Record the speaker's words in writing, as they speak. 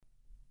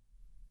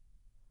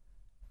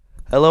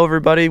Hello,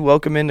 everybody.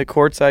 Welcome into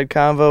Courtside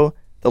Convo,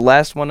 the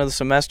last one of the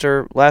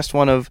semester, last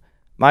one of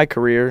my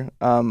career.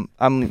 I'm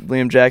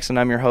Liam Jackson.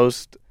 I'm your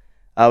host.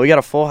 We got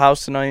a full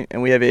house tonight,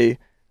 and we have a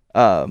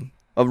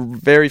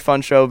very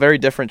fun show, very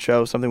different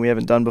show, something we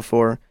haven't done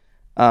before.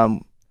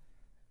 But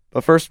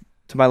first,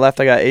 to my left,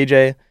 I got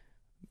AJ. In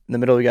the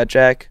middle, we got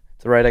Jack.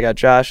 To the right, I got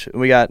Josh. And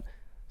we got,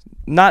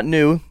 not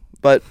new,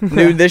 but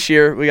new this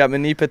year, we got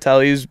Manit Patel.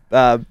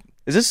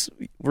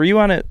 Were you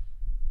on it?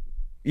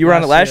 You were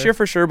on it last year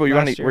for sure, but were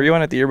you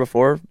on it the year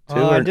before too?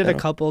 I did a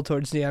couple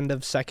towards the end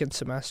of second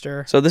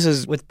semester. So this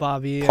is with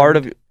Bobby. So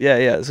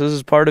this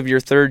is part of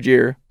your third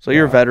year. So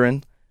you're a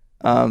veteran.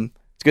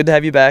 It's good to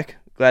have you back.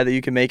 Glad that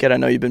you can make it. I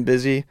know you've been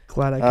busy.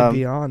 Glad I could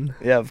be on.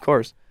 Yeah, of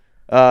course.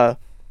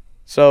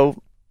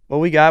 So what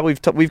we got?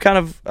 We've kind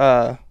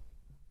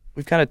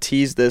of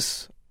teased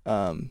this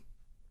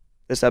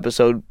this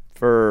episode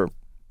for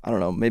I don't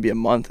know, maybe a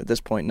month at this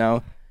point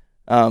now.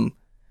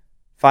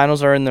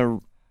 Finals are in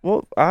the.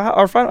 Well,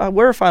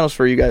 where are finals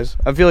for you guys?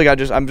 I feel like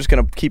I'm just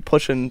gonna keep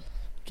pushing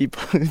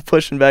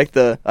back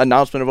the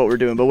announcement of what we're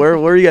doing. But where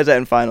are you guys at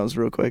in finals,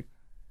 real quick?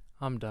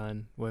 I'm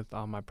done with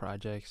all my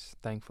projects,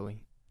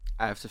 thankfully.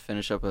 I have to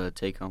finish up a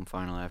take-home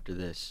final after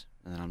this,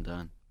 and then I'm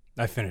done.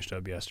 I finished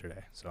up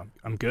yesterday, so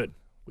I'm good.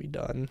 We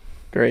done.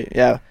 Great,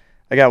 yeah.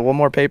 I got one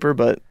more paper,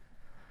 but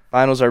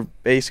finals are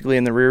basically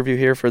in the rear view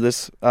here for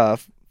this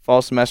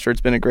fall semester.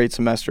 It's been a great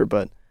semester,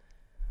 but.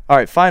 All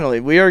right, finally,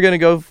 we are going to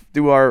go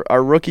through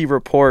our rookie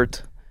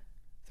report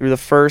through the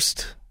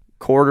first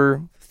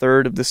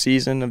third of the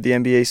season, of the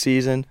NBA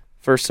season,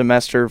 first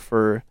semester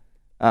for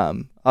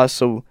us.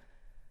 So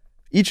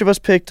each of us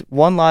picked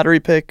one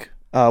lottery pick,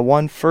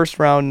 one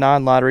first-round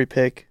non-lottery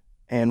pick,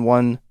 and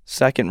one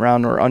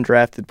second-round or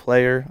undrafted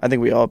player. I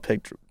think we all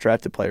picked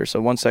drafted players,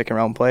 so one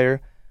second-round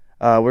player.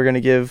 We're going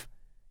to give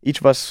 – each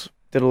of us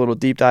did a little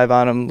deep dive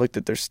on them, looked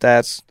at their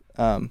stats,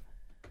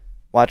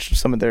 watched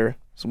some of their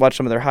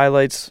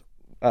highlights.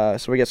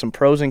 So we got some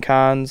pros and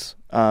cons,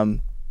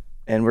 and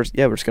we're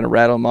just gonna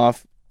rattle them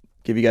off,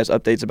 give you guys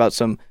updates about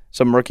some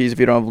rookies if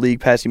you don't have league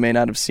pass you may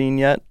not have seen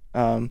yet.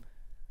 So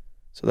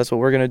that's what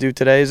we're gonna do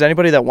today. Is there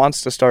anybody that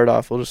wants to start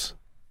off? We'll just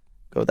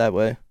go that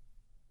way.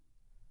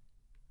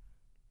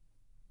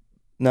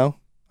 No?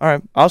 All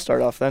right, I'll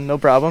start off then. No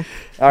problem.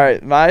 All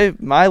right,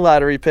 my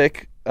lottery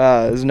pick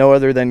is no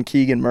other than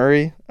Keegan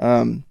Murray,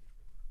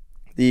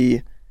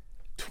 the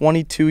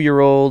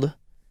 22-year-old.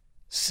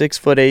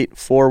 6'8"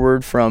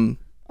 forward from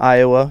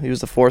Iowa. He was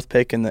the fourth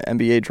pick in the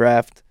NBA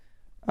draft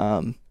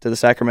to the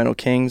Sacramento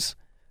Kings.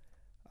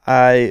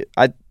 I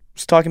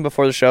was talking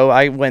before the show.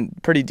 I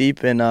went pretty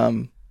deep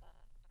on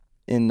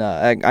cleaning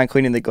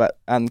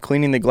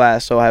the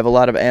glass. So I have a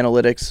lot of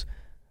analytics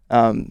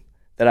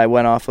that I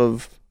went off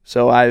of.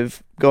 So I'm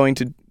going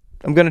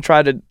to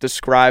try to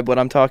describe what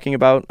I'm talking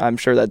about. I'm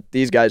sure that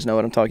these guys know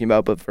what I'm talking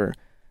about, but for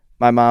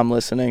my mom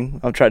listening,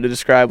 I'll try to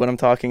describe what I'm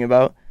talking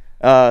about.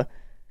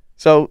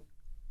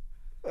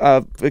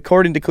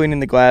 According to Cleaning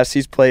the Glass,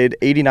 he's played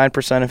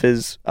 89% of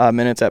his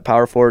minutes at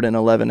power forward and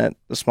 11 at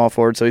the small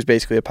forward, so he's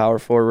basically a power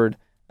forward,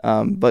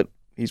 but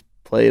he's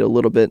played a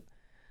little bit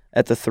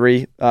at the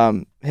three.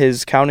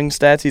 His counting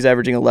stats, he's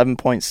averaging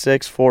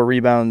 11.6, 4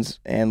 rebounds,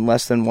 and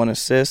less than 1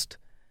 assist.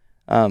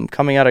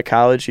 Coming out of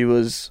college, he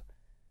kind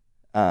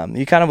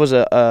of was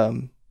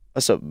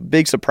a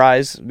big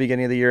surprise at the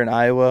beginning of the year in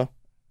Iowa,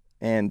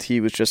 and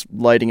he was just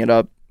lighting it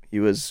up.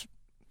 He was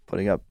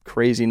putting up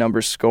crazy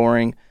numbers,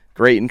 scoring,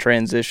 great in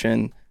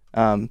transition,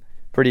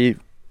 pretty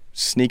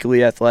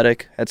sneakily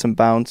athletic, had some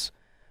bounce.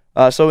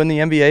 So in the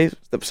NBA,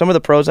 some of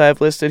the pros I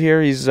have listed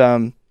here, he's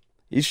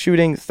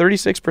shooting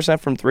 36%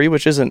 from three,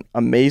 which isn't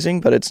amazing,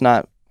 but it's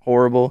not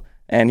horrible,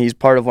 and he's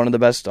part of one of the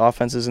best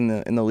offenses in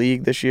the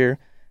league this year.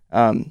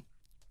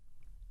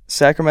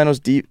 Sacramento's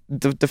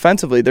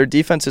defensively, their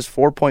defense is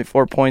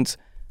 4.4 points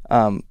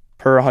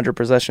per 100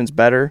 possessions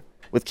better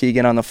with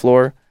Keegan on the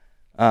floor,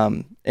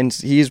 and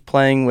he's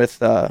playing with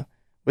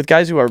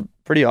guys who are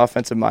pretty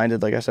offensive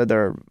minded. Like I said,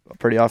 they're a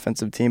pretty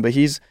offensive team, but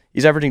he's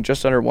averaging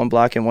just under 1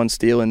 block and 1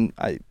 steal, and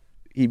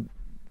he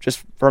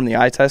just from the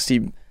eye test,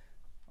 he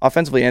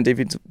offensively and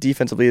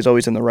defensively is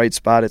always in the right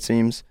spot, it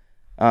seems.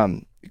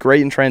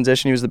 Great in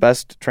transition. He was the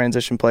best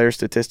transition player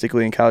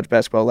statistically in college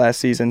basketball last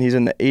season. He's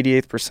in the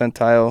 88th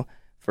percentile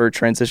for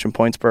transition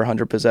points per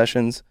 100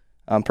 possessions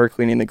per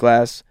Cleaning the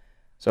Glass.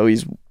 So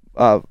he's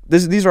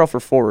these are all for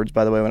forwards,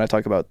 by the way. When I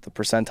talk about the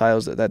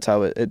percentiles, that's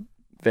how it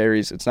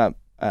varies. It's not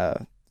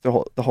the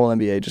whole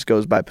NBA just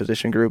goes by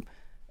position group.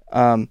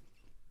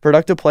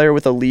 Productive player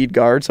with a lead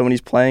guard. So when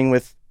he's playing in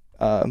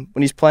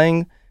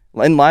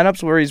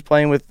lineups where he's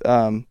playing with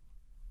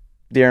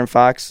De'Aaron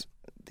Fox,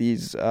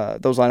 those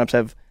lineups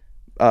have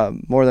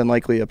more than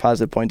likely a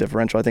positive point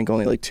differential. I think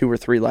only like 2 or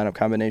 3 lineup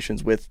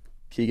combinations with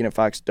Keegan and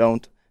Fox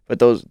don't, but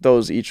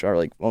those each are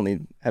like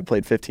only have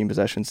played 15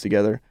 possessions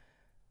together.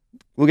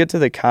 We'll get to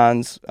the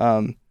cons.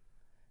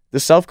 The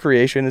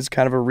self-creation is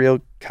kind of a real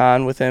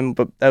con with him,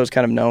 but that was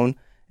kind of known.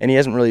 And he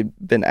hasn't really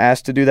been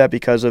asked to do that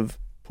because of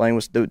playing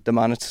with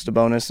Domantas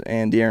Sabonis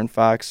and De'Aaron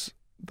Fox.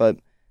 But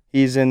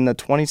he's in the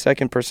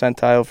 22nd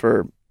percentile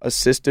for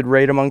assisted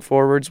rate among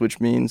forwards, which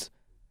means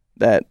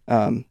that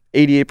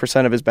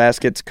 88% of his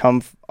baskets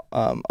come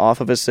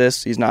off of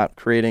assists. He's not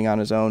creating on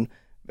his own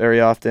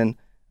very often.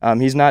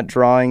 He's not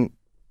drawing.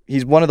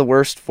 He's one of the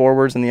worst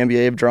forwards in the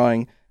NBA of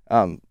drawing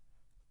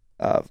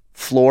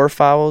floor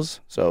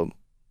fouls, so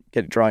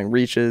drawing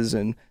reaches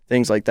and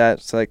things like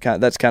that. So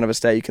that's kind of a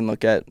stat you can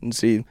look at and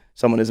see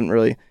someone isn't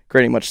really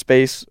creating much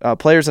space.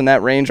 Players in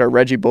that range are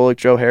Reggie Bullock,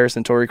 Joe Harris,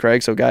 and Torrey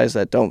Craig, so guys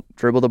that don't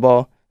dribble the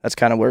ball. That's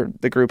kind of where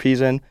the group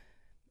he's in.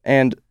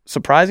 And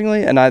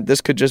surprisingly, and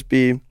this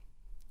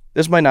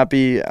might not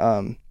be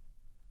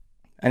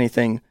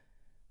anything.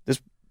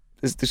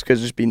 This could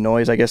just be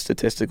noise, I guess,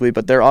 statistically,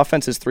 but their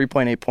offense is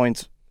 3.8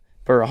 points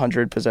per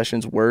 100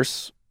 possessions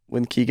worse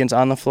when Keegan's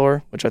on the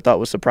floor, which I thought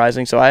was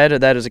surprising. So I added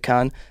that as a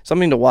con,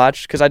 something to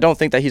watch, because I don't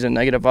think that he's a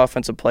negative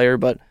offensive player,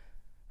 but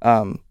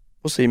we'll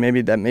see.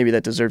 Maybe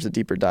that deserves a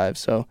deeper dive.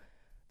 So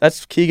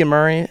that's Keegan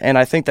Murray, and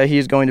I think that he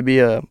is going to be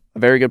a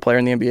very good player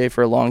in the NBA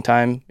for a long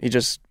time. He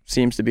just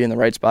seems to be in the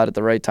right spot at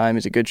the right time.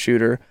 He's a good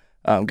shooter,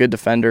 good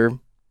defender,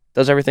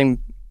 does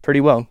everything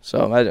pretty well.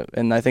 So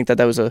I think that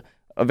was a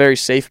very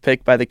safe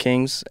pick by the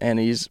Kings, and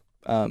he's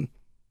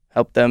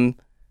helped them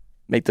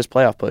make this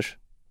playoff push.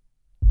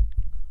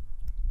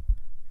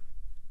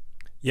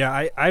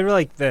 Yeah, I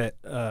like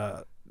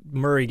that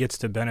Murray gets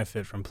to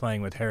benefit from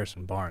playing with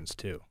Harrison Barnes,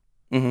 too.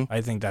 Mm-hmm.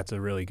 I think that's a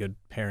really good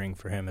pairing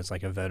for him as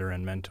like a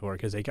veteran mentor,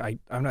 because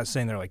I'm not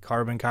saying they're like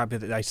carbon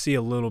copy. I see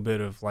a little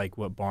bit of like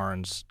what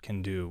Barnes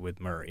can do with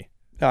Murray.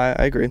 No, I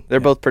agree.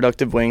 They're both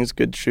productive wings,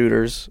 good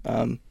shooters.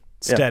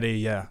 Steady,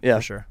 yeah,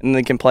 for sure. And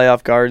they can play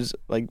off guards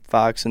like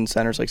Fox and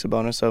centers like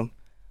Sabonis, so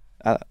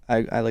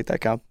I like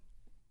that comp.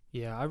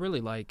 Yeah, I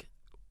really like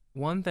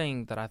one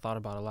thing that I thought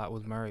about a lot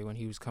with Murray when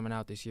he was coming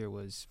out this year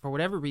was, for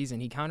whatever reason,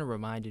 he kind of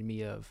reminded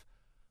me of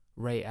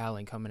Ray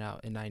Allen coming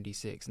out in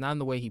 '96. Not in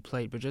the way he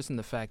played, but just in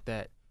the fact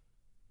that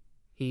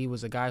he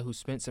was a guy who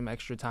spent some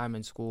extra time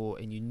in school,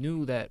 and you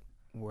knew that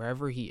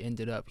wherever he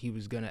ended up, he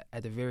was going to,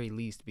 at the very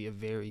least, be a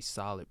very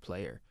solid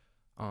player.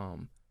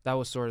 That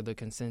was sort of the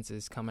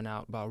consensus coming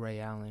out about Ray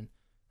Allen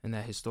in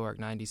that historic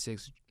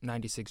 96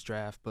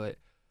 draft. But,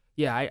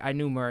 yeah, I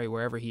knew Murray,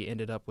 wherever he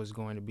ended up, was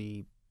going to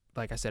be,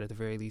 like I said, at the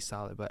very least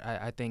solid. But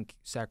I think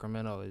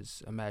Sacramento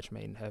is a match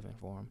made in heaven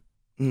for him.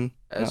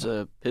 Mm-hmm. As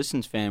a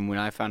Pistons fan, when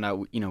I found out,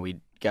 we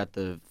got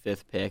the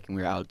 5th pick and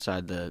we were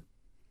outside the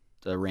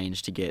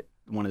range to get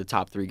one of the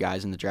top 3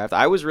 guys in the draft,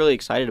 I was really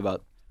excited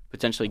about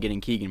potentially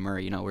getting Keegan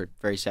Murray. We're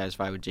very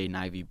satisfied with Jaden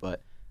Ivey,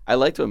 but I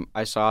liked him.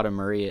 I saw out of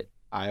Murray at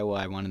Iowa.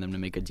 I wanted them to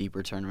make a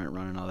deeper tournament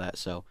run and all that.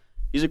 So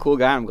he's a cool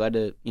guy. I'm glad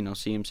to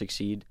see him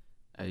succeed.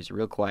 He's a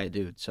real quiet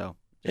dude. So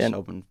just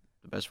hoping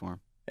the best for him.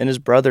 And his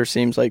brother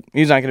seems like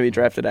he's not going to be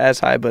drafted as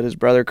high, but his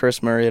brother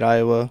Chris Murray at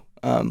Iowa,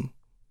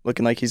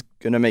 looking like he's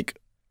going to make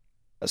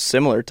a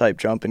similar type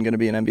jump and going to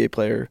be an NBA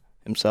player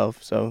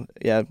himself. So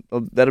yeah,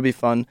 that'll be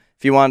fun.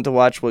 If you wanted to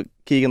watch what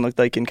Keegan looked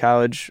like in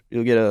college,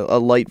 you'll get a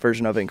light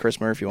version of it in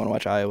Chris Murray if you want to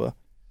watch Iowa.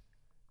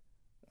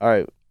 All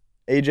right.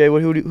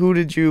 AJ, who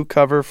did you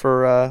cover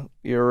for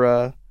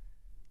your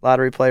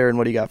lottery player, and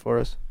what do you got for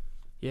us?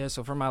 Yeah,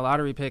 so for my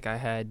lottery pick, I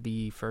had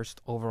the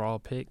first overall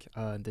pick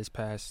this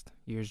past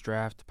year's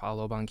draft,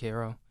 Paolo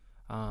Banchero.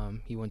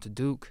 He went to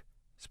Duke,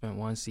 spent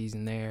 1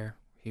 season there.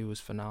 He was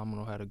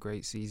phenomenal, had a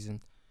great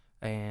season.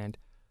 And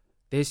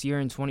this year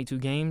in 22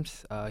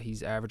 games,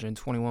 he's averaging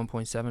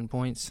 21.7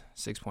 points,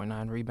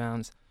 6.9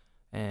 rebounds,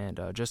 and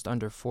just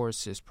under 4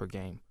 assists per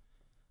game.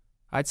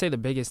 I'd say the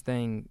biggest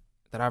thing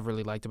that I've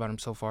really liked about him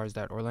so far is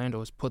that Orlando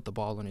has put the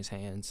ball in his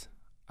hands.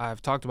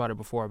 I've talked about it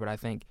before, but I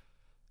think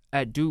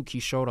at Duke he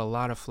showed a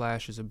lot of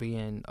flashes of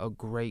being a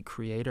great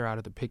creator out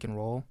of the pick and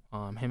roll.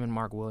 Him and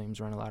Mark Williams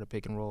run a lot of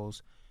pick and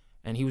rolls,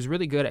 and he was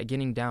really good at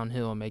getting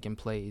downhill and making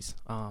plays,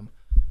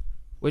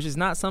 which is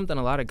not something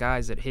a lot of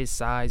guys at his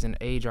size and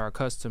age are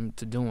accustomed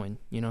to doing.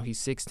 He's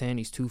 6'10",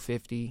 he's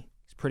 250,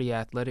 he's pretty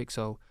athletic,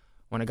 so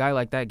when a guy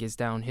like that gets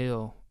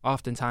downhill,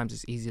 oftentimes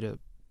it's easy to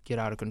get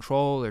out of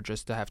control or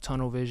just to have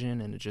tunnel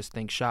vision and to just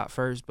think shot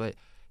first, but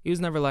he was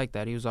never like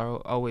that. He was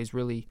always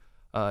really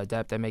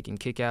adept at making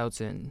kickouts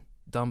and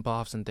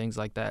dump-offs and things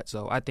like that,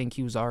 so I think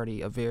he was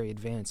already a very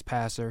advanced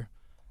passer,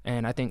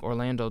 and I think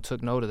Orlando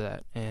took note of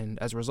that, and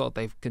as a result,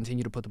 they've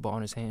continued to put the ball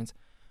in his hands.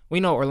 We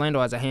know Orlando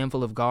has a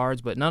handful of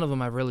guards, but none of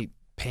them have really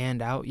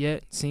panned out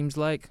yet, seems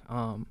like,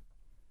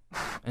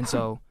 and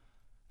so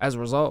as a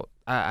result,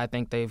 I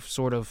think they've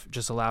sort of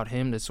just allowed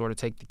him to sort of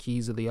take the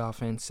keys of the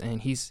offense,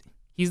 and he's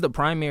the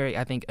primary,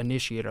 I think,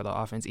 initiator of the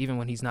offense, even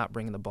when he's not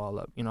bringing the ball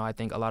up. I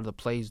think a lot of the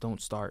plays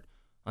don't start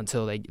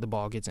until the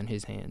ball gets in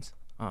his hands.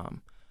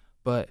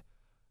 But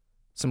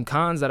some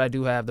cons that I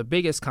do have, the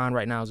biggest con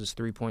right now is his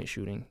three-point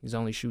shooting. He's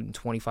only shooting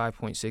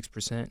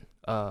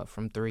 25.6%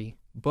 from 3.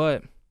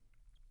 But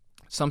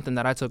something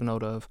that I took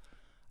note of,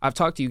 I've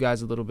talked to you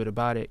guys a little bit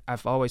about it.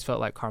 I've always felt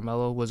like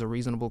Carmelo was a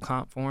reasonable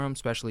comp for him,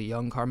 especially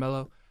young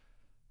Carmelo.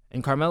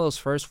 In Carmelo's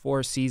first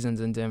 4 seasons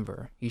in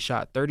Denver, he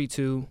shot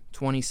 32,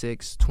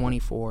 26,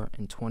 24,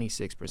 and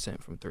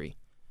 26% from 3.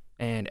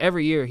 And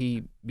every year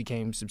he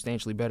became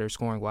substantially better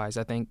scoring-wise.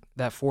 I think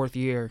that 4th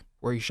year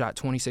where he shot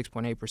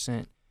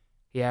 26.8%,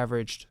 he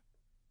averaged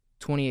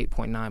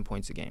 28.9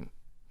 points a game.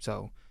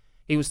 So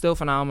he was still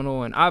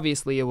phenomenal, and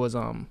obviously it was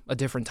a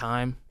different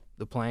time.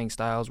 The playing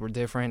styles were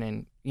different,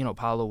 and,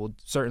 Paolo will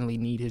certainly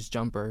need his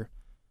jumper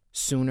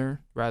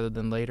sooner rather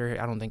than later.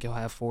 I don't think he'll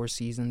have 4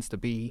 seasons to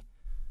be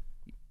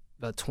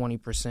a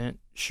 20%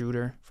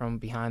 shooter from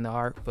behind the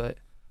arc, but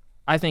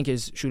I think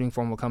his shooting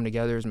form will come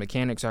together. His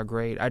mechanics are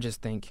great. I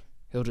just think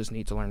he'll just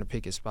need to learn to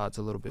pick his spots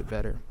a little bit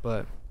better.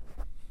 But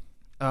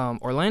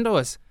Orlando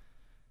has,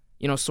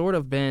 sort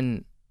of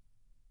been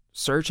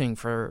searching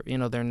for,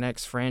 their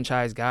next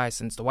franchise guy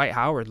since Dwight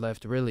Howard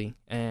left, really.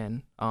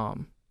 And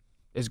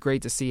it's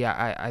great to see.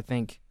 I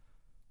think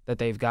that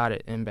they've got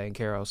it in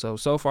Banchero.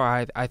 So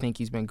far, I think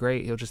he's been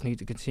great. He'll just need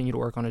to continue to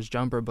work on his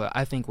jumper. But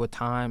I think with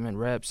time and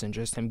reps and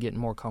just him getting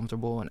more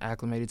comfortable and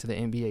acclimated to the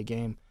NBA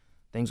game,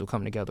 things will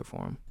come together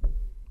for him.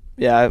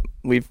 Yeah,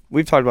 we've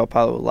talked about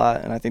Paolo a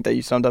lot, and I think that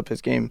you summed up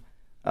his game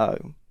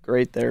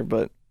great there.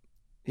 But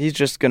he's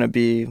just going to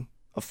be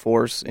a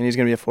force, and he's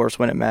going to be a force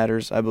when it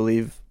matters, I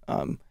believe,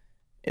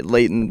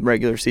 late in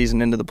regular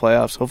season into the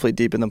playoffs, hopefully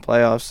deep in the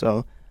playoffs.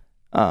 So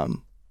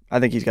I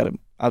think he's got an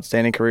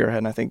outstanding career ahead,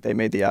 and I think they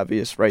made the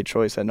obvious right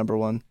choice at number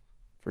 1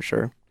 for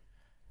sure.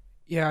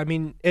 Yeah, I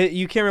mean,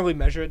 you can't really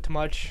measure it too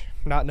much,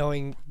 not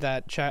knowing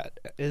that Chet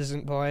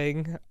isn't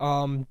playing.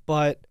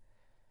 But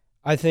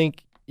I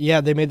think,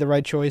 yeah, they made the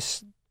right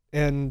choice,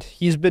 and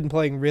he's been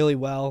playing really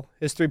well.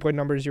 His three-point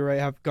numbers, you're right,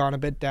 have gone a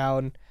bit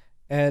down,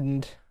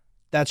 and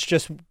that's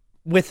just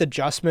with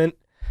adjustment.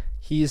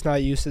 He's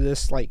not used to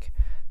this, like,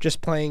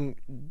 just playing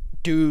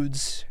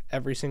dudes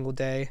every single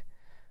day.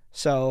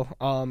 So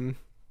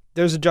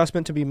there's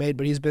adjustment to be made,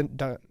 but he's been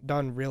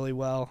done really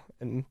well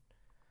and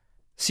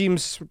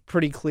seems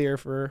pretty clear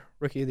for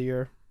Rookie of the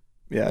Year.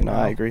 Yeah, no,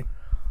 I agree.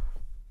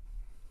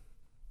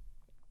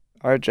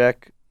 All right,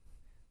 Jack,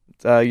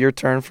 your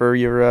turn for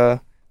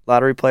your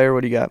lottery player.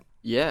 What do you got?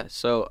 Yeah,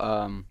 so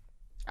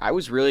I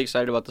was really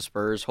excited about the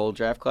Spurs' whole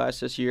draft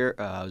class this year.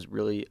 I was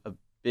really a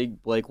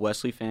big Blake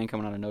Wesley fan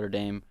coming out of Notre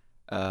Dame.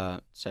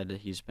 Said that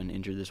he's been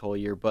injured this whole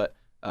year, but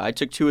I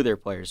took 2 of their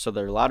players. So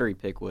their lottery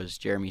pick was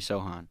Jeremy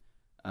Sohan,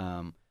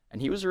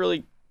 and he's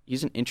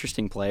an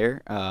interesting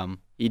player.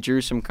 He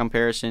drew some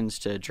comparisons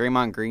to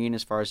Draymond Green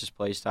as far as his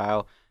play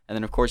style, and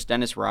then of course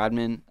Dennis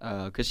Rodman,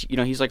 because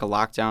he's like a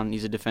lockdown.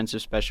 He's a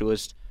defensive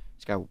specialist.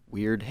 He's got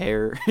weird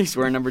hair. He's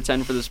wearing number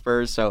 10 for the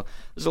Spurs, so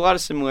there's a lot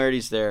of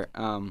similarities there.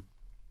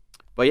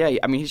 But yeah,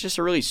 I mean, he's just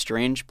a really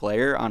strange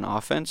player on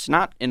offense,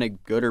 not in a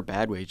good or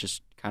bad way,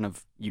 just kind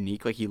of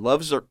unique. Like, he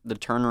loves the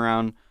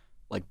turnaround,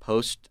 like,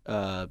 post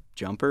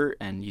jumper,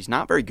 and he's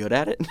not very good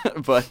at it,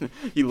 but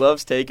he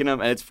loves taking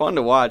them, and it's fun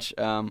to watch.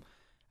 I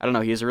don't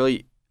know, he has a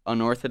really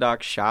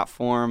unorthodox shot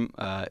form,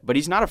 but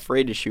he's not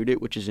afraid to shoot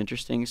it, which is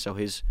interesting, so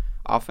his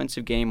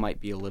offensive game might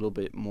be a little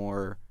bit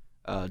more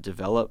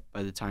developed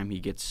by the time he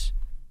gets,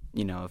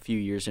 a few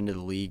years into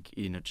the league,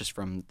 just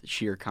from the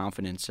sheer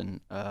confidence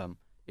and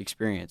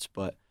experience.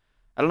 But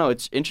I don't know,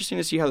 it's interesting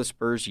to see how the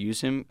Spurs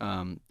use him.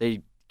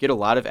 They get a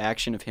lot of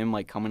action of him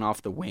like coming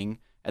off the wing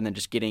and then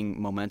just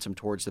getting momentum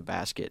towards the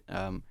basket.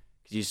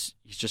 Because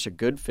he's just a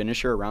good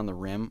finisher around the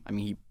rim. I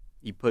mean,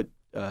 he put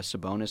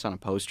Sabonis on a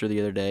poster the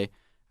other day.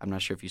 I'm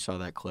not sure if you saw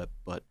that clip,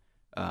 but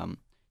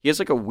he has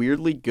like a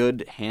weirdly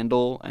good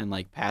handle and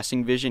like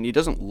passing vision. He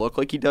doesn't look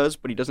like he does,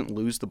 but he doesn't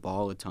lose the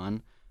ball a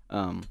ton.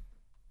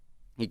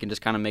 He can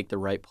just kind of make the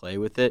right play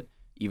with it,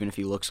 even if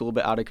he looks a little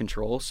bit out of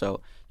control.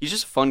 So he's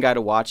just a fun guy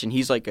to watch, and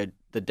he's like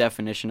the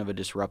definition of a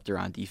disruptor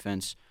on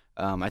defense.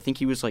 I think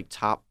he was like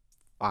top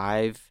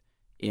 5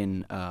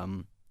 in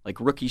like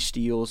rookie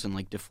steals and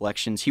like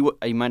deflections. He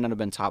might not have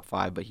been top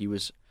 5, but he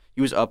was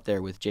up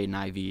there with Jaden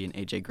Ivey and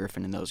AJ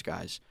Griffin and those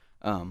guys.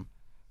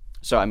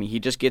 So I mean, he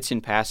just gets in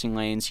passing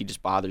lanes. He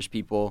just bothers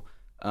people,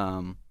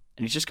 and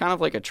he's just kind of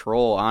like a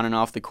troll on and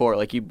off the court.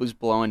 Like, he was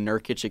blowing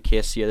Nurkic a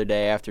kiss the other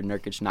day after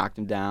Nurkic knocked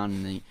him down,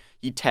 and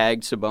he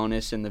tagged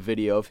Sabonis in the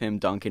video of him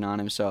dunking on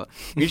him. So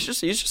he's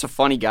just a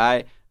funny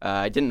guy.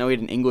 I didn't know he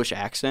had an English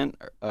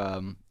accent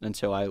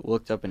until I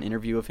looked up an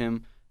interview of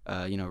him,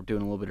 doing a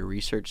little bit of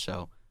research.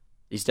 So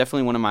he's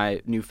definitely one of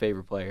my new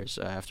favorite players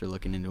after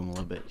looking into him a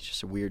little bit. He's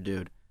just a weird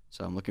dude.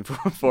 So I'm looking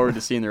forward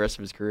to seeing the rest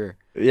of his career.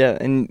 Yeah,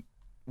 and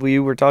we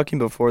were talking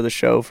before the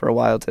show for a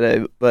while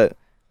today, but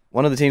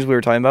one of the teams we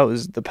were talking about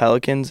was the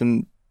Pelicans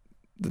and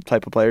the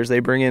type of players they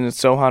bring in. And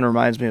Sohan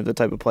reminds me of the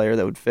type of player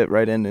that would fit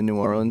right in New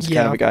Orleans,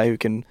 kind of a guy who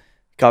can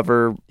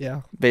cover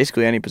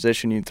basically any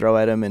position you throw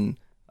at him, and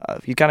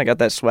he kind of got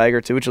that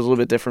swagger too, which is a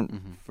little bit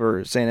different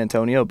for San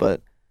Antonio.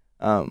 But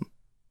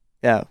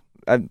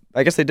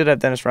I guess they did have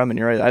Dennis Rodman.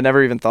 You're right. I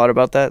never even thought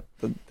about that.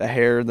 The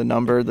hair, the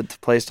number, the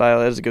play style.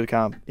 That is a good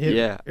comp.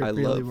 It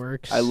really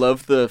works. I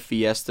love the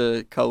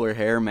Fiesta color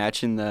hair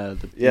matching the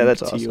that's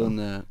teal awesome.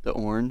 and the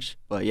orange.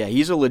 But yeah,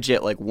 he's a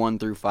legit like 1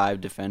 through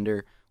 5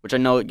 defender, which I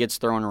know it gets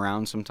thrown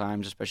around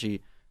sometimes,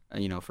 especially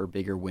for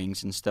bigger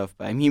wings and stuff.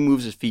 But I mean, he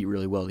moves his feet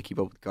really well to keep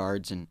up with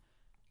guards, and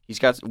he's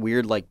got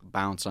weird like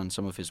bounce on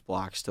some of his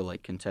blocks to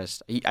like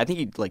contest. I think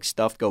he like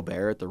stuffed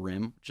Gobert at the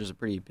rim, which is a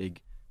pretty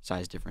big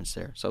size difference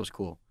there. So it was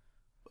cool.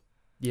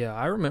 Yeah,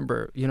 I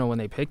remember, when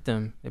they picked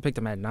him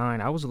at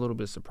 9. I was a little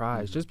bit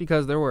surprised just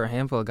because there were a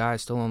handful of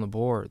guys still on the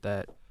board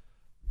that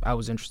I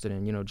was interested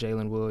in.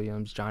 Jalen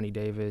Williams, Johnny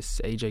Davis,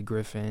 A.J.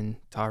 Griffin,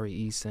 Tari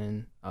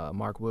Eason,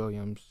 Mark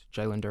Williams,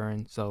 Jalen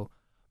Duren. So,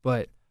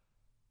 but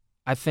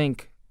I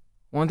think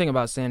one thing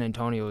about San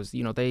Antonio is,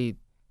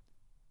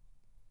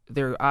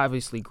 they're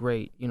obviously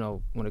great,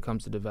 when it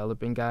comes to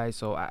developing guys.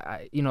 So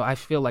I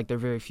feel like they're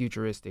very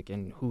futuristic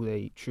in who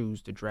they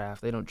choose to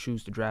draft. They don't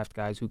choose to draft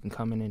guys who can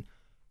come in and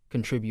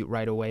contribute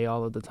right away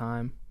all of the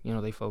time.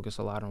 They focus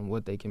a lot on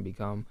what they can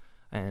become.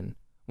 And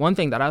one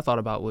thing that I thought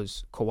about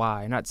was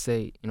Kawhi. Not to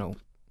say,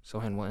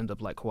 Sohan will end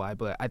up like Kawhi,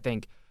 but I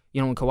think,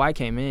 when Kawhi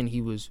came in,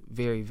 he was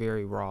very,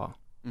 very raw.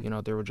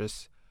 There were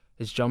just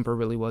his jumper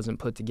really wasn't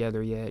put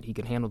together yet. He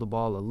could handle the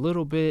ball a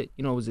little bit.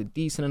 Was a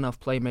decent enough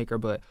playmaker,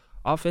 but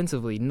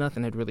offensively,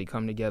 nothing had really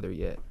come together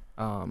yet.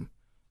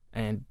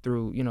 And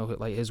through,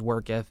 like his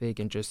work ethic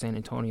and just San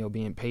Antonio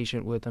being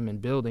patient with him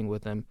and building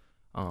with him,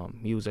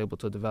 he was able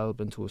to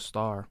develop into a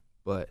star.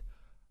 But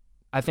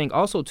I think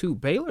also, too,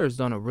 Baylor has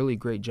done a really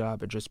great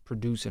job at just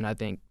producing, I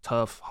think,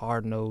 tough,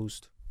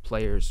 hard-nosed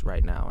players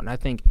right now. And I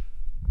think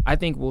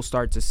we'll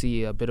start to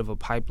see a bit of a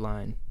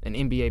pipeline, an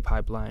NBA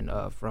pipeline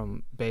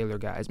from Baylor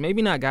guys.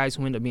 Maybe not guys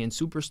who end up being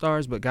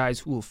superstars, but guys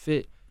who will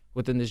fit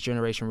within this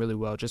generation really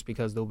well just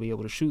because they'll be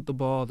able to shoot the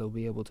ball, they'll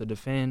be able to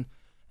defend,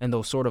 and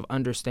they'll sort of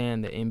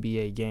understand the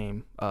NBA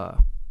game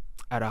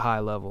at a high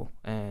level.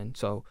 And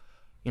so,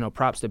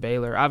 props to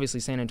Baylor. Obviously,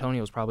 San Antonio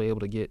was probably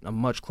able to get a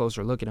much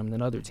closer look at him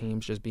than other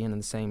teams just being in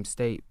the same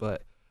state.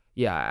 But,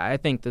 yeah, I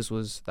think that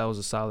was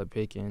a solid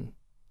pick, and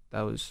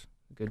that was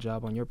a good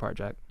job on your part,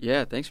 Jack.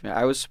 Yeah, thanks, man.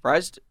 I was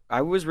surprised.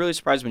 I was really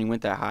surprised when he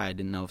went that high. I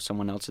didn't know if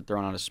someone else had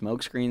thrown out a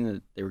smoke screen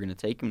that they were going to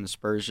take him. The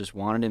Spurs just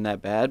wanted him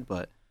that bad,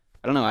 but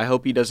I don't know. I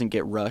hope he doesn't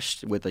get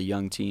rushed with a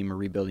young team, a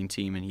rebuilding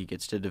team, and he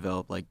gets to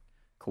develop like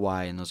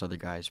Kawhi and those other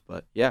guys.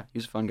 But, yeah, he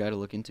was a fun guy to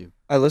look into.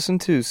 I listen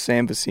to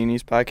Sam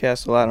Vecini's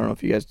podcast a lot. I don't know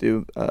if you guys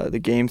do, the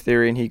Game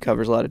Theory, and he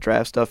covers a lot of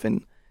draft stuff,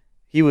 and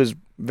he was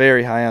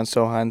very high on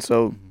Sohan.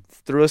 So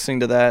through listening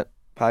to that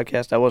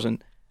podcast, I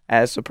wasn't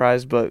as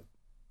surprised, but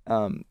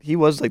he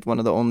was like one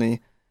of the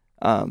only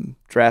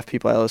draft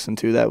people I listened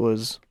to that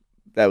was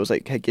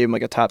like gave him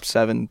like a top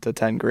 7 to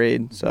 10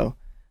 grade. So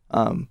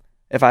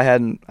if I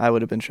hadn't, I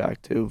would have been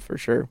shocked too, for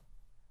sure.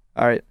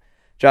 All right,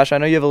 Josh, I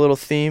know you have a little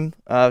theme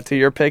to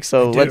your pick,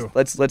 so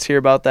let's hear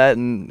about that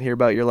and hear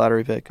about your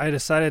lottery pick. I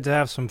decided to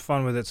have some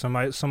fun with it. So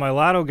my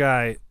lotto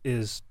guy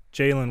is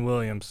Jalen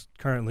Williams,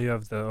 currently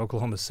of the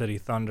Oklahoma City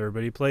Thunder,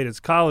 but he played his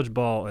college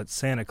ball at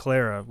Santa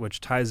Clara,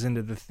 which ties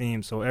into the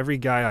theme. So every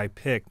guy I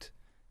picked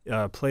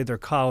played their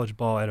college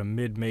ball at a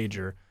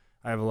mid-major.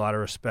 I have a lot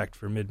of respect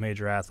for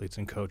mid-major athletes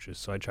and coaches,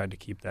 so I tried to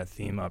keep that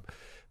theme up.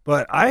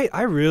 But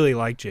I really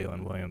like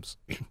Jalen Williams,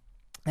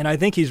 and I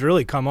think he's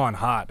really come on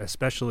hot,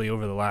 especially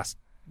over the last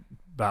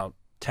about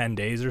 10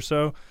 days or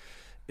so,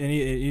 and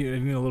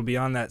even a little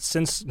beyond that.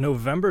 Since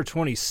November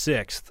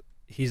 26th,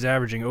 he's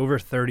averaging over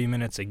 30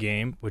 minutes a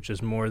game, which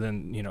is more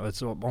than,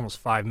 it's almost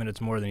 5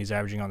 minutes more than he's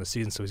averaging on the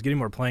season, so he's getting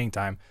more playing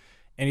time.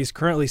 And he's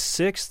currently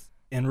 6th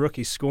in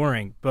rookie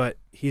scoring, but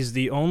he's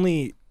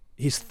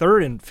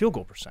third in field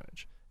goal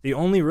percentage. The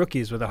only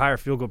rookies with a higher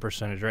field goal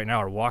percentage right now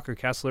are Walker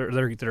Kessler,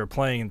 that are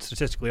playing and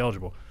statistically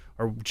eligible,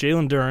 are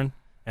Jalen Duren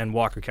and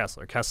Walker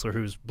Kessler. Kessler,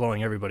 who's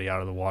blowing everybody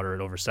out of the water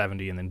at over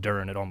 70, and then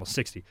Duren at almost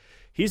 60.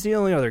 He's the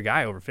only other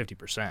guy over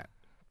 50%.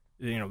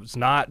 It's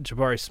not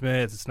Jabari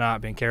Smith, it's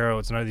not Banchero,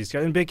 it's none of these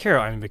guys. And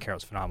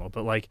Banchero's phenomenal,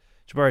 but like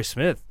Jabari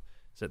Smith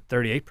is at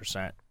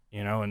 38%,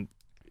 and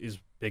he's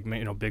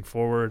big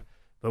forward.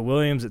 But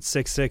Williams at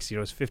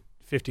 6'6", is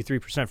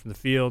 53% from the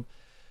field.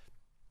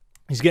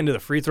 He's getting to the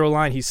free throw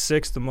line. He's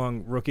 6th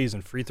among rookies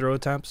in free throw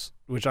attempts,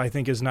 which I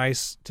think is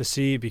nice to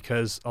see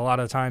because a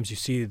lot of times you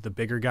see the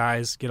bigger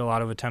guys get a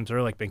lot of attempts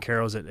early. Like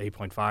Banchero's at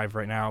 8.5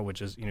 right now,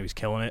 which is, he's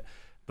killing it.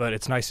 But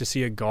it's nice to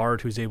see a guard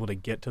who's able to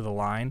get to the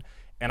line.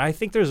 And I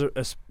think there's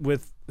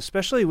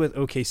especially with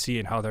OKC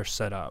and how they're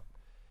set up.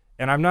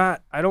 And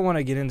I don't want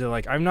to get into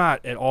I'm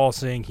not at all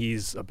saying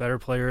he's a better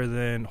player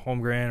than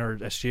Holmgren or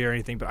SGA or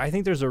anything, but I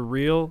think there's a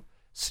real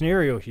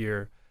scenario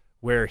here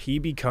where he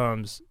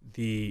becomes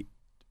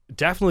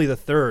definitely the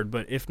third,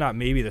 but if not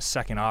maybe the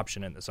second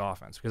option in this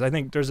offense. Because I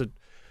think there's a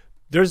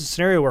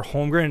scenario where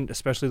Holmgren,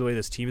 especially the way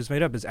this team is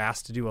made up, is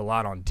asked to do a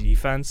lot on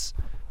defense,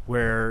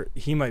 where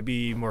he might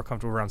be more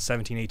comfortable around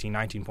 17, 18,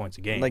 19 points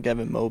a game. Like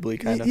Evan Mobley,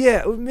 kind of.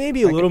 Yeah,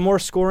 maybe a little more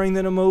scoring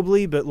than a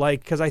Mobley, but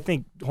because I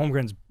think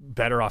Holmgren's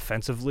better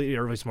offensively,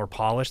 or at least more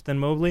polished than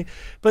Mobley.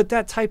 But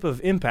that type of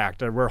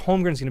impact, where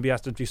Holmgren's going to be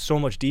asked to do so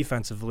much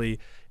defensively,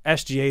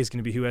 SGA is going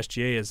to be who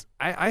SGA is.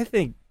 I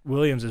think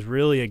Williams is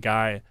really a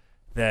guy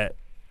that,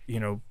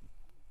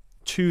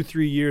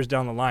 2-3 years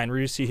down the line, we're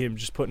going to see him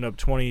just putting up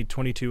 20,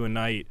 22 a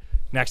night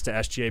next to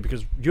SGA,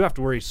 because you have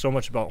to worry so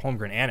much about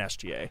Holmgren and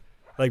SGA.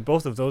 Like,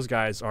 both of those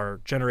guys are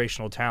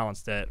generational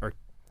talents that are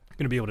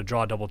going to be able to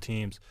draw double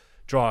teams,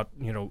 draw,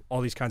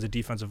 all these kinds of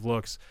defensive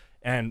looks.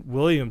 And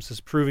Williams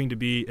is proving to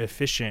be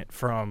efficient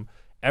from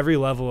every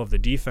level of the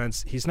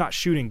defense. He's not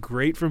shooting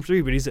great from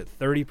three, but he's at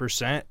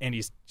 30%, and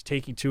he's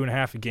taking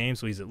 2.5 a game,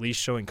 so he's at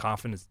least showing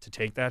confidence to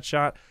take that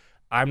shot.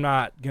 I'm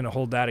not going to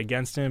hold that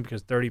against him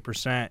because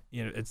 30%,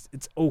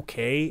 it's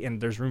okay,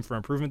 and there's room for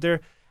improvement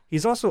there.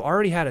 He's also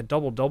already had a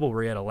double-double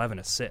where he had 11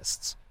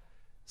 assists.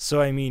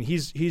 So, I mean,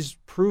 he's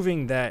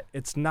proving that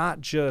it's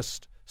not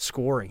just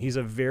scoring. He's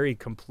a very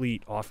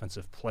complete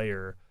offensive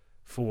player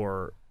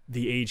for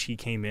the age he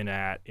came in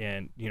at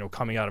and,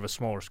 coming out of a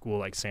smaller school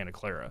like Santa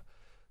Clara.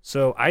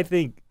 So I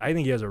think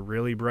he has a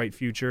really bright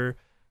future,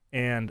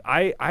 and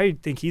I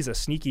think he's a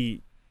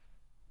sneaky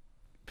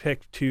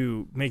pick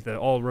to make the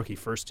all-rookie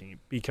first team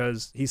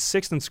because he's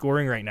 6th in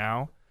scoring right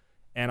now,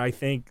 and I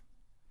think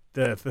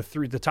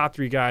the top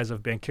 3 guys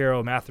of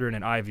Banchero, Mathurin,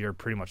 and Ivy are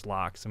pretty much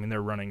locks. I mean,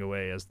 they're running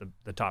away as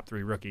the top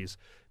 3 rookies.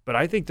 But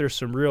I think there's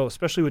some real,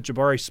 especially with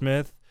Jabari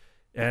Smith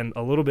and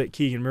a little bit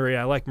Keegan Murray.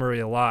 I like Murray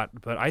a lot,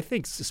 but I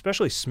think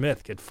especially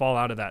Smith could fall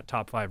out of that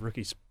top 5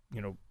 rookies,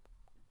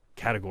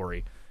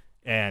 category.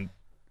 And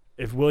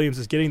if Williams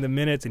is getting the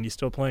minutes and he's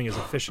still playing as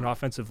efficient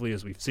offensively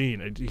as we've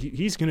seen,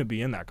 he's going to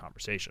be in that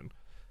conversation.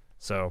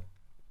 So,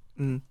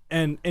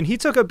 and he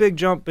took a big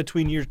jump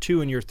between year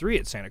 2 and year 3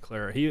 at Santa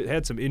Clara. He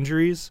had some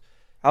injuries.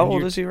 How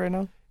old is he right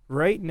now?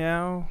 Right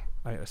now,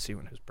 I gotta see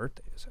when his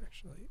birthday is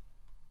actually.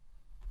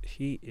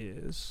 He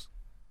is.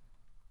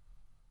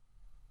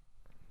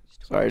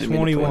 Sorry, I didn't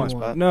mean to put you on the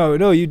spot.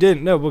 No, you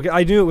didn't. No,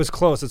 I knew it was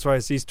close. That's why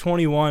he's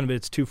 21, but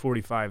it's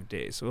 245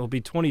 days, so he'll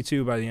be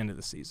 22 by the end of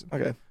the season.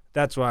 Okay.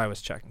 That's why I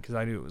was checking because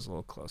I knew it was a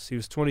little close. He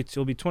was 22.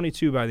 He'll be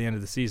 22 by the end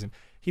of the season.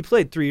 He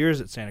played 3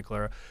 years at Santa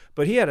Clara,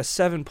 but he had a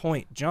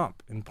 7-point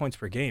jump in points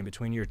per game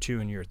between year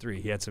 2 and year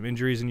 3. He had some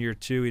injuries in year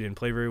 2. He didn't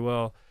play very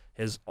well.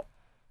 His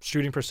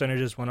shooting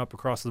percentages went up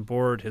across the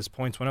board. His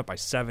points went up by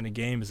 7 a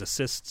game. His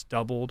assists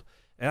doubled,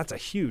 and that's a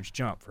huge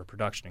jump for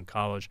production in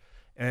college.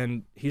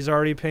 And he's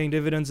already paying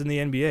dividends in the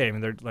NBA. I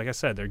mean, like I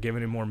said, they're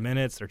giving him more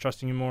minutes. They're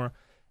trusting him more.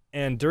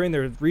 And during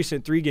their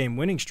recent 3-game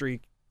winning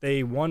streak,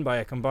 they won by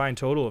a combined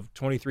total of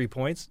 23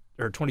 points,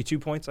 or 22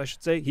 points, I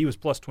should say. He was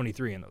plus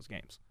 23 in those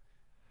games.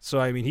 So,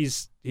 I mean,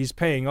 he's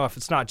paying off.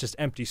 It's not just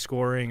empty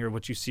scoring or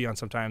what you see on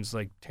sometimes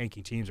like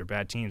tanking teams or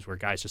bad teams where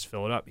guys just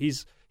fill it up.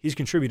 He's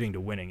contributing to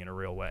winning in a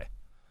real way.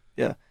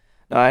 Yeah.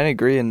 No, I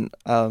agree. And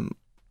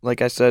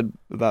like I said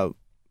about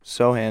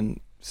Sohan,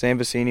 Sam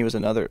Vecini was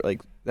another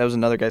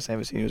guy Sam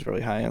Vecini was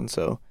really high on.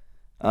 So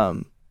I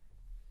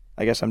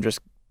guess I'm just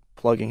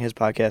plugging his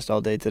podcast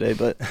all day today,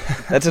 but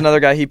that's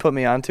another guy he put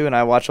me onto, and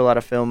I watch a lot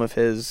of film of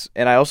his,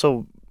 and I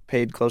also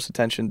paid close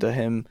attention to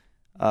him.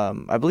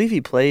 I believe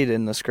he played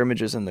in the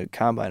scrimmages in the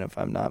combine, if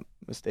I'm not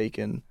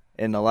mistaken,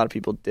 and a lot of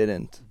people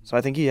didn't. So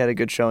I think he had a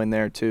good showing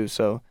there too.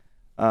 So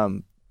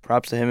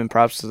props to him and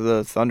props to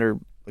the Thunder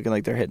looking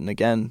like they're hitting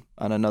again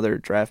on another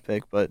draft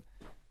pick. But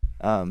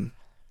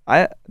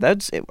I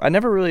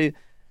never really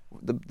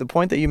the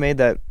point that you made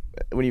that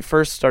when you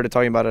first started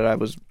talking about it, I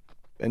was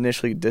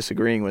initially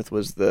disagreeing with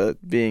was the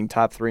being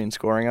top 3 in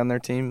scoring on their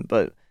team.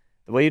 But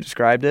the way you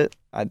described it,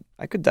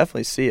 I could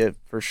definitely see it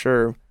for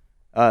sure.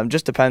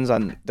 Just depends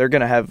on they're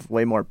gonna have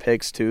way more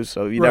picks too,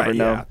 so you never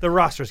know. Yeah. The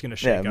roster's gonna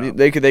shake up.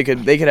 They could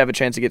have a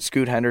chance to get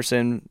Scoot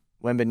Henderson,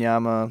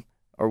 Wembanyama,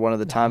 or one of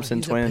the Thompson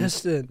he's twins. A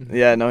Piston.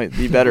 Yeah, no,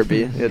 he better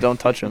be. Yeah, don't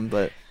touch him.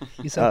 But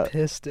He's a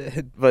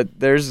Piston. but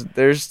there's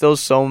still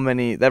so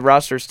many. That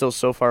roster is still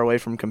so far away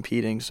from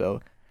competing.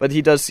 So, but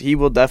he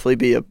will definitely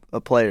be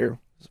a player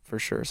for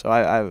sure. So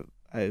that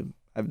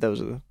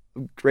was a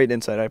great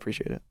insight. I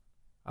appreciate it.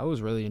 I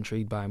was really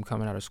intrigued by him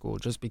coming out of school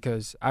just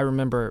because I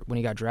remember when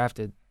he got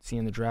drafted,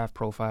 seeing the draft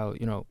profile,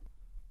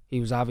 he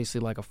was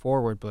obviously like a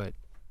forward, but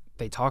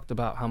they talked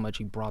about how much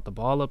he brought the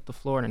ball up the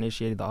floor and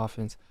initiated the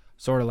offense,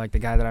 sort of like the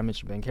guy that I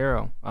mentioned,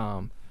 Banchero.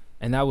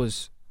 And that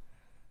was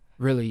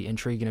really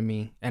intriguing to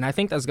me. And I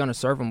think that's going to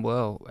serve him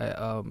well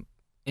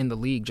in the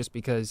league just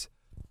because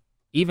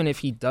even if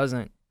he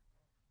doesn't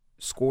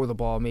score the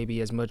ball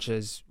maybe as much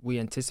as we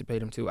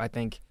anticipate him to, I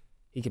think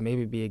he can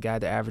maybe be a guy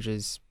that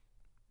averages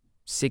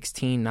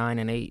 16, 9,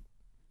 and 8,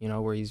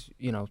 where he's,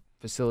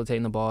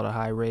 facilitating the ball at a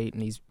high rate,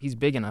 and he's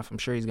big enough. I'm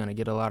sure he's going to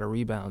get a lot of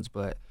rebounds.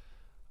 But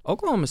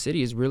Oklahoma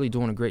City is really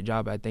doing a great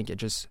job, I think, at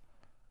just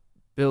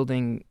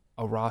building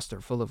a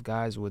roster full of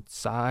guys with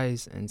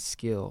size and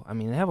skill. I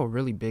mean, they have a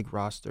really big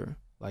roster.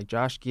 Like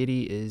Josh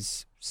Giddey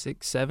is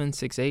 6'7",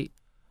 6'8".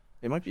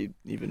 It might be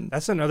even.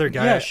 That's another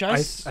guy. Yeah,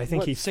 I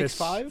think he fits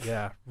 6'5"?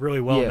 Yeah, really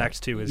well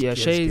next to his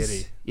Shea's,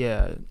 Giddey.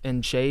 Yeah,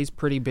 and Shea's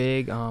pretty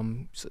big,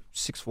 6'4",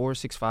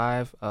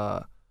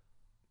 6'5".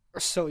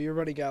 So you're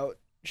running out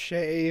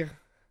Shea,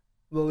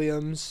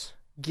 Williams,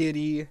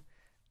 Giddey,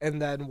 and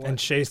then what? And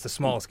Shea's the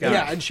smallest guy.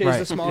 Yeah, and Shea's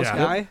the smallest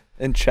guy.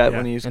 And Chet Yeah.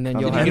 when he's And then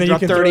coming you'll in. have- You And can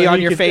then drop 30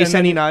 on your face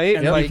any night.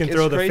 And then like, you can it's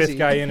throw the crazy. 5th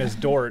guy in as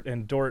Dort,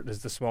 and Dort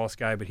is the smallest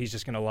guy, but he's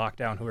just going to lock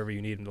down whoever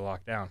you need him to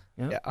lock down.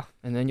 Yep. Yeah.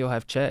 And then you'll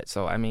have Chet.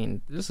 So, I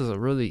mean, this is a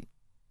really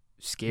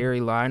scary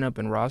lineup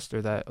and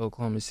roster that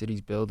Oklahoma City's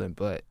building.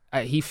 But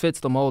he fits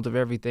the mold of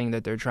everything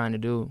that they're trying to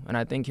do. And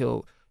I think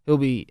he'll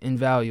be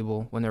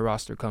invaluable when their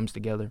roster comes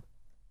together.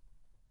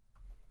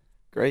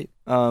 Great.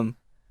 All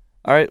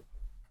right.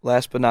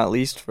 last but not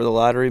least for the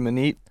lottery,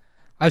 Manit.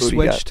 I Who do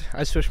you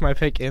got? switched my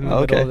pick in the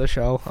Okay. middle of the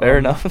show. Fair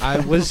enough. I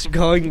was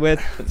going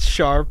with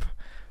Sharp,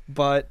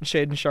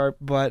 Shaden Sharp,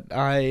 but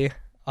I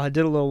did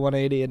a little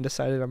 180 and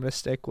decided I'm going to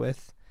stick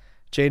with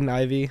Jaden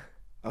Ivey.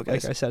 Okay.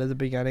 Like I said at the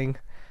beginning,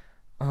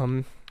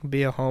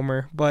 be a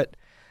homer. But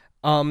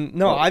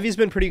no, Ivy's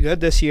been pretty good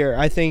this year.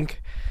 I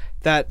think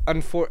that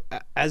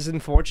as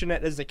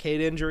unfortunate as the Cade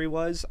injury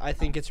was, I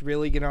think it's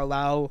really going to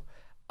allow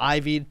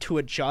Ivy to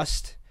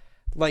adjust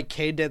like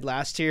Cade did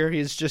last year.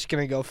 He's just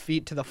going to go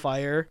feet to the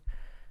fire,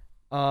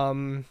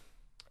 and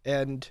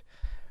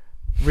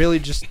really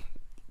just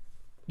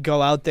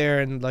go out there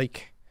and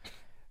like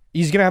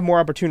he's going to have more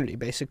opportunity.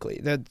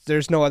 Basically,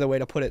 there's no other way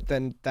to put it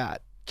than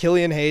that.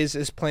 Killian Hayes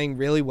is playing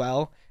really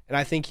well, and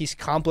I think he's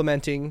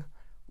complementing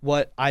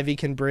what Ivy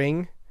can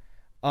bring,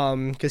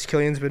 because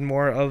Killian's been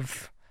more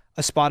of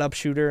a spot-up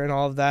shooter and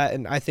all of that,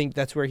 and I think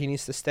that's where he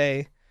needs to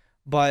stay.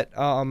 But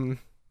I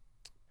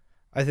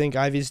think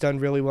Ivy's done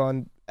really well,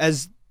 and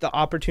as the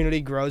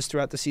opportunity grows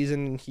throughout the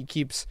season and he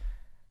keeps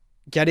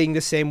getting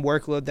the same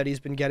workload that he's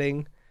been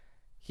getting,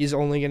 he's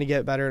only going to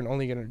get better and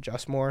only going to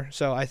adjust more.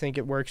 So I think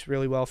it works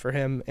really well for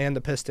him and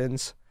the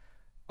Pistons,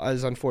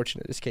 as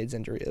unfortunate as Cade's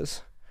injury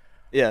is.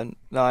 Yeah,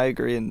 no, I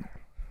agree. And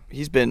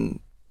he's been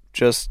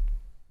just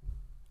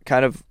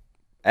kind of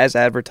as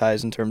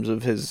advertised in terms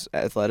of his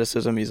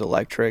athleticism. He's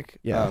electric.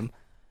 Yeah.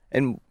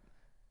 And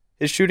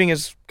his shooting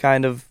has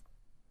kind of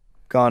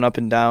gone up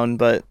and down,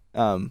 but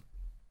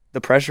the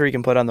pressure he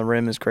can put on the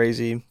rim is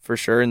crazy for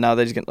sure. And now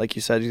that he's going, like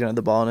you said, he's going to have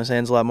the ball in his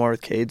hands a lot more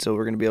with Cade, so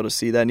we're going to be able to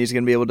see that. And he's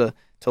going to be able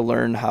to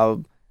learn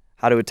how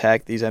to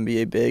attack these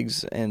NBA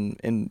bigs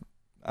and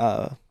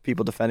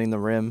people defending the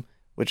rim,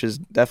 which is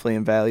definitely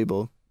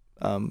invaluable.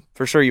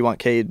 For sure, you want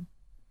Cade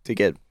to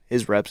get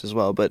his reps as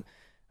well, but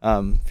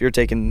if you're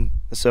taking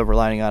the silver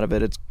lining out of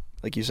it, it's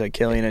like you said,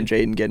 Killian and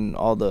Jaden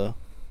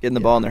having the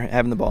ball in their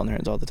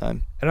hands all the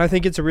time. And I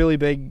think it's a really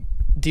big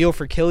deal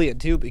for Killian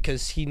too,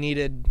 because he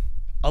needed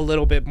a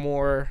little bit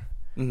more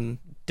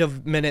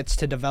minutes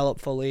to develop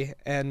fully,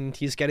 and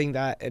he's getting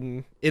that.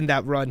 And in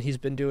that run, he's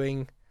been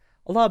doing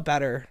a lot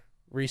better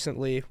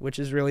recently, which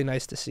is really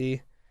nice to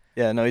see.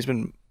 Yeah, no, he's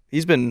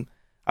been.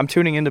 I'm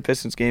tuning into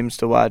Pistons games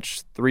to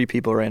watch three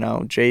people right now: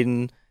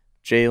 Jaden,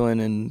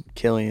 Jalen, and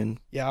Killian.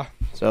 Yeah,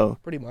 so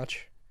pretty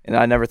much. And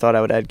I never thought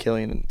I would add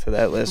Killian to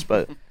that list,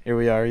 but here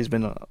we are. He's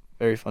been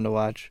very fun to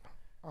watch.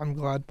 I'm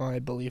glad my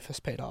belief has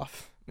paid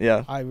off.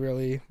 Yeah, I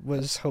really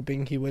was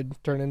hoping he would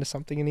turn into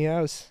something, and he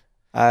has.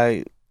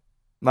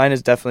 Mine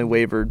has definitely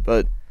wavered,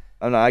 but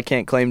I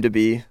can't claim to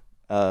be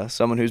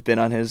someone who's been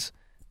on his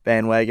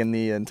bandwagon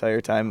the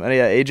entire time. And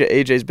yeah,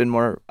 AJ's been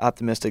more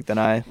optimistic than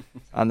I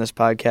on this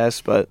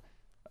podcast, but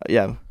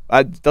yeah,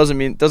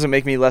 doesn't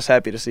make me less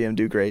happy to see him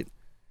do great.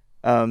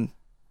 All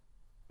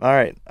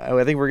right,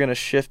 I think we're gonna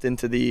shift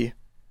into the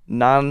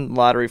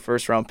non-lottery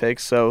first-round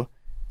picks. So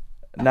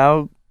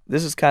now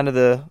this is kind of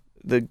the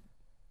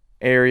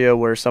area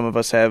where some of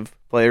us have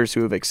players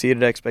who have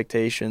exceeded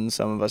expectations.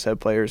 Some of us have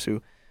players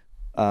who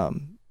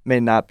may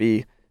not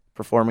be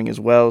performing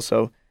as well.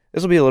 So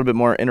this will be a little bit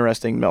more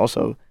interesting.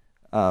 Also,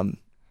 a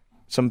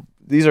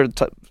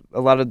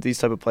lot of these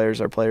type of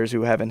players are players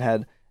who haven't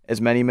had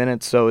as many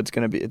minutes. So it's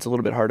a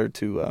little bit harder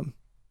to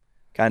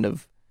kind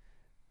of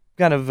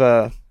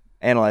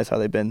analyze how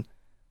they've been.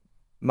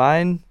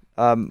 Mine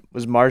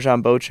was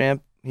Marjan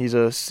Beauchamp. He's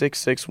a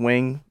 6'6"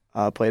 wing.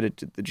 Played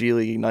at the G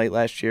League Ignite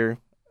last year.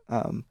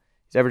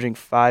 He's averaging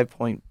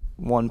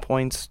 5.1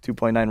 points,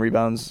 2.9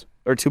 rebounds,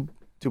 or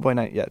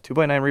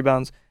 2.9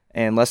 rebounds,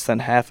 and less than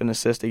half an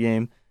assist a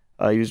game.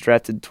 He was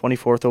drafted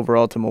 24th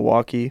overall to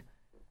Milwaukee.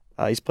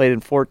 He's played in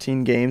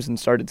 14 games and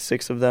started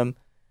 6 of them.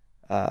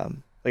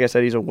 Like I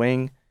said, he's a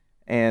wing,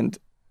 and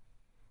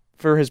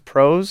for his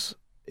pros,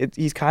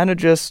 he's kind of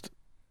just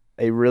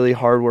a really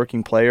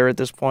hardworking player at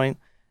this point,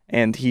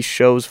 and he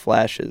shows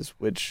flashes,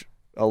 which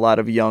a lot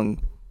of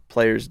young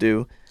players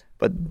do.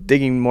 But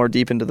digging more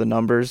deep into the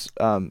numbers,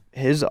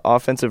 his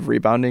offensive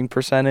rebounding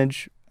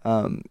percentage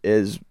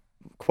is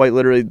quite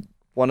literally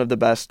one of the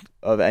best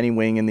of any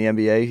wing in the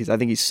NBA. I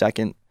think he's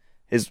second.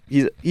 He's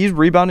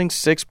rebounding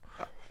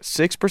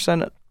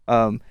 6%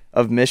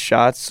 of missed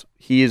shots.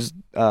 He is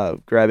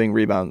grabbing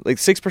rebounds. Like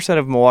 6%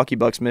 of Milwaukee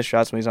Bucks missed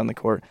shots when he's on the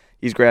court,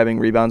 he's grabbing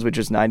rebounds, which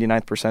is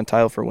 99th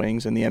percentile for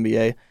wings in the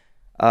NBA.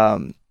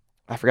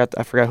 I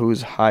forgot who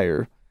was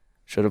higher.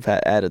 Should have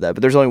added that,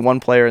 but there's only one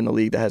player in the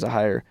league that has a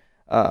higher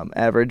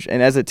average.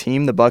 And as a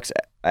team, the Bucks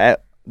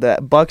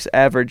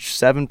average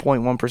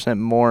 7.1%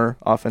 more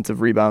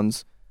offensive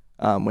rebounds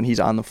when he's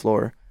on the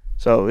floor.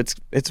 So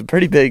it's a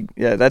pretty big.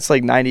 Yeah, that's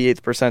like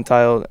 98th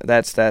percentile.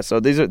 That stat. So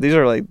these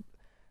are like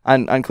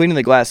on cleaning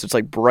the glass. It's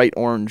like bright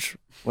orange.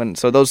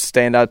 So those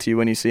stand out to you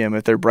when you see them.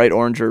 If they're bright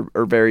orange or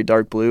very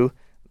dark blue,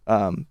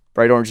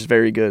 bright orange is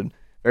very good.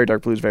 Very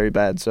dark blue is very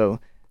bad. So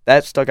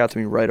that stuck out to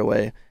me right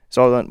away.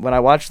 So when I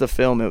watched the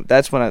film,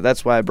 that's why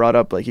I brought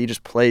up like he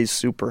just plays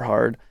super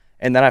hard.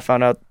 And then I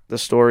found out the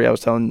story I was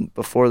telling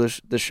before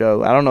the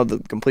show. I don't know the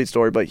complete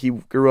story, but he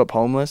grew up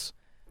homeless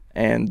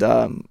and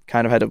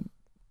kind of had to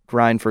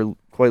grind for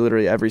quite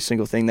literally every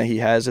single thing that he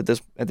has at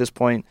this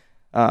point.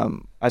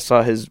 I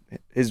saw his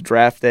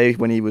draft day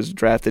when he was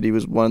drafted. He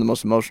was one of the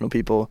most emotional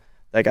people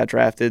that got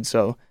drafted.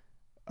 So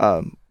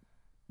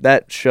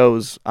that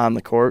shows on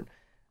the court.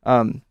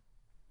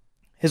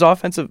 His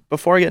offensive,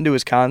 before I get into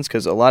his cons,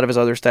 because a lot of his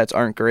other stats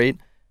aren't great,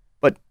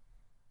 but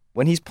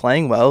when he's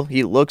playing well,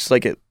 he looks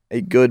like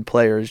a good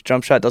player. His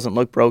jump shot doesn't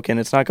look broken.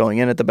 It's not going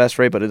in at the best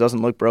rate, but it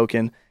doesn't look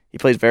broken. He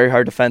plays very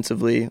hard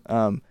defensively,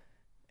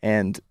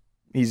 and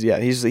he's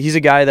a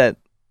guy that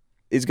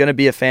is going to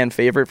be a fan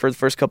favorite for the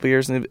first couple of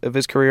years of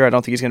his career. I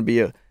don't think he's going to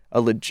be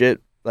a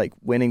legit like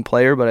winning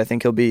player, but I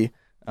think he'll be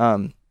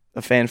a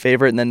fan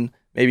favorite. And then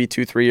maybe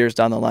 2-3 years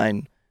down the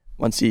line,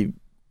 once he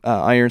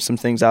irons some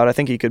things out, I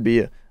think he could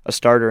be a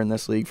starter in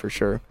this league for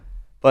sure.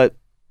 But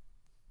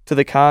to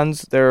the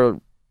cons,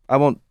 I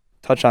won't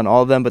touch on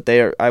all of them, but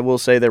I will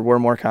say there were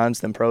more cons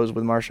than pros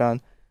with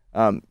Marshawn.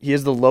 He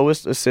has the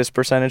lowest assist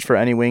percentage for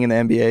any wing in the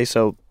NBA,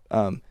 so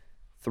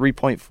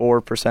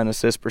 3.4%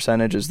 assist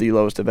percentage is the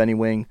lowest of any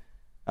wing.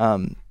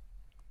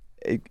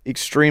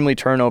 Extremely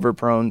turnover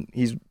prone.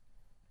 He's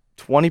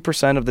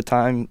 20% of the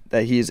time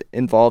that he's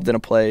involved in a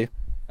play,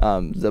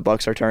 the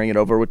Bucks are turning it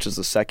over, which is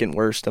the second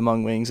worst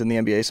among wings in the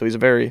NBA. So he's a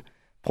very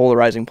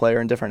polarizing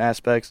player in different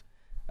aspects.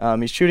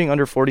 He's shooting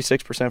under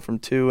 46% from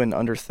 2 and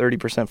under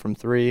 30% from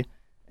 3,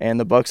 and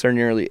the Bucks are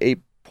nearly 8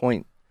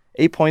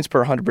 points per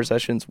 100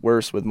 possessions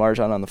worse with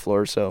Marjan on the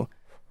floor. So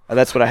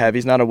that's what I have.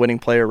 He's not a winning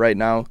player right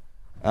now.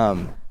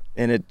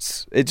 And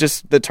it's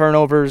just the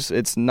turnovers.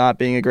 It's not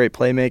being a great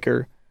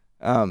playmaker,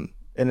 and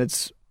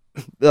it's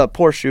the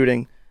poor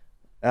shooting.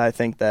 I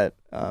think that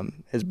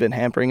has been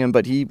hampering him.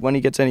 But when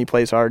he gets in, he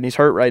plays hard. And he's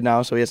hurt right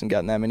now, so he hasn't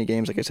gotten that many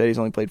games. Like I said, he's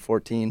only played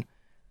 14.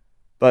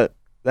 But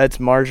that's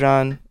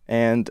Marjan,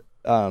 and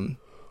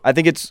I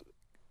think it's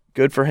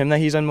good for him that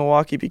he's in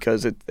Milwaukee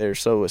because they're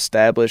so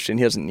established and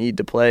he doesn't need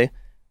to play.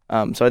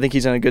 So I think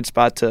he's in a good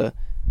spot to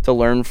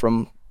learn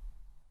from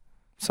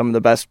some of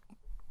the best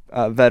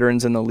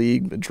veterans in the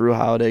league: Drew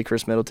Holiday,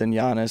 Chris Middleton,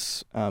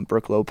 Giannis,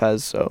 Brook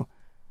Lopez. So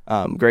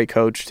great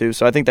coach too.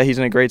 So I think that he's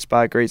in a great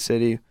spot, great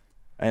city,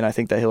 and I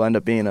think that he'll end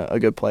up being a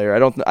good player. I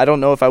don't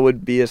know if I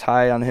would be as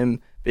high on him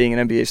being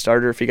an NBA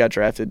starter if he got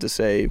drafted to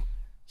say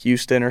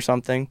Houston or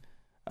something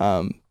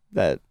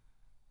that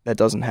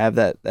doesn't have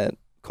that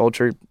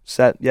culture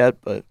set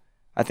yet. But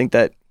I think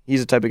that he's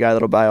the type of guy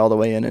that'll buy all the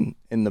way in,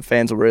 and the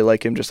fans will really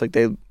like him, just like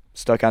they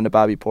stuck on to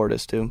Bobby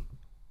Portis too.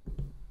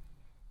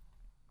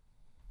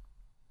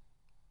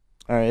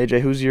 All right,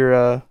 AJ, who's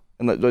your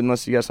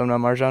unless you got something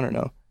on Marjan or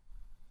no?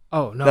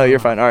 Oh no, no, you're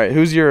fine. All right,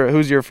 who's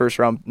your first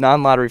round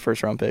non-lottery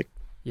first round pick?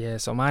 Yeah,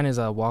 so mine is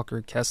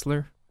Walker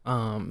Kessler,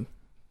 the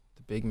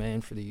big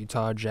man for the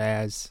Utah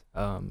Jazz.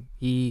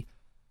 He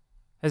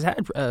has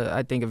had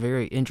I think a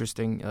very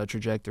interesting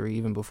trajectory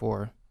even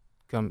before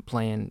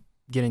getting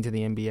to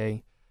the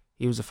NBA.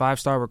 He was a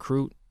 5-star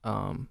recruit,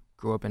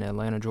 grew up in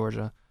Atlanta,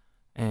 Georgia,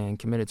 and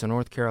committed to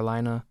North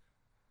Carolina.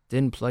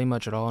 Didn't play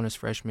much at all in his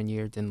freshman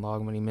year, didn't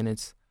log many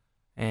minutes.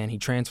 And he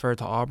transferred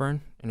to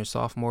Auburn in his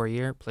sophomore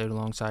year, played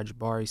alongside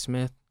Jabari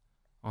Smith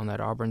on that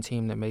Auburn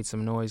team that made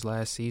some noise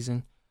last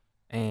season.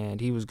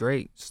 And he was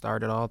great,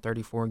 started all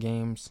 34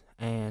 games.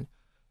 And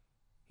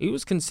he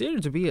was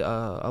considered to be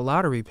a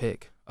lottery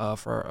pick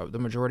for the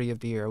majority of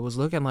the year. It was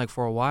looking like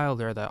for a while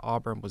there that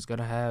Auburn was going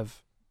to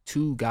have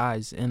 2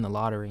 guys in the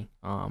lottery.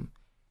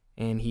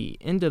 And he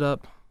ended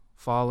up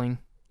falling.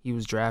 He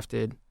was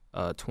drafted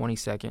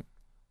 22nd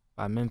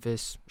by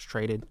Memphis, was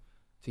traded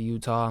to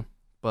Utah.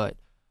 But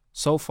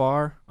so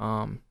far,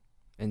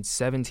 in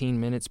 17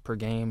 minutes per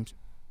game,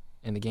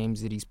 in the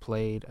games that he's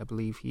played, I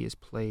believe he has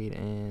played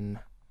in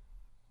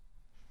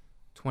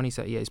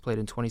 27. Yeah, he's played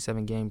in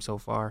 27 games so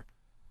far.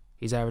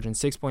 He's averaging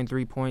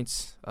 6.3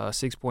 points,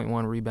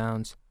 6.1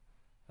 rebounds,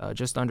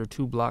 just under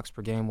 2 blocks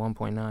per game,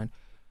 1.9.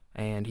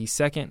 And he's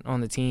second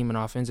on the team in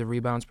offensive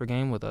rebounds per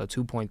game with a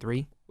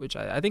 2.3, which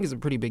I think is a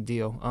pretty big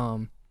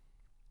deal.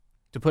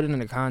 To put it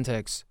into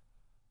context,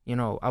 you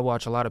know, I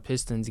watch a lot of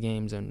Pistons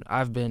games, and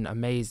I've been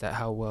amazed at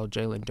how well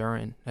Jalen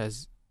Duren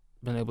has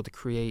been able to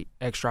create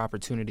extra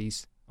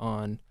opportunities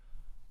on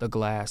the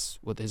glass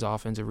with his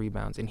offensive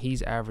rebounds, and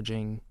he's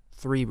averaging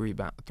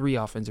 3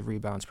 offensive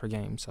rebounds per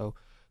game. So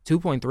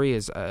 2.3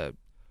 is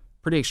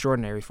pretty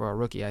extraordinary for a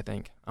rookie, I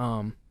think.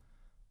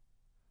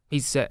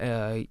 He's set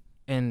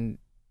in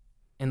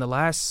the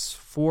last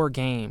 4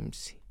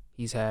 games,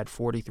 he's had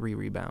 43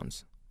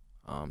 rebounds.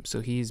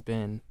 So he's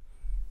been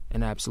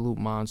an absolute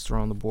monster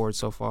on the board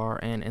so far.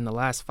 And in the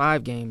last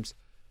 5 games,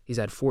 he's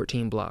had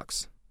 14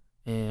 blocks.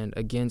 And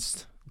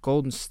against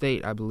Golden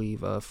State, I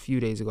believe, a few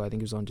days ago, I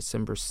think it was on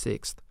December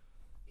 6th,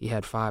 he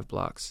had 5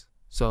 blocks.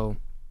 So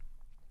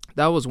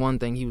that was one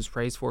thing he was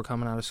praised for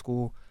coming out of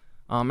school.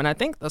 And I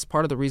think that's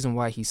part of the reason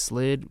why he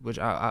slid, which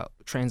I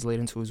translates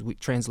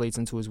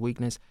into his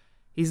weakness.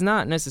 He's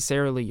not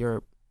necessarily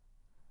your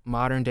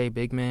modern-day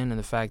big man in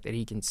the fact that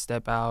he can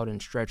step out and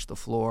stretch the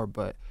floor,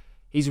 but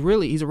he's a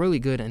really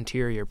good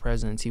interior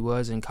presence. He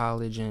was in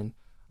college, and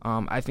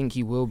I think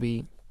he will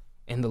be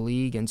in the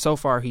league. And so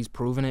far, he's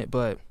proven it.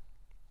 But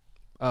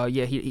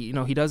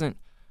he doesn't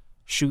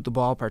shoot the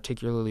ball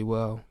particularly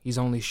well. He's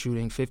only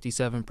shooting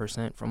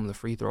 57% from the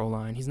free throw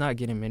line. He's not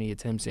getting many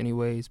attempts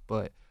anyways,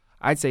 but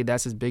I'd say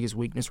that's his biggest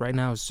weakness right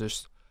now is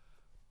just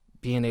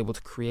being able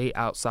to create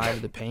outside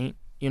of the paint.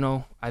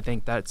 I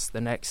think that's the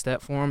next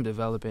step for him,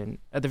 developing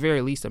at the very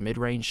least a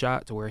mid-range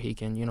shot to where he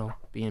can,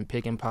 be in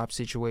pick and pop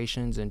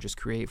situations and just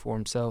create for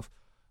himself.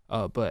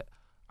 But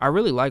I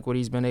really like what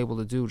he's been able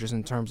to do just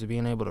in terms of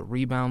being able to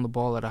rebound the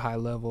ball at a high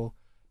level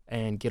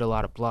and get a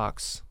lot of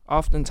blocks.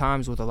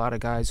 Oftentimes with a lot of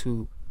guys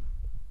who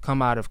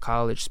come out of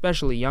college,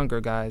 especially younger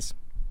guys,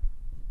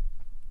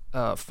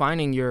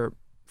 finding your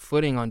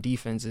footing on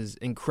defense is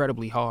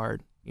incredibly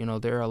hard.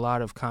 There are a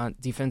lot of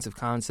defensive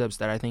concepts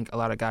that I think a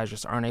lot of guys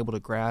just aren't able to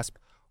grasp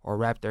or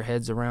wrap their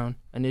heads around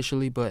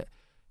initially, but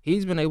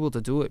he's been able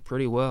to do it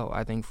pretty well,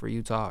 I think, for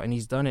Utah, and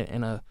he's done it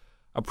in a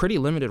pretty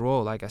limited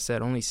role. Like I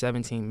said, only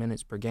 17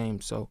 minutes per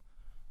game, so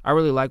I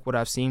really like what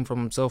I've seen from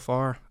him so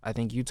far. I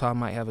think Utah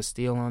might have a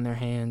steal on their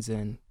hands,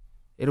 and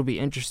it'll be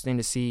interesting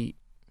to see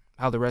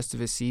how the rest of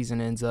his season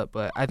ends up,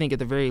 but I think at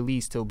the very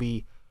least he'll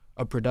be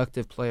a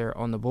productive player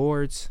on the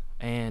boards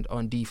and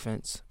on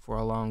defense for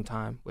a long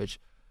time, which,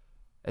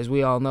 as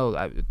we all know,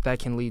 that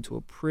can lead to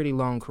a pretty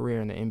long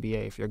career in the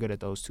NBA if you're good at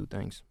those two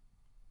things.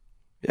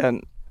 Yeah,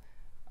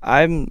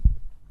 and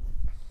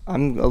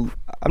I'm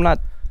not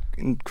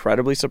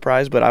incredibly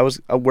surprised, but I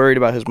was worried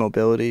about his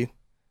mobility.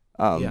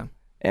 Yeah.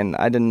 And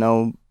I didn't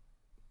know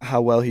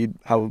how well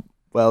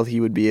he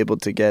would be able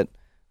to get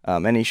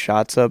any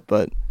shots up,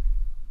 but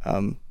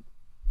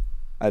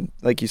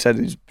like you said,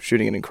 he's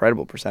shooting an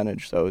incredible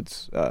percentage, so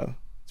it's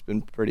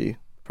been pretty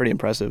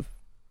impressive.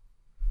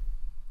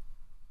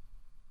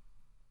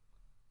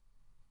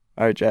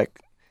 All right, Jack,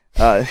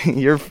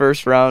 your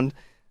first round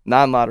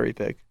non-lottery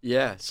pick.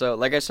 Yeah, so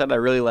like I said, I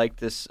really like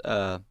this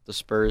the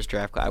Spurs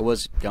draft class. I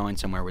was going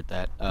somewhere with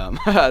that.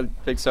 I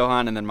picked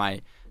Sohan, and then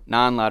my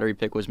non-lottery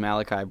pick was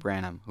Malachi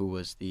Branham, who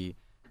was the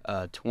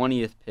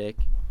 20th pick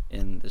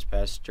in this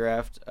past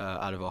draft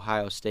out of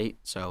Ohio State.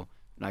 So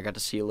I got to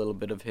see a little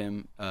bit of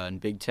him in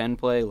Big Ten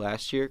play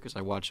last year because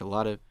I watched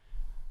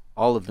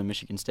all of the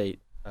Michigan State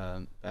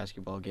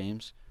basketball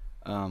games.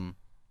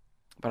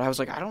 But I was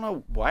like, I don't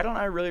know, why don't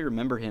I really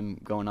remember him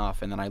going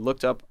off? And then I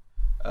looked up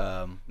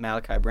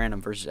Malachi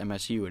Branham versus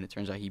MSU, and it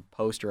turns out he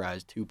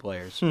posterized two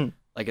players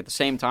like at the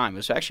same time. It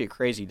was actually a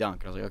crazy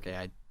dunk. I was like, okay,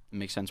 it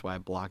makes sense why I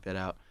blocked that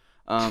out.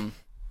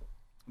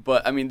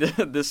 But I mean,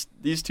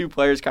 these two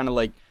players kind of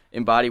like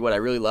embody what I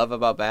really love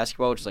about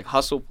basketball, which is like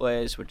hustle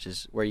plays, which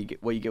is where you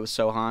get what you get with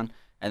Sohan,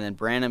 and then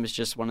Branham is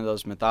just one of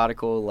those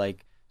methodical,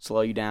 like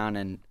slow you down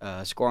and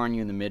score on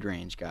you in the mid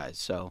range guys.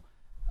 So,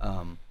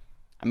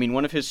 I mean,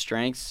 one of his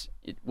strengths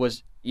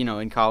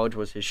in college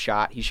was his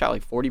shot. He shot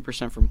like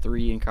 40% from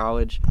three in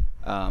college.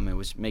 It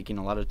was making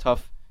a lot of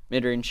tough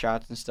mid range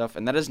shots and stuff,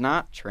 and that has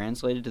not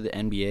translated to the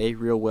NBA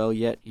real well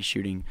yet. He's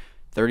shooting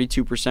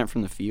 32%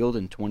 from the field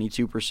and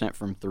 22%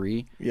 from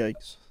three.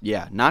 Yikes.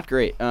 Yeah, not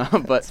great,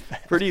 but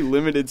pretty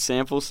limited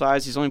sample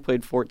size. He's only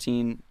played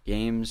 14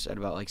 games at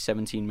about like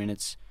 17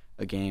 minutes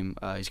a game.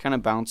 He's kind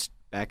of bounced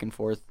back and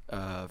forth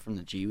from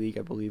the G League,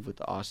 I believe, with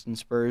the Austin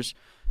Spurs.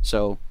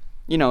 So,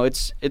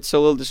 it's a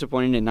little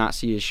disappointing to not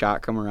see his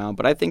shot come around,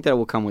 but I think that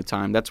will come with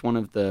time. That's one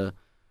of the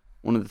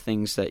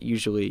things that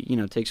usually,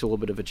 takes a little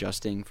bit of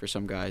adjusting for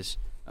some guys.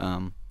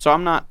 So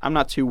I'm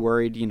not too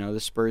worried. The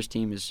Spurs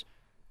team is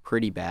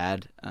pretty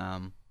bad.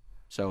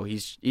 So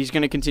he's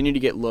going to continue to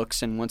get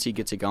looks, and once he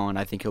gets it going,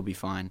 I think he'll be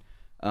fine.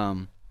 But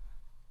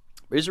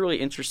he's a really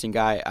interesting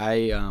guy.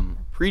 I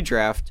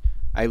pre-draft,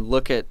 I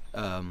look at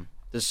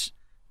this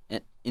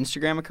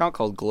Instagram account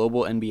called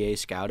Global NBA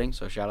Scouting,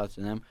 so shout out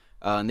to them.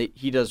 And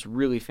he does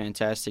really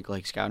fantastic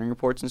like scouting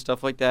reports and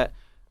stuff like that.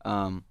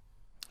 And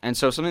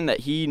so something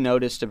that he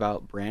noticed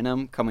about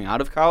Branham coming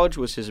out of college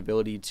was his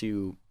ability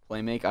to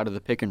play make out of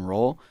the pick and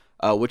roll,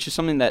 which is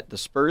something that the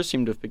Spurs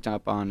seem to have picked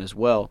up on as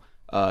well,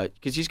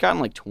 because he's gotten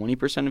like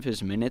 20% of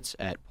his minutes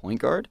at point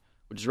guard,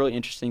 which is really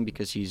interesting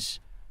because he's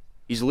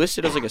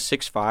listed as like a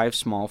 6'5"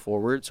 small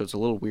forward, so it's a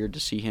little weird to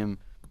see him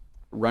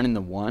running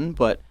the one.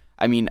 But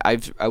I mean,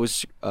 I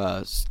was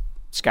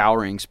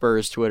scouring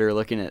Spurs Twitter,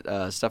 looking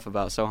at stuff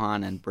about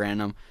Sohan and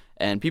Branham,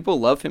 and people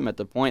love him at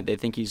the point. They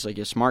think he's like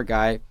a smart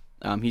guy.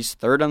 He's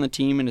third on the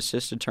team in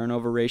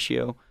assist-to-turnover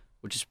ratio,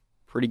 which is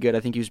pretty good. I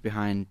think he was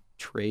behind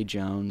Trey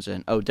Jones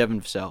and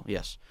Devin Vassell,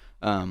 yes.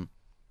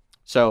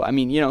 So I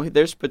mean,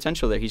 there's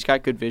potential there. He's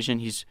got good vision.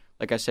 He's,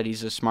 like I said,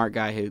 he's a smart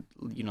guy who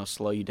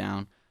slow you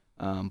down.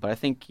 But I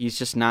think he's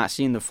just not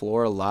seeing the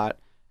floor a lot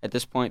at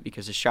this point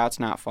because his shot's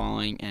not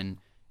falling, and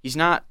he's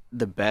not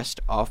the best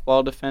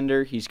off-ball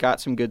defender. He's got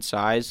some good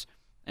size,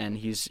 and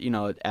he's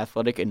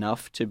athletic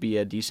enough to be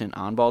a decent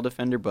on-ball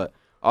defender. But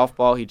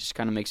off-ball, he just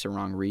kind of makes the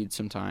wrong read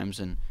sometimes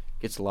and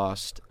gets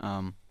lost.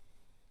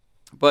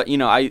 But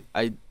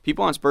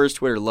people on Spurs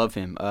Twitter love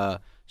him.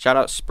 Shout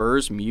out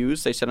Spurs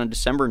Muse. They said on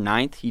December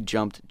 9th he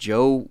jumped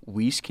Joe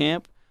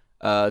Wieskamp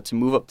to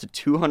move up to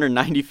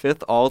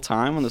 295th all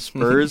time on the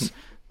Spurs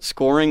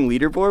scoring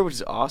leaderboard, which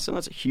is awesome.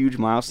 That's a huge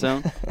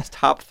milestone. It's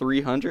top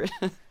 300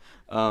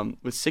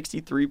 with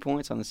 63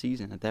 points on the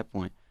season at that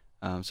point.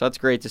 So that's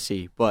great to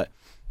see. But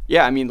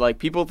yeah, I mean, like,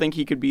 people think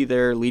he could be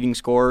their leading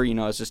scorer,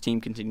 as this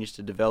team continues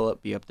to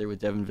develop, be up there with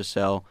Devin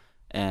Vassell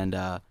and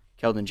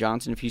Keldon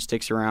Johnson if he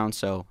sticks around.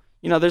 So,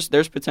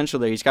 there's potential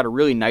there. He's got a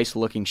really nice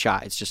looking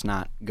shot. It's just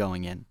not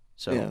going in.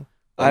 So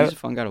he's a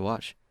fun guy to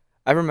watch.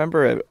 I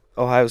remember at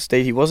Ohio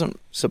State, he wasn't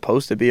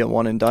supposed to be a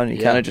one and done. He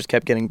kind of just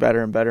kept getting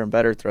better and better and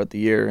better throughout the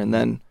year, and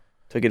then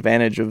took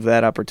advantage of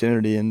that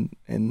opportunity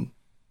and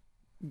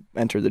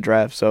entered the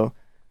draft. So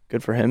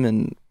good for him.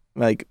 And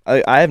like,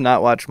 I have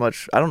not watched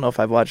much. I don't know if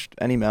I've watched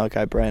any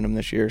Malachi Branham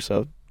this year.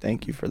 So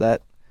thank you for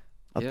that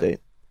update.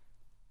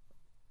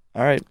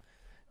 All right,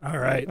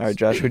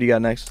 Josh. Who do you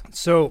got next?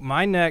 So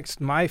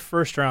my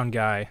first round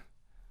guy,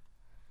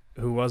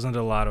 who wasn't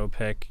a lotto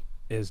pick,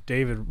 was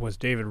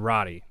David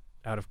Roddy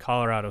out of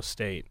Colorado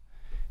State.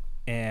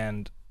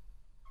 And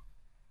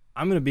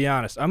I'm going to be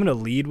honest, I'm going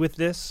to lead with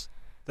this.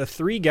 The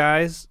three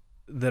guys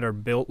that are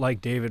built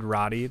like David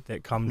Roddy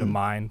that come to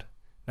mind.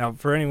 Now,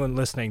 for anyone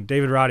listening,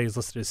 David Roddy is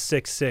listed as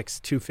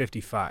 6'6",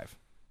 255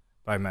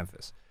 by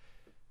Memphis.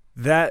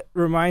 That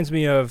reminds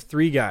me of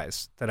three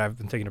guys that I've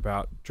been thinking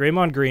about: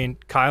 Draymond Green,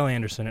 Kyle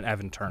Anderson, and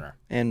Evan Turner.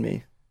 And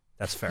me.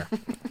 That's fair.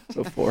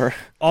 So 4.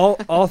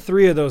 All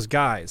three of those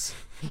guys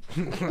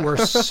were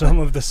some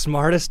of the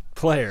smartest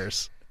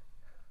players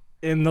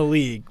in the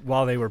league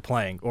while they were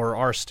playing, or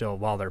are still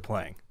while they're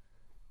playing.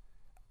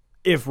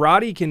 If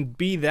Roddy can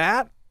be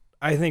that,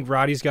 I think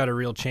Roddy's got a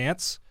real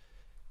chance.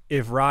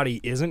 If Roddy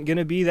isn't going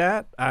to be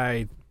that,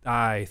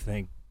 I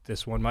think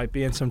this one might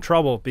be in some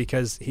trouble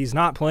because he's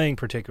not playing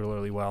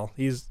particularly well.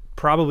 He's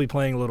probably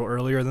playing a little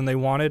earlier than they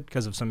wanted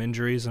because of some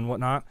injuries and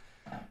whatnot.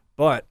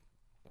 But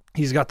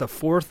he's got the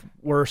 4th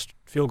worst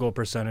field goal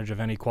percentage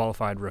of any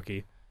qualified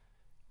rookie,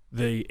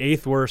 the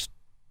 8th worst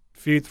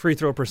free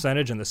throw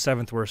percentage, and the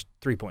 7th worst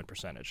three-point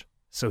percentage.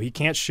 So he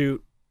can't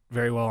shoot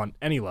very well on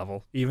any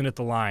level, even at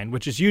the line,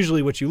 which is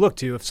usually what you look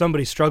to. If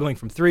somebody's struggling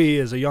from three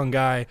as a young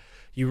guy,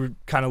 you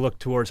kind of look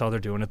towards how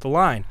they're doing at the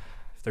line.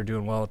 If they're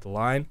doing well at the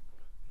line,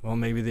 well,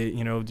 maybe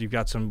you've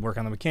got some work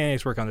on the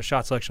mechanics, work on the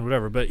shot selection,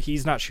 whatever. But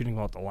he's not shooting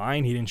well at the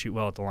line. He didn't shoot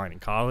well at the line in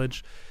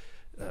college.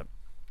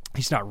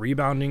 He's not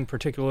rebounding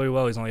particularly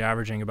well. He's only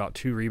averaging about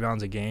 2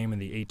 rebounds a game in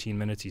the 18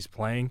 minutes he's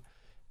playing.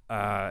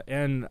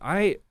 And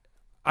I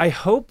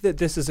hope that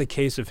this is a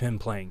case of him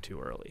playing too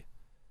early,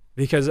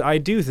 because I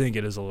do think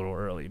it is a little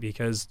early,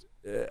 because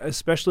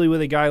especially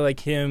with a guy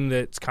like him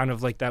that's kind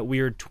of like that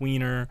weird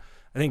tweener.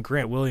 I think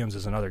Grant Williams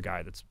is another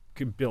guy that's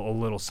built a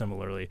little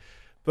similarly.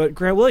 But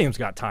Grant Williams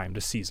got time to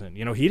season.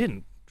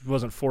 He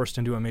wasn't forced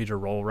into a major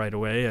role right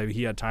away.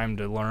 He had time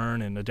to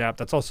learn and adapt.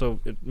 That's also,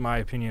 in my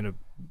opinion, a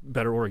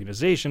better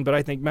organization. But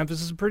I think Memphis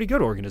is a pretty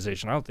good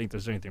organization. I don't think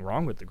there's anything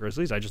wrong with the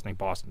Grizzlies. I just think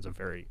Boston's a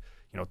very,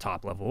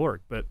 top-level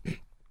org. But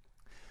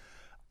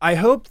I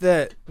hope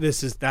that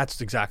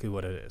that's exactly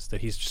what it is, that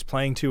he's just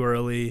playing too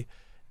early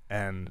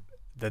and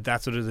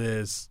that's what it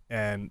is,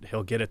 and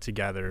he'll get it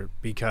together,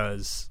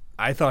 because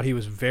I thought he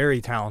was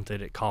very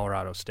talented at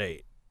Colorado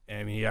State.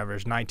 I mean, he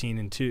averaged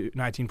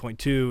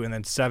 19.2 and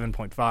then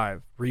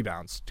 7.5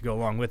 rebounds to go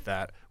along with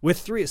that, with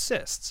 3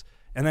 assists,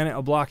 and then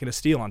a block and a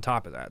steal on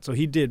top of that. So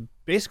he did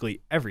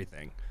basically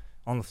everything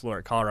on the floor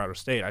at Colorado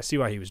State. I see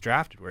why he was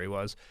drafted where he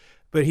was,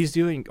 but he's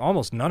doing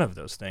almost none of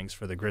those things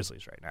for the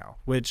Grizzlies right now,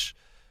 which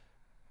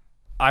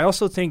I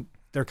also think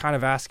they're kind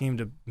of asking him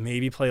to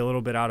maybe play a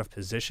little bit out of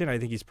position. I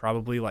think he's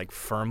probably like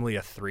firmly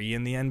a 3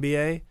 in the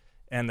NBA,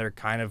 and they're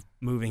kind of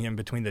moving him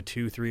between the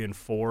 2, 3, and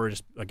 4,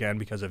 just again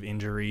because of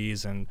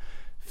injuries and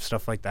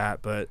stuff like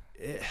that. But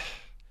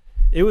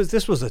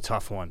this was a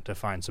tough one to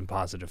find some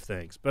positive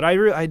things. But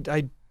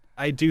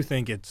I do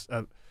think it's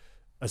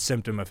a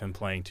symptom of him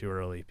playing too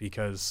early,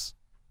 because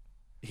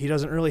he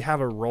doesn't really have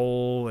a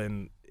role,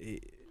 and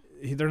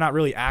they're not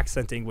really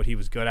accenting what he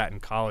was good at in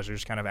college. They're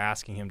just kind of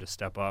asking him to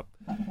step up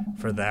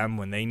for them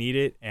when they need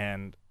it,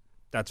 and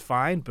that's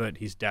fine. But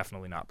he's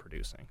definitely not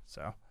producing.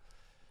 So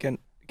Can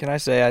I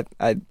say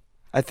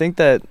I think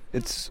that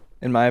it's,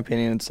 in my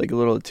opinion, it's like a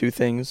little of two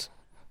things,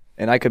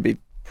 and I could be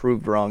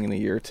proved wrong in a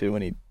year or two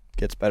when he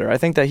gets better. I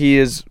think that he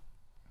is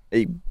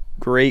a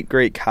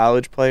great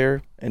college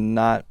player, and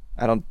I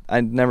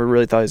never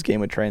really thought his game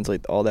would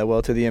translate all that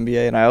well to the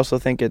NBA. And I also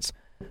think it's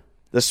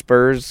the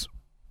Spurs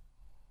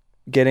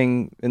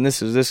getting, and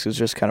this is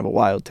just kind of a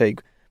wild take,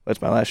 but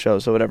it's my last show,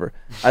 so whatever.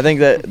 I think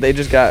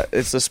that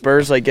it's the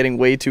Spurs like getting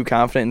way too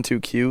confident and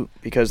too cute,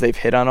 because they've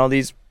hit on all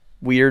these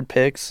weird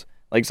picks.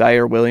 Like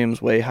Zaire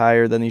Williams way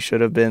higher than he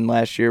should have been.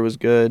 Last year was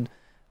good.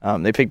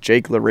 They picked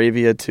Jake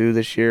LaRavia too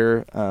this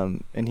year.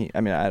 And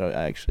I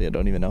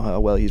don't even know how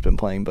well he's been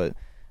playing, but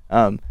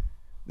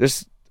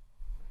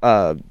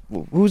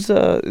who's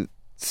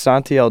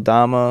Santi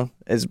Aldama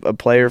is a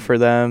player for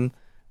them.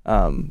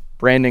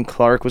 Brandon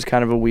Clark was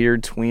kind of a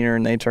weird tweener,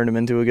 and they turned him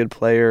into a good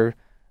player.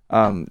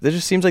 It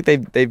just seems like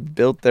they've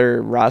built their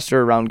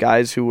roster around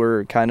guys who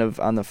were kind of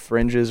on the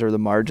fringes or the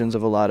margins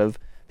of a lot of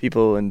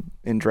people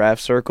in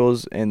draft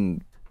circles,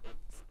 and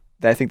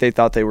I think they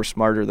thought they were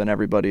smarter than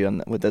everybody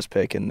with this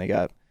pick, and they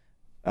got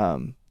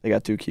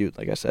too cute,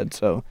 like I said.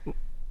 So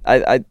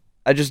I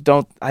I just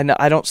don't.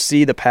 I don't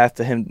see the path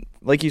to him.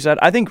 Like you said,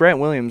 I think Grant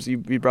Williams. You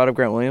brought up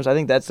Grant Williams. I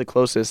think that's the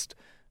closest.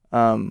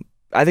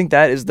 I think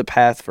that is the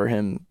path for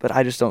him, but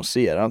I just don't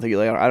see it. I don't think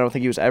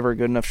he was ever a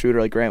good enough shooter.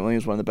 Like Grant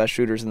Williams, one of the best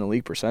shooters in the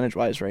league percentage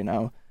wise right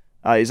now.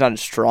 He's not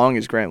as strong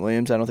as Grant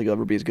Williams. I don't think he'll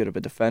ever be as good of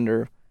a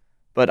defender,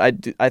 but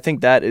I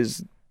think that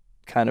is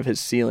kind of his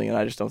ceiling, and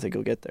I just don't think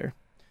he'll get there.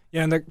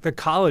 Yeah, and the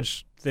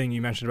college thing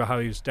you mentioned about how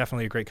he was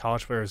definitely a great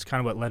college player is kind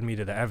of what led me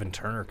to the Evan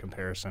Turner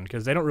comparison,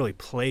 because they don't really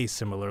play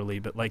similarly,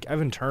 but like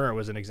Evan Turner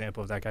was an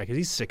example of that guy because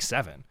he's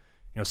 6'7",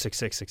 6'6",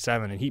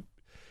 6'7", and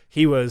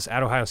he was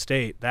at Ohio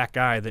State, that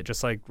guy that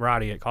just like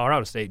Roddy at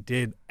Colorado State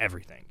did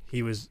everything.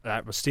 He was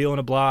stealing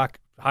a block,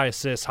 high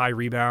assists, high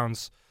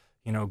rebounds,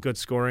 good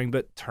scoring,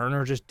 but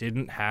Turner just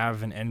didn't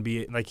have an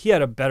NBA. Like, he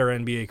had a better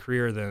NBA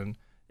career than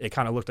it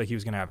kind of looked like he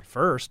was going to have at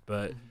first,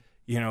 but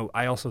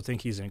I also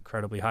think he's an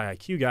incredibly high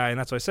IQ guy, and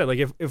that's what I said. Like,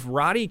 if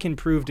Roddy can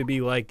prove to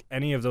be like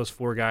any of those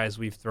four guys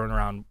we've thrown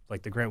around,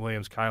 like the Grant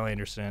Williams, Kyle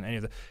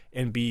Anderson,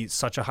 and be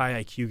such a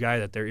high IQ guy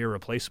that they're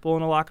irreplaceable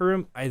in a locker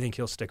room, I think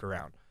he'll stick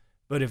around.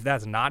 But if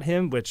that's not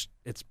him, which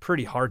it's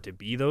pretty hard to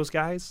be those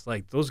guys,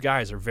 like those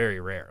guys are very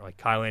rare. Like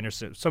Kyle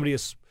Anderson, somebody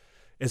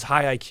as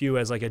high IQ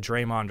as like a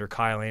Draymond or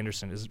Kyle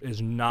Anderson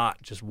is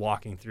not just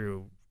walking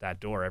through that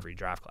door every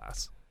draft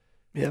class.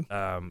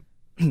 Yeah.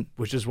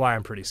 Which is why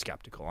I'm pretty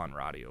skeptical on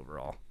Roddy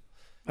overall.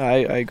 I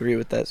agree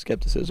with that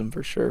skepticism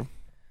for sure.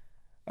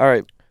 All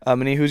right,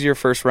 Manit, who's your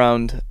first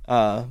round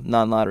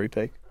non-lottery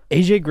pick?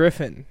 AJ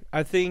Griffin.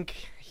 I think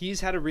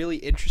he's had a really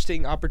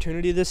interesting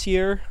opportunity this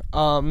year.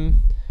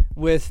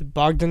 With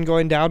Bogdan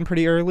going down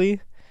pretty early,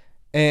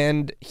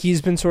 and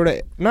he's been sort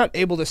of not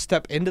able to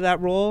step into that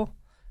role,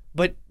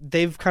 but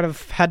they've kind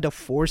of had to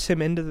force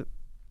him into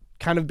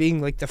kind of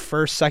being like the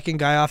first, second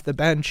guy off the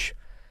bench,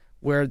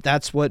 where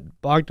that's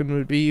what Bogdan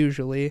would be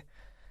usually.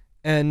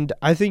 And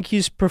I think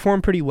he's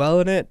performed pretty well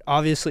in it.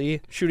 Obviously,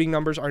 shooting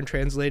numbers aren't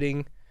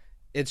translating.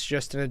 It's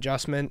just an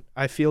adjustment,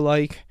 I feel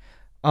like.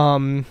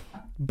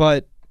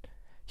 But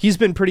he's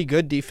been pretty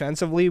good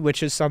defensively,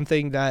 which is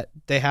something that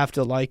they have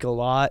to like a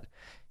lot.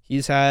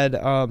 He's had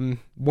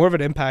more of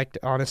an impact,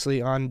 honestly,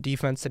 on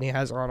defense than he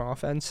has on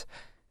offense.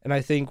 And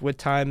I think with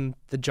time,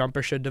 the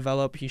jumper should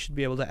develop. He should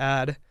be able to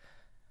add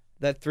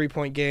that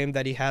three-point game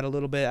that he had a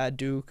little bit at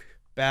Duke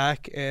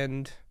back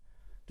and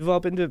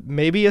develop into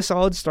maybe a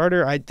solid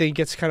starter. I think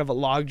it's kind of a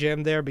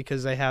logjam there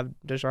because they have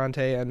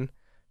DeJounte and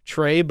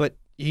Trey, but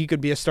he could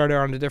be a starter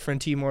on a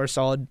different team or a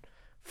solid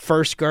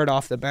first guard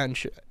off the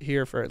bench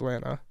here for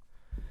Atlanta.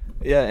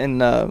 Yeah,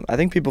 and I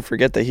think people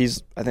forget that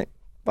he's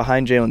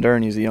behind Jalen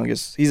Duren,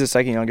 he's the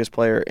second youngest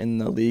player in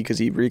the league because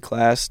he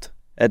reclassed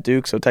at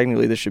Duke. So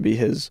technically, this should be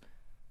his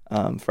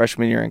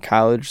freshman year in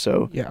college.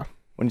 So yeah,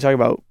 when you talk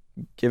about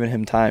giving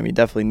him time, he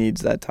definitely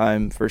needs that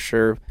time for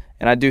sure.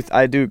 And I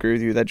do agree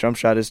with you that jump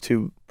shot is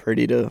too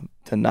pretty to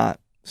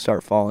not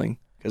start falling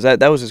because that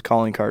was his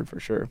calling card for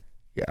sure.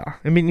 Yeah,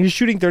 I mean he's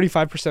shooting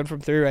 35% from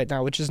three right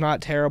now, which is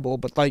not terrible,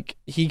 but like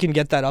he can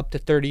get that up to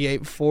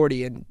 38,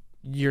 40, and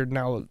you're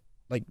now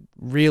like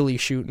really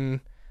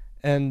shooting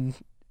and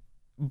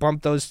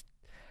bump those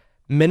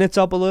minutes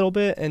up a little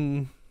bit,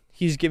 and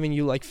he's giving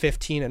you like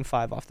 15 and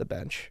 5 off the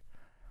bench.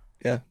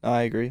 Yeah,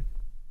 I agree.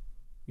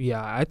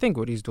 Yeah, I think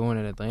what he's doing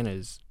in Atlanta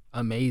is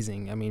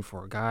amazing. I mean,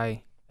 for a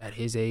guy at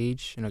his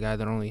age and a guy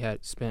that only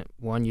had spent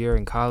 1 year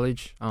in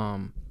college.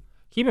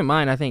 Keep in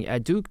mind, I think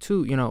at Duke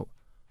too,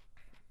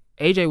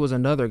 AJ was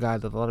another guy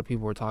that a lot of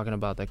people were talking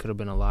about that could have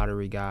been a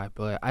lottery guy.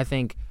 But I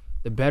think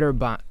the better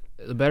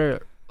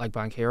like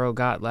Banchero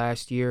got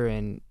last year,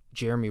 and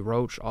Jeremy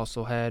Roach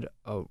also had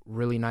a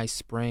really nice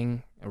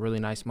spring, a really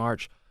nice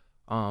March.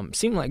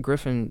 Seemed like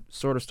Griffin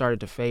sort of started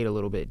to fade a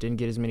little bit. Didn't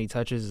get as many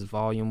touches. His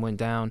volume went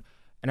down.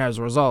 And as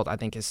a result, I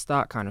think his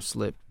stock kind of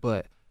slipped.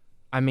 But,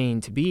 I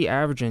mean, to be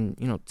averaging,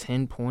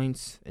 10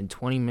 points and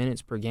 20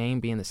 minutes per game,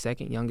 being the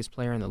second youngest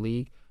player in the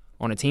league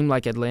on a team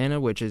like Atlanta,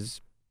 which is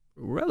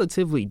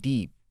relatively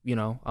deep,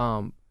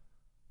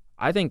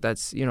 I think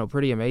that's,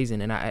 pretty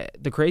amazing. And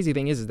the crazy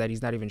thing is that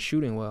he's not even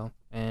shooting well.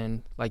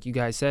 And like you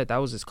guys said, that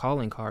was his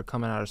calling card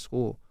coming out of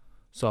school.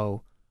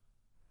 So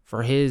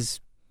for his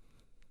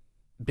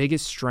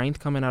biggest strength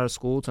coming out of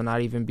school to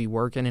not even be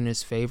working in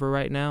his favor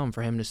right now, and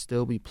for him to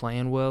still be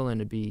playing well and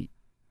to be,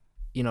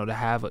 to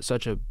have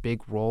such a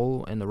big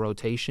role in the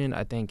rotation,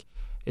 I think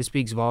it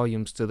speaks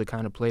volumes to the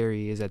kind of player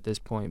he is at this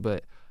point.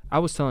 But I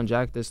was telling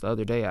Jack this the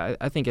other day.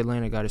 I think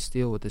Atlanta got a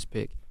steal with this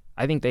pick.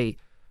 I think they,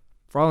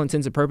 for all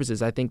intents and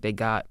purposes, I think they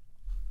got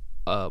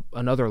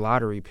another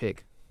lottery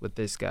pick with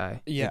this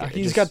guy. Yeah,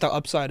 he's got the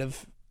upside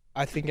of,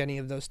 I think, any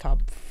of those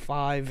top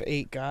 5,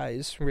 8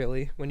 guys,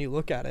 really, when you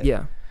look at it.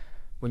 Yeah.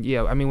 When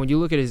you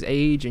look at his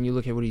age and you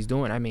look at what he's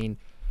doing, I mean,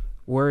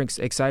 we're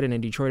excited in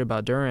Detroit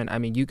about Duren. I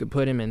mean, you could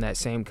put him in that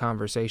same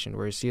conversation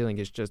where his ceiling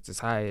is just as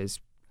high as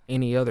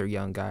any other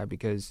young guy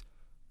because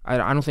I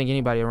don't think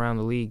anybody around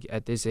the league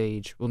at this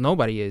age, well,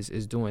 nobody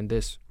is doing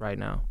this right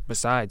now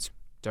besides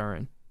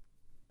Duren.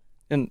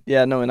 And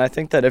and I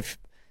think that if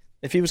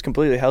he was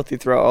completely healthy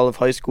throughout all of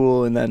high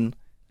school and then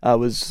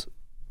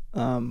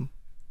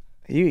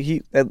he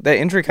that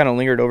injury kind of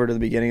lingered over to the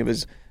beginning of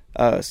his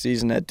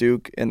season at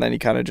Duke, and then he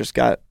kind of just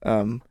got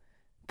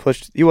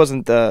pushed. He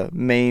wasn't the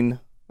main,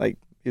 like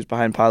he was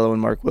behind Paolo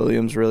and Mark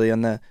Williams really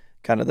on the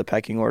kind of the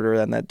pecking order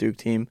on that Duke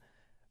team.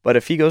 But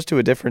if he goes to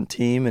a different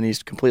team and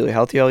he's completely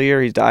healthy all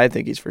year, I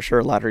think he's for sure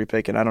a lottery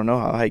pick, and I don't know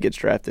how high he gets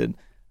drafted.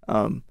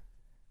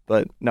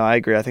 But no, I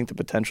agree. I think the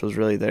potential is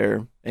really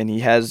there, and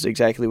he has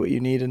exactly what you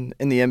need in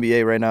the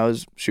NBA right now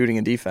is shooting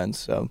and defense.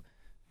 So,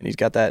 and he's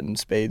got that in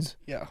spades.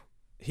 Yeah.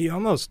 He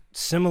almost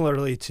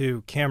similarly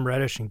to Cam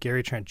Reddish and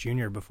Gary Trent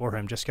Jr. before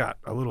him just got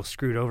a little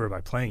screwed over by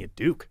playing at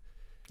Duke.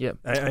 Yep.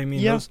 I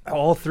mean,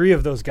 all three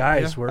of those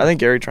guys were. I think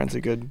Gary Trent's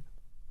a good.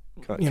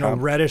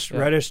 Reddish,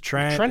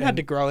 Trent. Trent had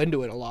to grow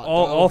into it a lot.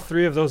 All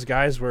three of those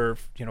guys were,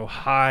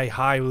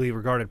 highly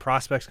regarded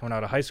prospects coming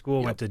out of high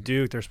school, went to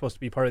Duke. They're supposed to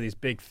be part of these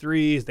big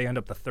threes. They end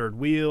up the third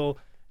wheel,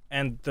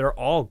 and they're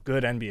all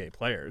good NBA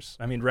players.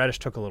 I mean, Reddish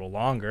took a little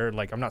longer.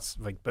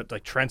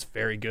 But Trent's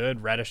very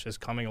good. Reddish is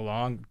coming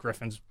along.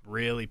 Griffin's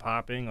really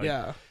popping.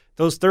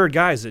 Those third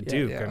guys at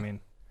Duke. Yeah. I mean,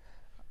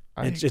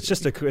 it's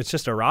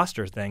just a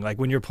roster thing. Like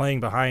when you're playing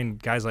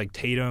behind guys like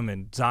Tatum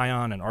and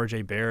Zion and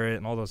RJ Barrett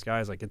and all those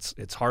guys, like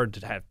it's hard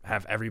to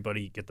have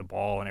everybody get the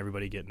ball and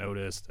everybody get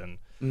noticed,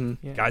 and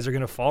guys are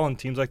going to fall. And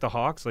teams like the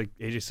Hawks, like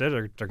AJ said,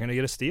 they're going to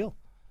get a steal.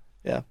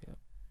 Yeah.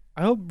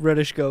 I hope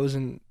Reddish goes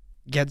and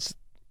gets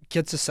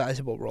a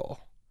sizable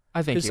role.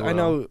 I think he will. I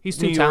know he's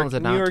too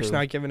talented not to. New York's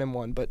not giving him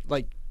one, but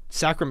like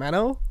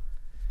Sacramento,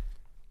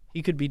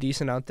 he could be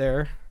decent out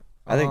there.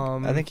 I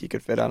think he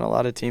could fit on a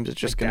lot of teams. It's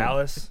just like gonna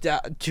Dallas.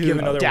 Give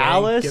another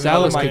Dallas. wing.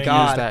 Dallas my could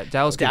God. use that.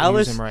 Dallas could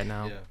use him right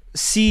now. Yeah.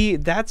 See,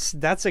 that's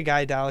a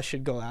guy Dallas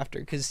should go after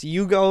because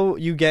you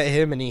get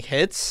him and he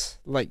hits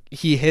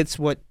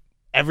what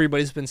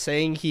everybody's been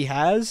saying he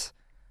has.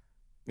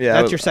 Yeah,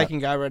 that's your second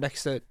guy right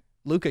next to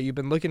Luka you've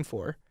been looking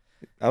for.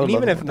 And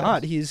even if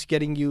not, he's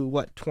getting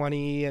you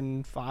 20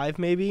 and 5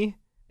 maybe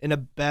in a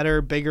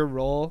better, bigger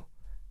role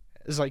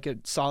as like a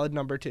solid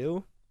number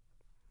 2.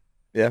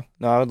 Yeah,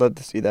 no, I would love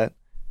to see that.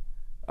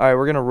 All right,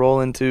 we're going to roll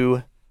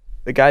into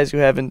the guys who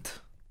haven't,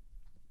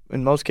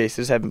 in most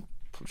cases, haven't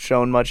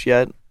shown much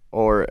yet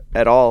or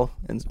at all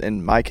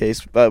in my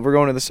case. But we're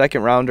going to the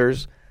second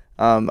rounders.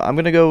 I'm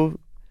going to go,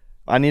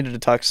 I needed to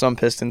talk some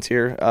Pistons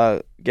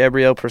here.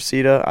 Gabriel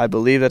Procida, I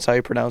believe that's how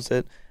you pronounce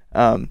it.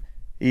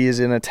 He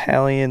is an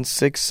Italian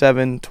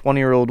 6'7",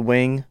 20-year-old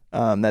wing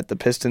that the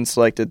Pistons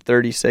selected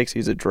 36.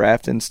 He's a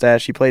draft and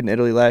stash. He played in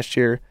Italy last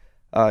year.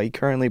 He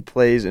currently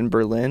plays in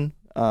Berlin.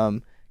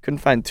 Couldn't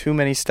find too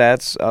many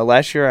stats.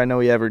 Last year, I know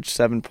he averaged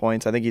 7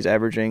 points. I think he's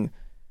averaging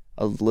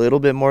a little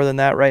bit more than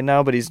that right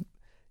now, but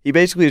he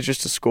basically is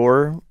just a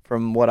scorer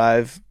from what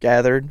I've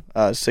gathered.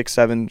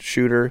 6'7"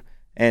 shooter,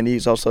 and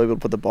he's also able to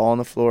put the ball on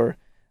the floor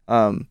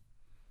and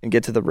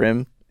get to the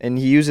rim. And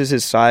he uses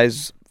his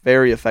size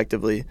very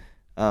effectively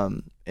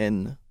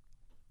in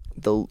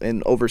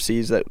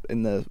overseas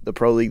in the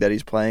pro league that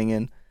he's playing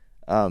in.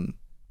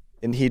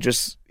 And he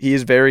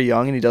is very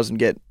young, and he doesn't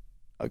get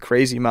a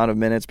crazy amount of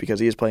minutes because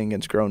he is playing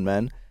against grown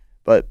men.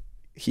 But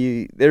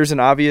there's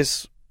an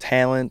obvious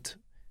talent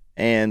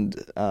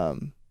and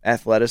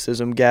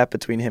athleticism gap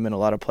between him and a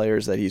lot of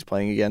players that he's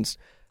playing against,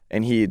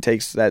 and he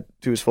takes that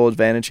to his full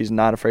advantage. He's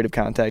not afraid of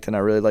contact, and I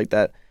really like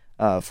that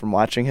from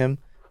watching him.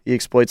 He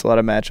exploits a lot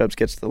of matchups,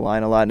 gets to the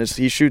line a lot, and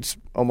he shoots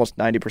almost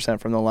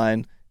 90% from the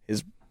line.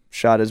 His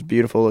shot is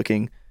beautiful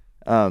looking.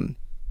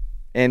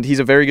 And he's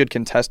a very good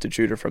contested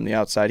shooter from the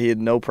outside. He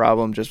had no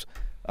problem just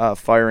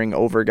firing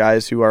over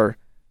guys who are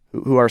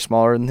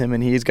smaller than him,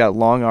 and he's got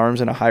long arms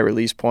and a high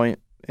release point,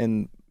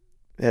 and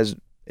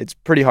it's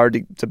pretty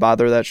hard to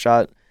bother that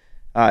shot.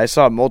 I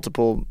saw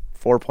multiple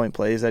 4-point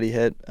plays that he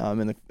hit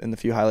in the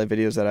few highlight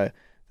videos that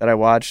I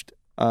watched.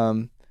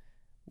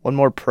 One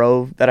more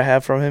pro that I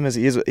have from him is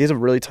he has a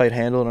really tight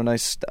handle and a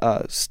nice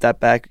step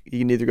back. He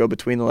can either go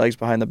between the legs,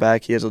 behind the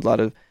back. He has a lot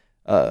of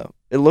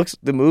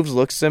the moves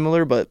look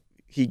similar, but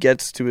he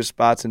gets to his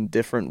spots in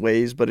different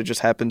ways. But it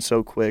just happens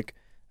so quick.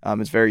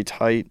 It's very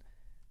tight,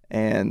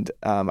 and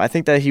I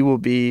think that he will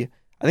be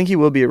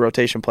a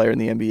rotation player in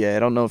the NBA. I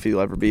don't know if he'll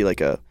ever be like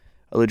a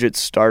legit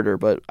starter,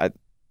 but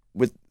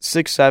with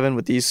 6'7",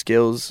 with these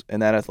skills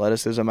and that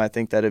athleticism, I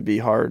think that it'd be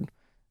hard.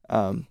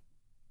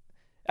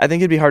 I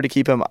think it'd be hard to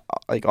keep him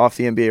like off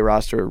the NBA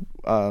roster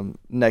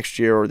next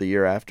year or the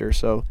year after.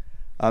 So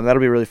that'll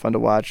be really fun to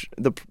watch.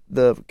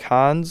 The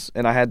cons,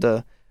 and I had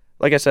to,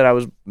 like I said, I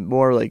was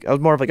more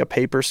of like a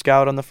paper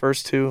scout on the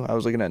first two. I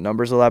was looking at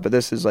numbers a lot, but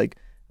this is like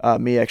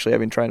me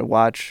actually trying to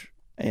watch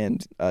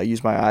and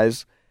use my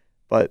eyes.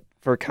 But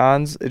for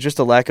cons, it's just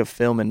a lack of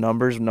film and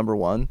numbers, number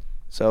one.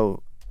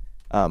 So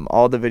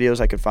all the videos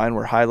I could find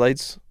were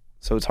highlights,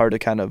 so it's hard to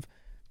kind of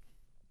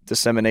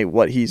disseminate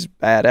what he's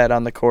bad at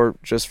on the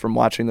court just from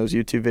watching those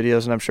YouTube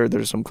videos, and I'm sure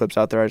there's some clips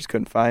out there I just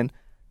couldn't find.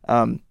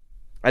 I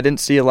didn't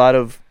see a lot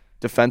of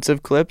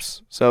defensive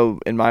clips, so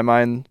in my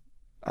mind,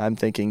 I'm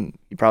thinking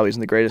he probably isn't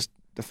the greatest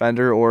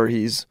defender, or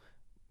he's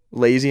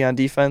lazy on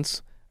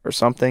defense or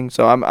something.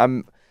 So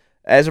I'm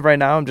as of right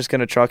now, I'm just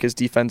going to chalk his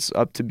defense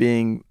up to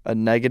being a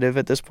negative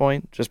at this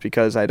point, just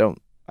because I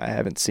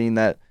haven't seen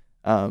that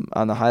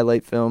on the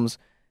highlight films,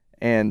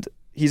 and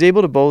he's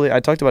able to bully. I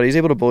talked about it, he's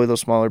able to bully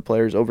those smaller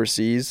players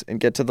overseas and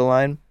get to the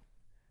line,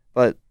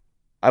 but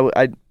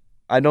I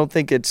don't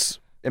think it's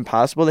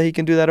impossible that he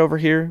can do that over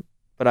here.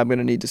 But I'm going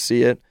to need to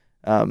see it.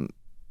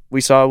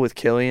 We saw with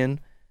Killian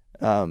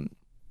when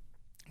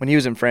he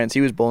was in France,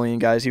 he was bullying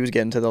guys. He was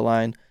getting to the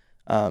line.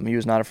 He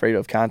was not afraid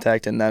of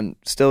contact. And then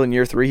still in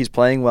year 3, he's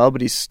playing well,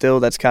 but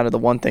that's kind of the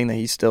one thing that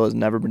he still has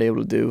never been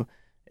able to do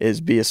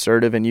is be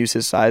assertive and use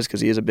his size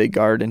because he is a big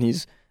guard and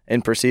he's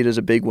perceived as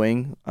a big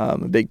wing, a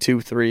big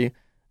 2-3.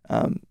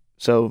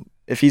 So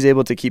if he's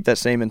able to keep that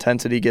same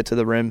intensity, get to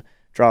the rim,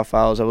 draw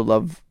fouls, I would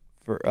love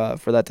for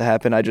that to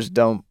happen. I just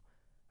don't.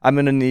 I'm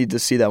going to need to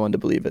see that one to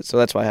believe it. So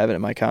that's why I have it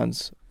in my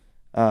cons.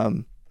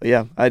 But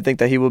yeah, I think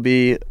that he will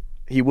be.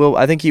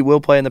 I think he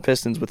will play in the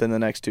Pistons within the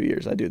next 2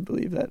 years. I do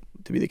believe that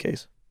to be the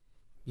case.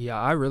 Yeah,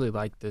 I really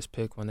liked this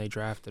pick when they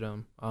drafted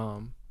him.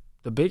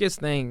 The biggest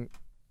thing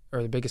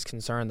or the biggest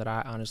concern that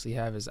I honestly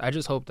have is I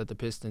just hope that the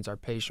Pistons are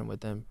patient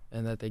with him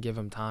and that they give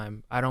him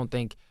time. I don't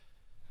think,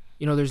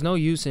 there's no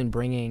use in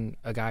bringing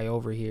a guy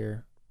over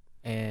here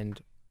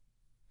and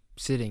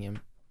sitting him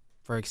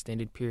for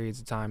extended periods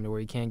of time to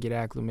where he can't get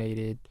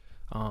acclimated,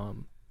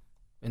 and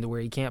to where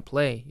he can't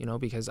play,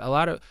 because a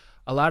lot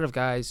of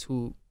guys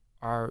who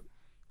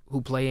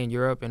play in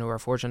Europe and who are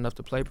fortunate enough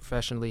to play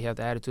professionally have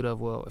the attitude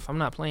of, well, if I'm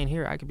not playing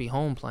here, I could be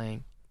home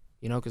playing,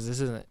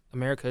 because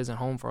America isn't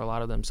home for a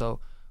lot of them. So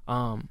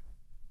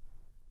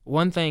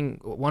one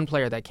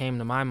player that came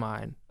to my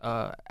mind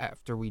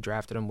after we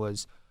drafted him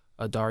was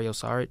Dario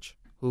Saric,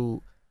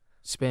 who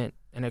spent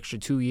an extra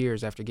 2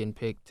 years after getting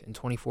picked in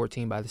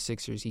 2014 by the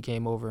Sixers. He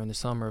came over in the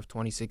summer of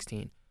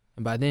 2016,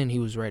 and by then he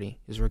was ready.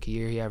 His rookie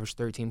year, he averaged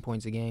 13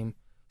 points a game.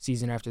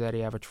 Season after that,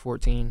 he averaged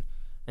 14.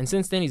 And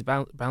since then, he's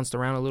bounced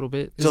around a little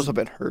bit. He's also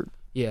been hurt.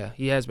 Yeah,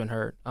 he has been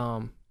hurt.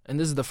 And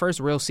this is the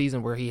first real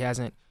season where he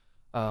hasn't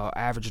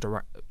averaged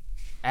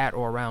at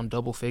or around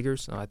double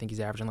figures. I think he's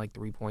averaging like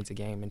 3 points a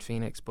game in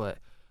Phoenix. But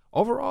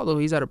overall, though,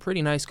 he's had a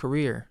pretty nice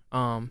career.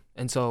 And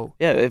so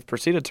yeah, if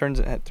Persida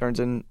turns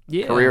in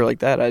career like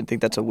that, I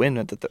think that's a win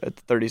at the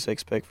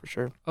 36th pick for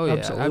sure. Oh yeah,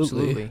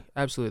 absolutely.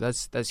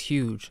 That's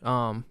huge.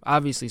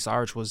 Obviously,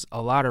 Sarge was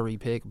a lottery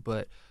pick,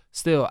 but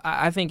still,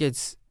 I think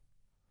it's.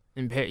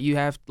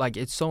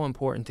 It's so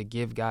important to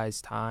give guys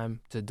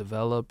time to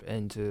develop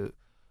and to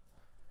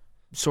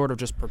sort of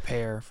just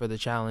prepare for the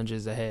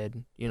challenges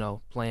ahead,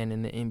 playing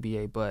in the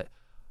NBA. But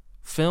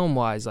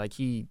film-wise,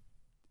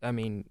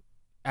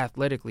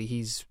 athletically,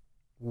 he's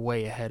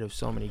way ahead of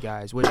so many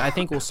guys, which I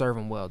think will serve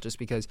him well just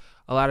because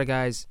a lot of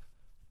guys,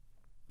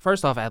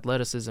 first off,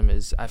 athleticism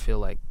is, I feel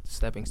like,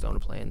 stepping stone to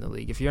play in the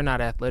league. If you're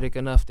not athletic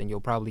enough, then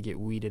you'll probably get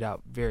weeded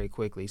out very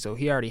quickly. So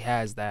he already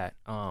has that.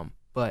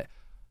 But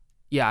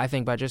yeah, I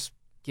think by just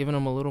giving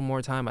him a little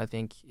more time, I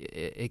think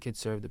it could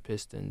serve the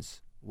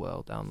Pistons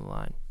well down the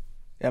line.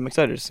 Yeah, I'm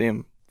excited to see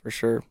him for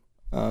sure.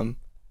 All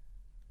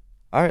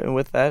right, and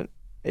with that,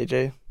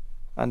 AJ,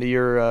 on to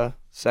your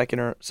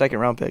second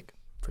round pick.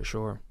 For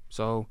sure.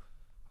 So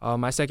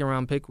my second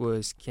round pick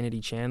was Kennedy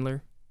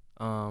Chandler,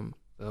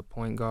 the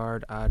point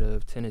guard out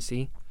of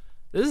Tennessee.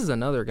 This is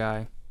another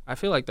guy. I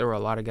feel like there were a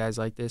lot of guys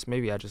like this.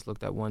 Maybe I just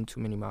looked at one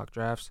too many mock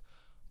drafts,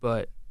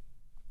 but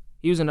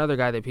he was another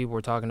guy that people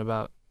were talking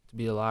about to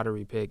be a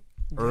lottery pick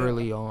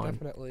early on.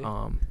 Definitely.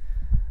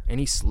 And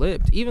he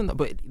slipped.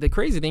 But the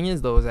crazy thing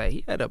is that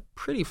he had a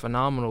pretty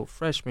phenomenal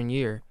freshman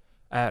year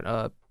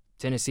at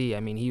Tennessee. I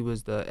mean, he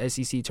was the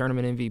SEC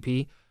tournament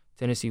MVP.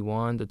 Tennessee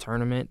won the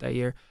tournament that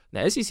year.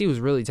 The SEC was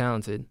really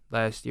talented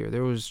last year.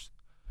 There was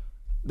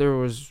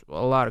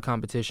a lot of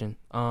competition.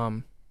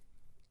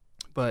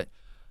 But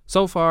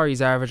so far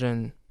he's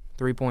averaging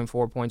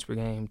 3.4 points per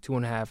game,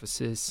 2.5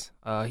 assists.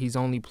 He's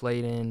only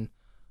played in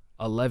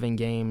 11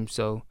 games,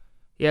 so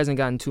he hasn't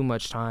gotten too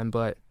much time,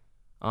 but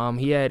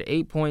he had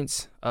 8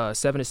 points,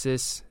 7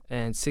 assists,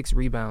 and 6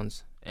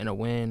 rebounds in a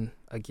win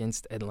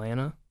against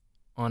Atlanta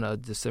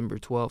on December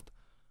 12th.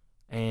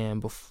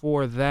 And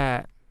before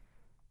that,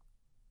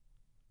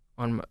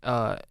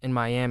 in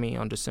Miami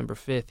on December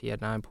 5th, he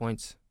had 9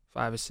 points,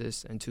 5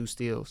 assists, and 2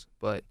 steals.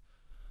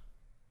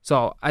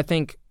 So I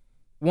think,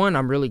 one,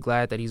 I'm really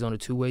glad that he's on a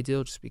two-way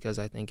deal just because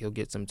I think he'll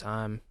get some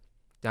time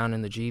down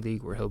in the G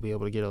League where he'll be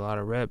able to get a lot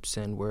of reps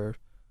and where,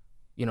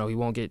 he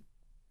won't get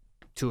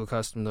too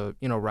accustomed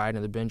to,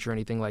 riding the bench or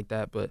anything like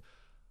that. But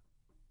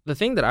the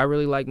thing that I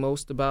really like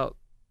most about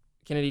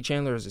Kennedy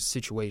Chandler is his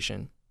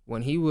situation.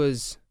 When he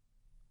was,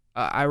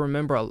 I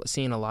remember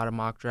seeing a lot of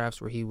mock drafts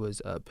where he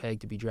was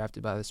pegged to be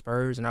drafted by the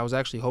Spurs, and I was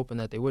actually hoping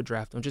that they would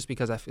draft him just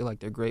because I feel like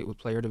they're great with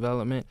player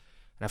development,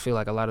 and I feel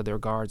like a lot of their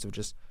guards have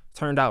just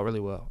turned out really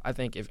well. I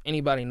think if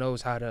anybody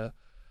knows how to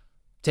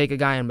take a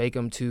guy and make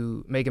him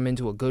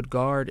into a good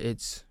guard,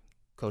 it's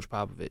Coach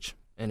Popovich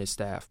and his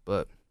staff.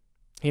 But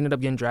he ended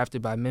up getting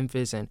drafted by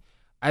Memphis, and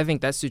I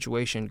think that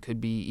situation could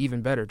be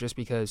even better just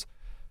because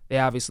they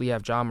obviously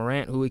have Ja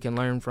Morant, who we can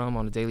learn from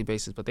on a daily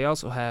basis, but they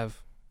also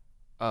have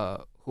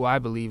who I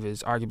believe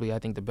is arguably, I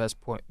think, the best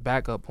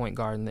backup point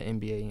guard in the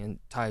NBA, and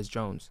Tyus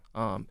Jones.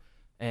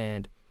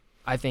 And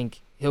I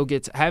think he'll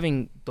get to,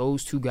 having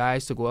those two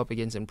guys to go up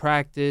against in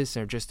practice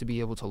or just to be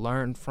able to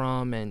learn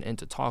from and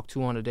to talk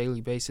to on a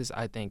daily basis,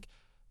 I think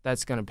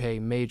that's going to pay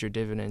major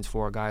dividends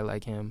for a guy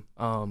like him.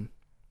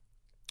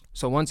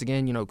 So once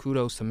again,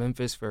 kudos to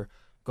Memphis for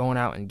going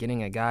out and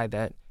getting a guy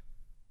that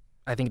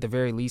I think at the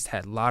very least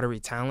had lottery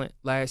talent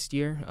last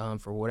year.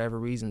 For whatever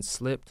reason,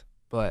 slipped.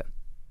 But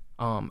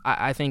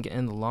I think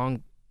in the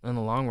long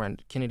run,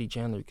 Kennedy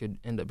Chandler could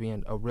end up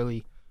being a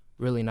really,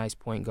 really nice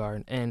point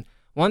guard. And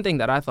one thing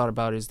that I thought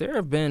about is there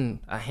have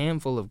been a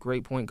handful of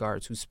great point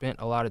guards who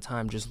spent a lot of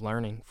time just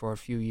learning for a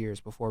few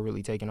years before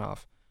really taking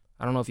off.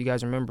 I don't know if you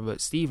guys remember,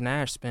 but Steve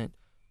Nash spent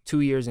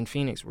 2 years in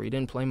Phoenix where he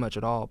didn't play much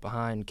at all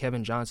behind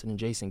Kevin Johnson and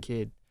Jason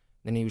Kidd.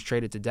 Then he was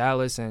traded to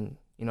Dallas and,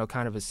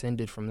 kind of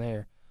ascended from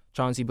there.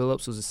 Chauncey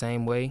Billups was the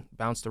same way,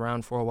 bounced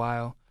around for a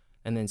while,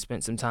 and then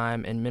spent some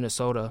time in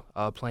Minnesota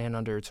playing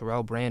under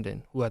Terrell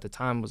Brandon, who at the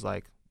time was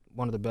like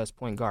one of the best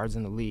point guards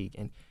in the league.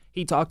 And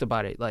he talked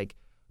about it, like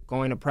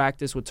going to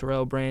practice with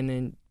Terrell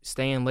Brandon,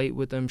 staying late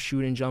with him,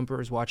 shooting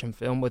jumpers, watching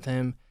film with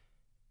him.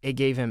 It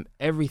gave him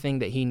everything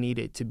that he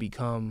needed to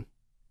become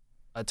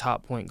a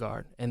top point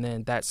guard. And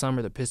then that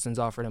summer, the Pistons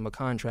offered him a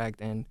contract,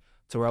 and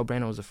Terrell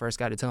Brandon was the first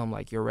guy to tell him,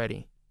 like, you're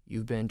ready.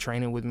 You've been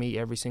training with me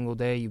every single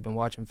day. You've been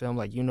watching film.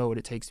 Like, you know what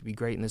it takes to be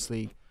great in this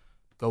league.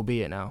 Go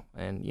be it now.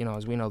 And,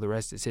 as we know, the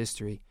rest is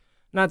history.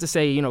 Not to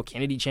say,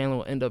 Kennedy Chandler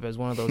will end up as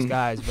one of those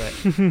guys,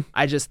 but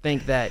I just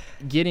think that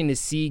getting to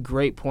see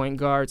great point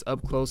guards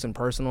up close and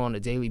personal on a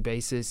daily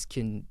basis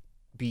can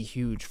be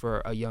huge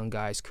for a young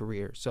guy's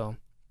career. So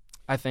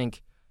I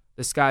think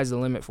the sky's the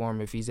limit for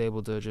him if he's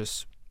able to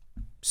just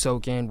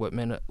soak in what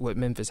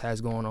Memphis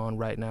has going on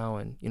right now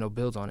and,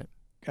 build on it.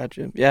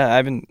 Gotcha. Yeah, I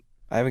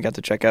haven't got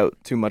to check out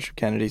too much of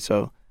Kennedy,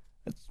 so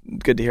it's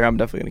good to hear. I'm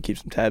definitely going to keep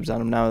some tabs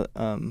on him now.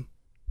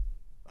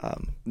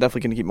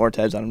 Definitely going to keep more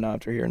tabs on him now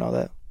after hearing all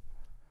that.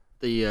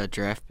 The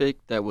draft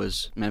pick that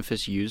was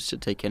Memphis used to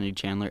take Kennedy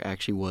Chandler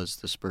actually was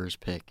the Spurs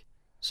pick.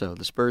 So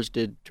the Spurs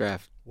did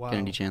draft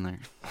Kennedy Chandler.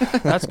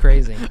 That's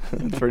crazy.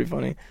 That's pretty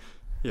funny.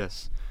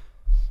 Yes.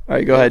 All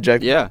right, go ahead,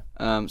 Jack. Yeah.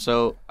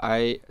 So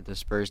the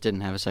Spurs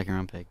didn't have a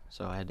second-round pick,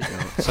 so I had to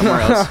go somewhere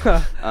else.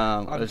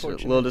 I was a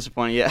little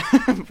disappointed, yeah.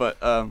 But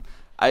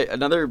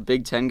another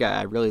Big Ten guy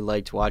I really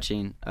liked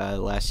watching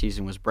last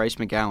season was Bryce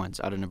McGowan's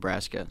out of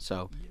Nebraska.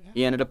 So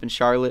he ended up in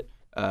Charlotte,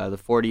 the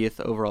 40th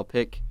overall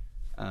pick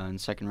in the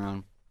second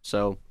round.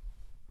 So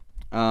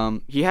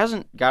he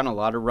hasn't gotten a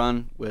lot of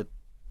run with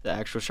the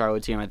actual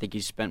Charlotte team. I think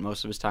he's spent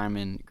most of his time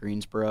in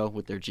Greensboro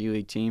with their G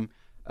League team.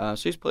 So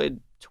he's played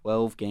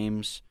 12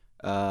 games,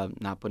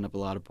 not putting up a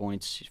lot of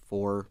points,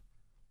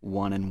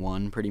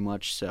 4-1-1 pretty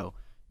much. So,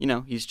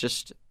 he's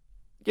just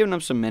giving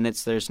them some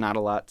minutes. There's not a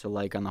lot to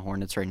like on the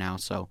Hornets right now.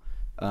 So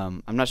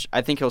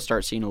I think he'll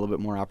start seeing a little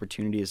bit more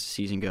opportunity as the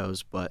season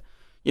goes. But,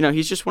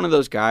 he's just one of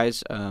those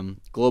guys,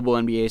 global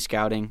NBA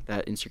scouting,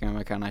 that Instagram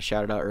account I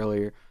shouted out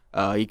earlier.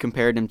 He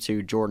compared him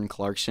to Jordan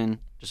Clarkson,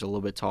 just a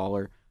little bit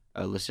taller,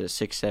 listed at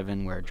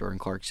 6'7", where Jordan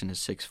Clarkson is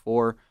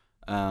 6'4".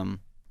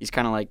 He's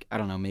kind of like, I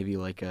don't know, maybe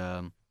like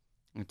a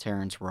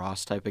Terrence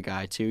Ross type of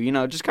guy too.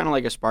 Just kind of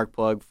like a spark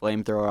plug,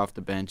 flamethrower off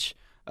the bench.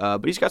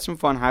 But he's got some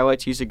fun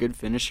highlights. He's a good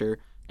finisher,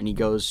 and he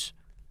goes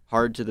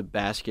hard to the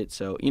basket.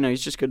 So,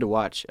 he's just good to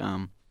watch.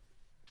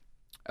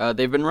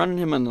 They've been running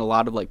him in a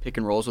lot of like pick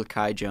and rolls with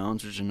Kai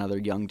Jones, which is another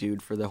young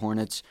dude for the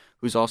Hornets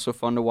who's also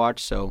fun to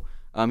watch. So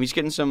he's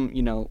getting some,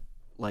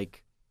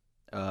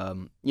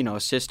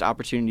 assist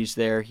opportunities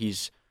there.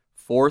 He's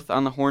fourth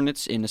on the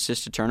Hornets in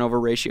assist to turnover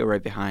ratio,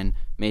 right behind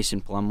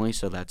Mason Plumlee.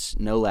 So that's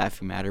no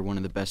laughing matter. One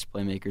of the best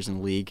playmakers in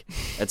the league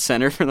at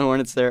center for the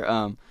Hornets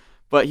there.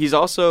 But he's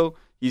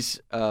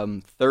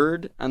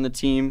third on the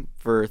team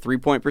for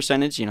 3-point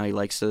percentage. He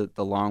likes the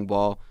long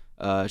ball,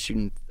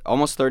 shooting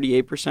almost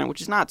 38%,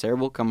 which is not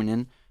terrible coming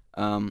in.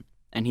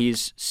 And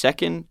he's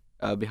second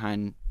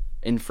behind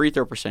in free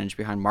throw percentage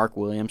behind Mark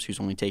Williams, who's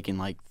only taken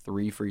like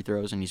 3 free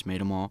throws and he's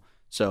made them all.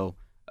 So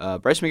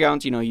Bryce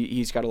McGowan's,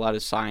 he's got a lot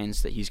of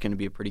signs that he's going to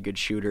be a pretty good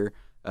shooter,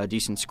 a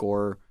decent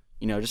scorer,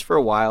 just for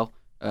a while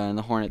in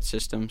the Hornets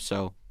system.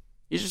 So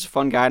he's just a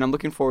fun guy, and I'm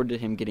looking forward to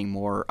him getting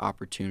more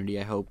opportunity,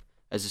 I hope,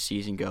 as the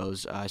season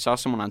goes. I saw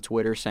someone on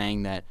Twitter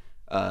saying that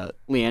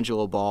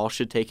LiAngelo Ball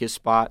should take his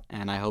spot,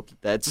 and I hope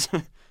that's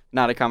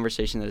not a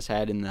conversation that is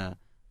had in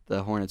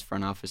the Hornets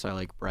front office. I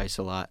like Bryce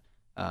a lot,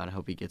 and I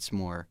hope he gets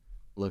more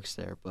looks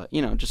there. But,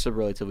 just a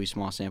relatively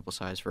small sample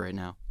size for right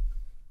now.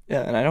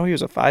 Yeah, and I know he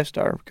was a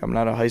 5-star coming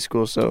out of high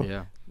school,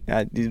 so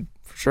yeah, he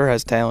for sure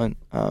has talent.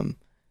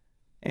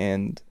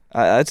 And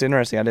that's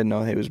interesting. I didn't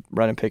know he was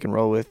running pick and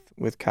roll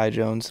with Kai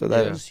Jones, so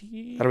that'll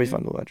be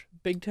fun to watch.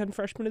 Big Ten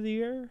Freshman of the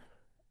Year?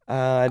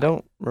 I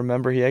don't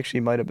remember. He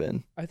actually might have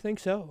been. I think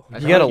so.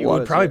 It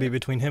would probably be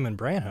between him and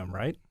Branham,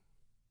 right?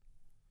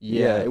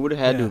 Yeah, it would have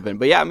had to Yeah. have been.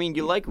 But yeah, I mean,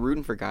 you like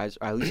rooting for guys,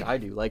 or at least I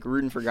do, like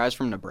rooting for guys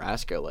from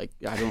Nebraska. Like,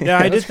 I don't. Yeah,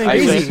 I did think I-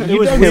 it was You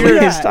weird. don't do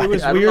that. It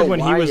was I don't weird know when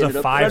he why was he a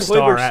ended up-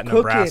 5-star Fred at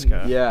Hoiberg's cooking.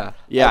 Nebraska.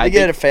 Yeah. I I think he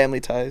had think, a family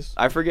ties.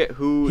 I forget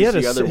who He was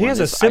has the other he one. has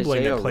a It's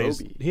sibling Isaiah that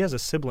plays. Roby. He has a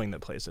sibling that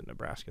plays at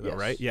Nebraska, though, Yes.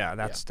 right? Yeah,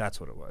 that's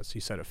what it was. He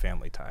said a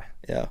family tie.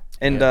 Yeah,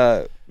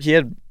 and he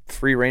had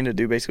free reign to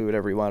do basically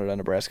whatever he wanted on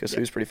Nebraska, so he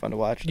was pretty fun to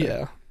watch.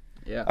 Yeah.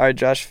 Yeah. All right,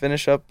 Josh,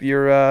 finish up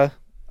your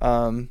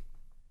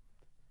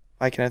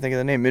why can't I think of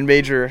the name?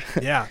 Mid-major.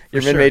 Yeah,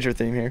 Your for sure. mid-major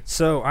theme here.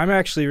 So I'm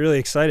actually really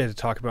excited to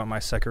talk about my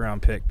second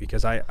round pick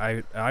because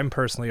I'm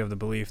personally of the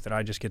belief that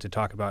I just get to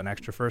talk about an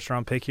extra first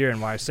round pick here.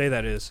 And why I say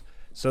that is,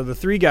 so the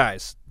three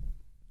guys,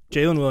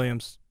 Jalen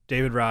Williams,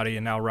 David Roddy,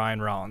 and now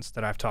Ryan Rollins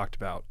that I've talked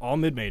about, all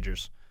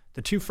mid-majors,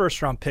 the 2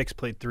 first round picks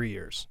played 3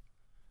 years.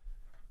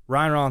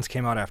 Ryan Rollins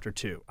came out after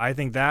 2. I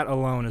think that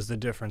alone is the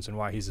difference in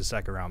why he's a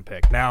second round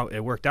pick. Now,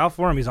 it worked out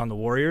for him. He's on the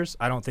Warriors.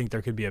 I don't think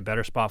there could be a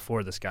better spot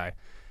for this guy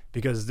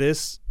because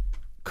this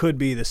could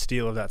be the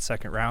steal of that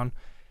second round.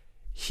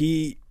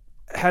 He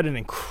had an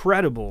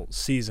incredible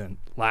season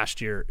last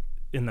year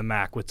in the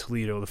MAC with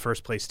Toledo, the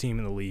first place team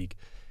in the league,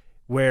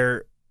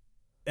 where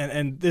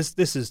and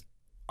this is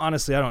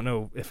honestly, I don't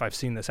know if I've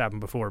seen this happen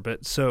before,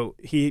 but so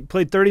he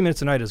played 30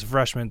 minutes a night as a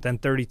freshman, then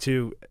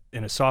 32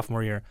 in his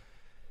sophomore year.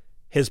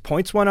 His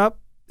points went up,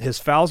 his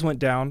fouls went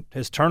down,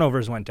 his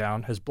turnovers went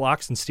down, his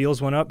blocks and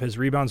steals went up, his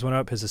rebounds went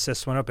up, his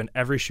assists went up, and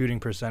every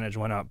shooting percentage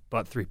went up,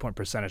 but 3-point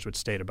percentage which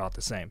stayed about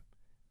the same.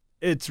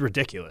 It's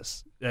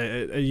ridiculous.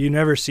 You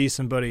never see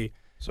somebody.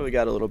 So he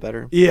got a little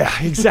better. Yeah,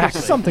 exactly.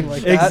 Something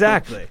like that.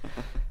 Exactly.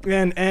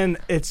 And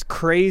it's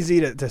crazy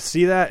to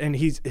see that. And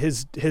his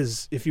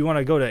if you want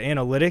to go to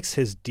analytics,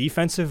 his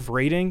defensive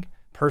rating,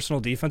 personal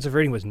defensive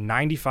rating was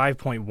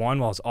 95.1,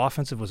 while his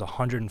offensive was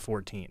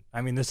 114.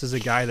 I mean, this is a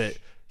guy that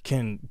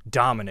can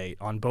dominate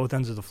on both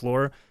ends of the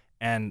floor.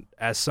 And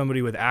as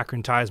somebody with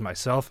Akron ties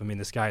myself, I mean,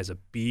 this guy is a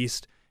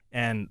beast.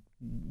 And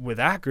with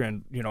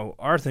Akron,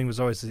 our thing was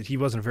always that he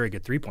wasn't a very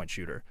good 3-point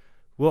shooter.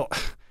 Well,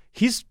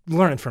 he's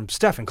learning from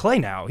Stephen Clay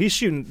now. He's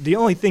shooting. The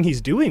only thing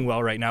he's doing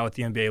well right now at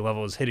the NBA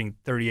level is hitting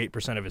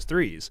 38% of his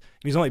threes.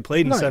 He's only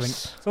played in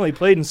Nice.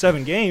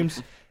 7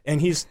 games, and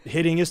he's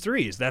hitting his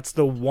threes. That's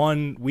the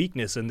one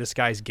weakness in this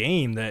guy's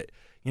game that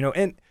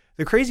And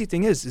the crazy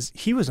thing is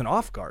he was an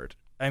off guard.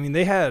 I mean,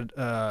 they had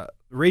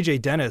Ray J.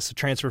 Dennis, a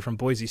transfer from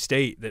Boise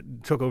State,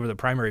 that took over the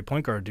primary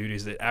point guard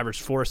duties, that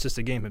averaged 4 assists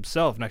a game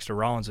himself next to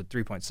Rollins at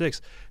 3.6.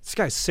 This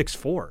guy's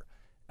 6'4".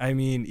 I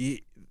mean,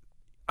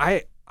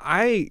 I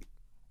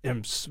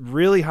am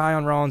really high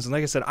on Rollins. And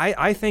like I said,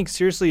 I think,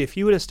 seriously, if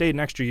he would have stayed an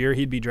extra year,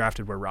 he'd be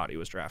drafted where Roddy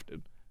was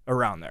drafted,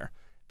 around there.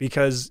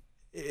 Because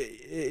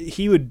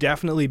he would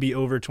definitely be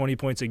over 20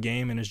 points a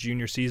game in his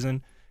junior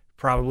season,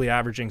 probably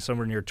averaging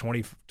somewhere near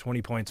 20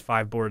 points,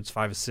 5 boards,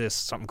 5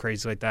 assists, something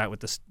crazy like that with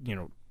this,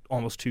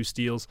 almost 2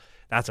 steals.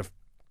 That's a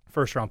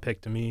first-round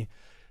pick to me.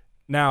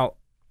 Now,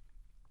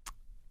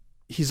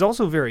 he's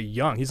also very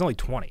young. He's only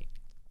 20.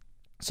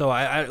 So,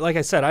 I like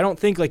I said, I don't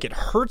think like it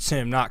hurts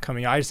him not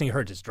coming out. I just think it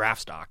hurts his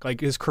draft stock.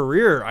 Like his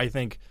career, I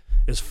think,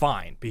 is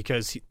fine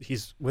because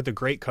he's with a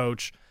great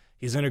coach.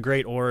 He's in a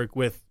great org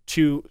with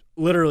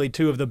literally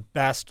two of the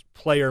best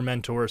player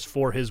mentors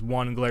for his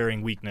one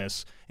glaring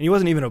weakness. And he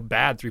wasn't even a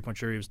bad 3-point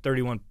shooter. He was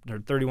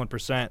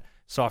 31%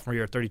 sophomore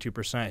year,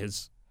 32%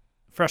 his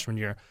freshman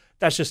year.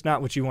 That's just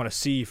not what you want to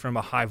see from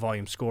a high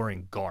volume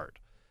scoring guard.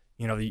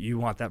 You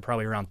want that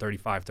probably around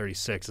 35,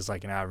 36 is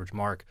like an average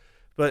mark.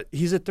 But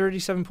he's at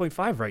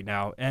 37.5 right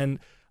now. And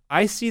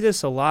I see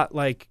this a lot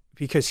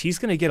because he's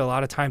going to get a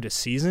lot of time to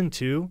season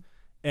too.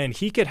 And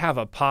he could have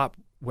a pop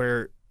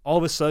where all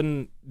of a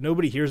sudden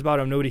nobody hears about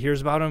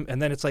him.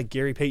 And then it's like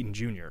Gary Payton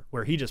Jr.,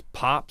 where he just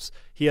pops.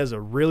 He has a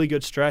really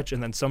good stretch.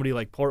 And then somebody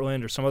like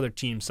Portland or some other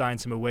team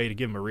signs him away to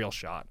give him a real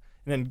shot.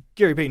 And then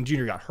Gary Payton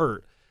Jr. got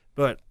hurt.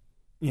 But,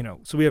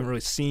 so we haven't really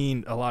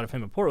seen a lot of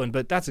him in Portland.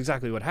 But that's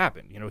exactly what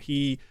happened.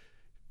 He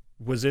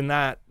was in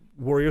that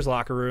Warriors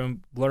locker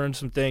room, learned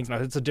some things. Now,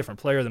 it's a different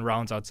player than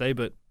Rollins, I'd say,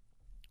 but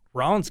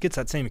Rollins gets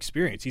that same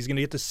experience. He's going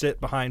to get to sit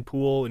behind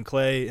Poole and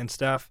Clay and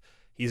Steph.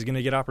 He's going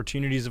to get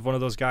opportunities if one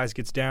of those guys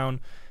gets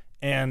down.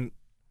 And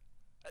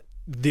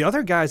the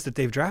other guys that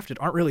they've drafted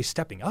aren't really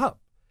stepping up.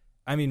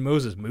 I mean,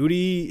 Moses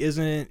Moody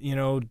isn't,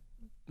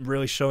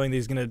 really showing that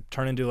he's going to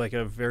turn into like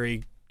a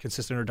very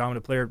consistent or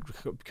dominant player.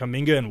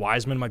 Kuminga and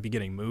Wiseman might be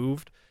getting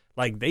moved.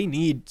 Like, they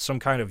need some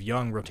kind of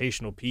young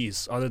rotational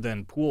piece other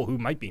than Poole, who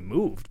might be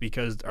moved,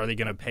 because are they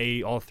going to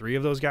pay all 3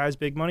 of those guys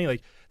big money?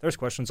 Like, there's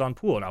questions on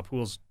Poole. Now,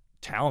 Poole's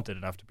talented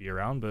enough to be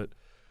around, but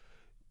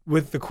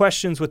with the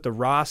questions with the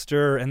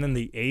roster and then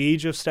the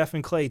age of Steph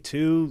and Clay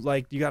too,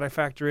 like, you got to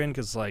factor in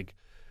because, like,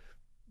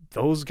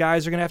 those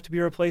guys are going to have to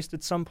be replaced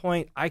at some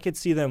point. I could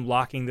see them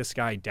locking this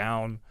guy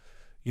down,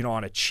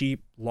 on a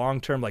cheap,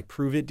 long-term, like,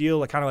 prove-it deal,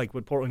 like kind of like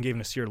what Portland gave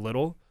Nasir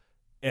Little,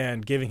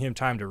 and giving him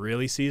time to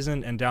really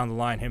season, and down the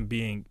line him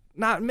being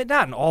not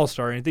an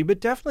all-star or anything, but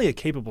definitely a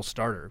capable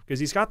starter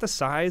because he's got the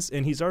size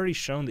and he's already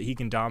shown that he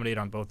can dominate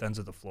on both ends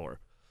of the floor.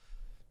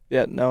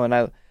 Yeah, no, and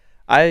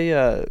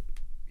I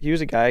he was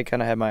a guy I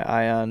kind of had my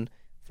eye on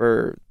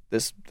for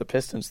the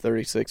Pistons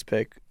 36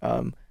 pick.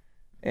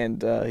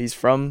 And he's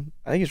from,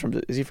 I think he's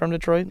from, is he from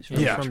Detroit? He's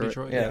Yeah. from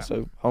Detroit. Yeah,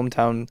 so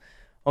hometown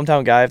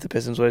guy if the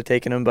Pistons would have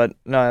taken him. But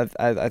no,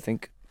 I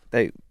think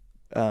I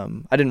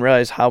didn't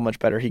realize how much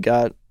better he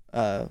got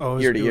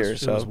year to year. It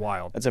So was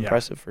wild. that's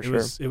impressive for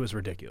sure. It was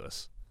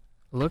ridiculous.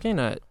 Looking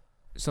at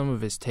some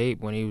of his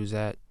tape when he was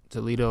at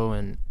Toledo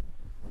and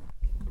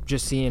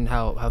just seeing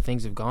how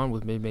things have gone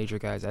with mid-major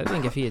guys, I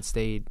think if he had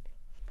stayed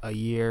a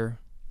year,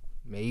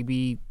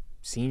 maybe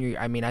senior year,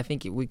 I mean, I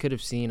think we could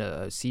have seen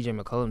a CJ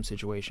McCollum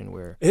situation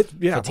where if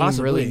the team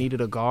really needed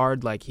a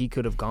guard, like he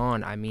could have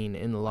gone, I mean,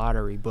 in the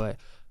lottery. But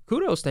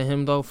kudos to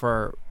him, though,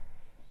 for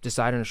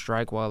deciding to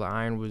strike while the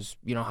iron was,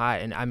 hot.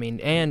 And, I mean,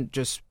 and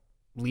just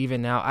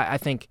leaving now. I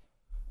think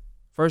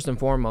first and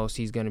foremost,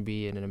 he's going to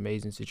be in an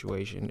amazing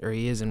situation, or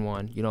he is in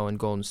one, in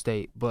Golden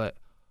State. But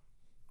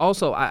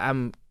also,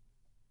 I'm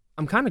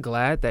kind of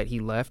glad that he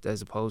left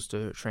as opposed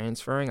to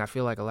transferring. I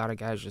feel like a lot of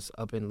guys just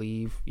up and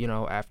leave,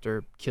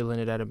 after killing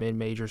it at a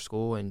mid-major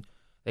school, and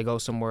they go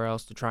somewhere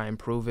else to try and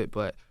prove it.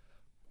 But,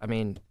 I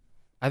mean,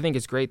 I think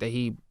it's great that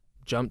he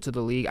jumped to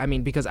the league. I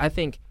mean, because I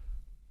think,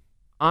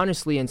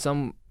 honestly, in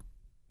some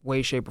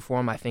way, shape, or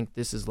form, I think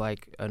this is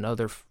like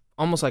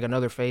almost like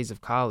another phase of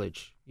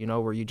college,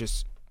 where you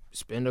just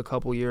spend a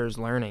couple years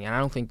learning. And I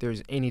don't think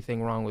there's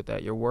anything wrong with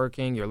that. You're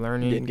working, you're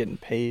learning. Getting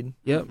paid.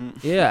 Yep.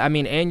 Yeah, I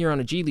mean, and you're on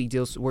a G League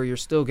deal where you're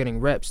still getting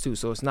reps, too.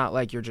 So it's not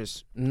like you're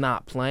just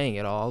not playing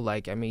at all.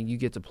 Like, I mean, you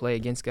get to play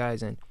against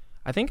guys. And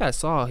I think I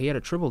saw he had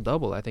a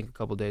triple-double, I think, a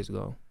couple days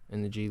ago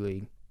in the G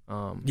League.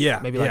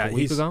 Maybe like a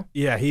week ago.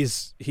 Yeah,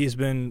 he's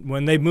been,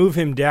 when they move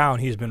him down,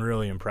 he's been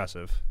really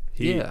impressive.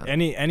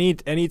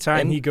 Any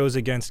time he goes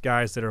against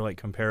guys that are like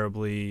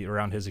comparably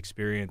around his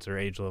experience or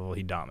age level,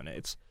 he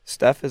dominates.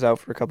 Steph is out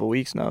for a couple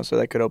weeks now, so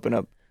that could open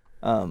up.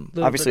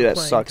 Obviously, that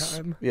sucks.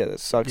 Time. Yeah, that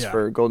sucks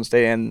for Golden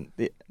State and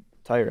the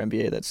entire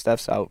NBA that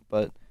Steph's out.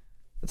 But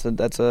there's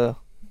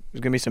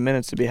gonna be some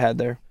minutes to be had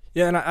there.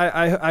 Yeah, and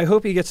I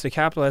hope he gets to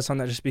capitalize on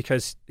that just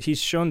because he's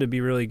shown to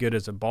be really good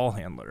as a ball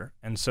handler.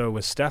 And so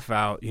with Steph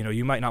out,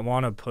 you might not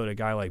want to put a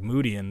guy like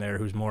Moody in there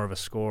who's more of a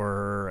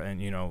scorer,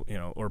 and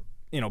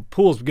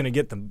Poole's going to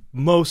get the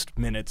most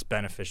minutes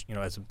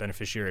as a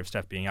beneficiary of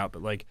Steph being out.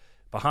 But like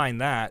behind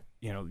that,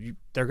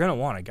 they're going to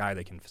want a guy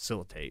that can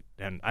facilitate,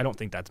 and I don't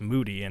think that's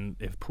Moody. And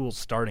if Poole's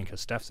starting because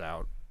Steph's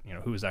out,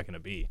 who is that going to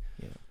be?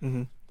 Yeah.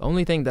 Mm-hmm. The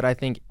only thing that I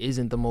think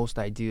isn't the most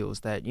ideal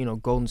is that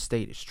Golden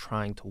State is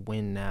trying to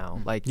win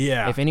now. Like,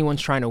 if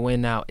anyone's trying to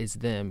win now, it's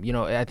them.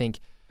 I think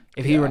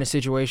if he were in a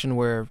situation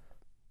where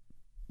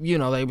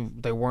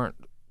they weren't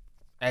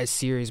as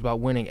serious about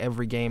winning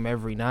every game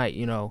every night,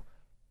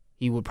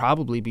 he would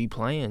probably be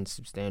playing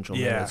substantial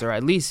minutes, or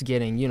at least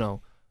getting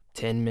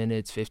 10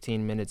 minutes,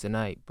 15 minutes a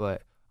night.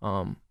 But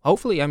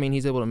hopefully, I mean,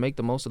 he's able to make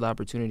the most of the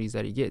opportunities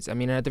that he gets. I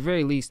mean, at the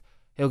very least,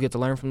 he'll get to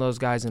learn from those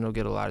guys, and he'll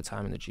get a lot of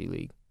time in the G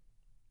League.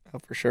 Oh,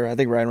 for sure. I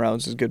think Ryan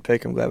Rollins is a good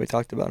pick. I'm glad we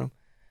talked about him.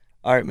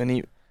 All right,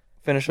 Manit,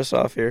 finish us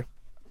off here.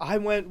 I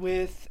went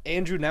with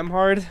Andrew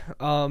Nemhard.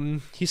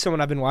 He's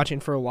someone I've been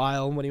watching for a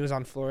while when he was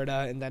on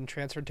Florida and then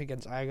transferred to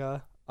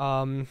Gonzaga.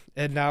 And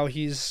now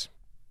he's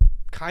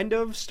kind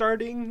of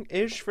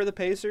starting-ish for the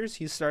Pacers.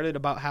 He's started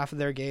about half of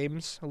their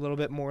games, a little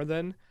bit more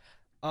than.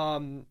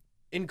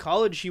 In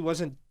college, he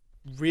wasn't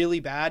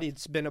really bad.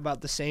 It's been about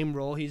the same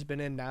role he's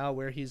been in now,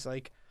 where he's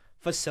like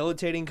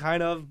facilitating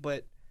kind of,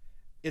 but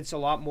it's a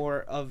lot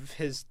more of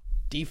his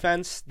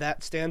defense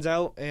that stands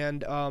out.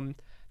 And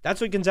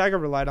that's what Gonzaga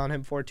relied on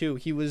him for, too.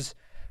 He was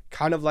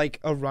kind of like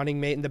a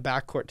running mate in the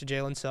backcourt to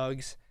Jalen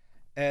Suggs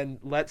and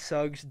let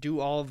Suggs do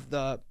all of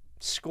the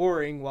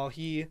scoring while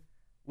he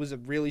was a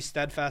really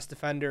steadfast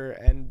defender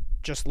and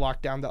just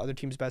locked down the other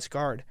team's best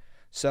guard.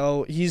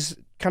 So he's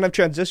kind of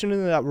transitioned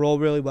into that role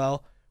really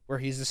well, where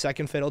he's the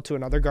second fiddle to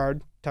another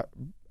guard,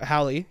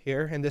 Hallie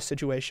here in this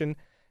situation.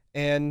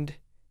 And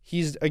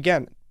he's,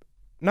 again,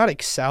 not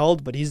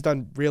excelled, but he's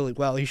done really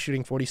well. He's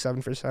shooting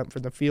 47%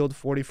 from the field,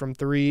 40 from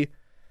three.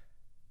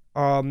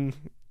 The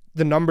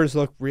numbers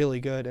look really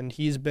good, and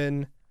he's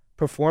been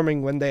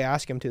performing when they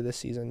ask him to this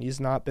season. He's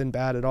not been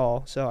bad at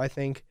all. So I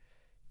think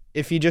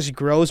if he just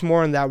grows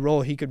more in that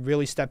role, he could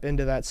really step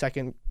into that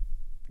second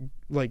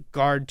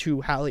guard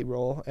to Hallie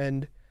role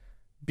and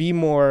be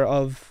more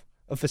of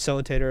a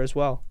facilitator as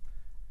well.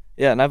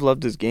 Yeah, and I've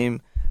loved his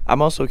game.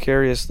 I'm also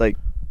curious,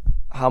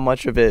 how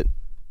much of it,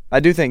 I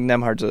do think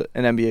Nemhard's an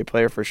NBA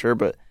player for sure,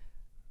 but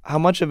how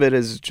much of it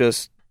is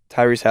just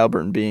Tyrese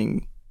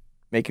Halliburton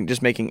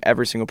making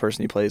every single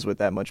person he plays with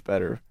that much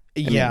better?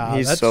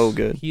 He's so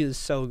good. He is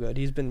so good.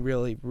 He's been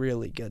really,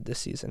 really good this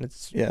season.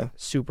 It's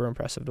super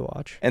impressive to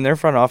watch. And their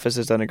front office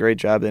has done a great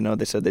job.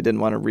 They said they didn't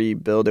want to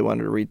rebuild, they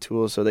wanted to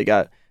retool, so they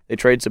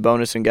traded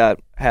Sabonis and got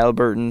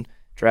Halliburton,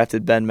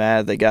 drafted Ben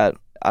Math. They got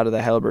out of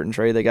the Halliburton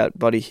trade, they got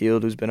Buddy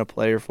Hield, who's been a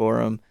player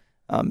for him.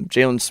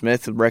 Jalen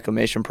Smith, the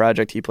Reclamation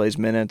Project, he plays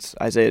minutes.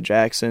 Isaiah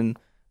Jackson.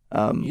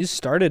 He's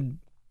started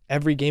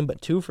every game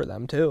but two for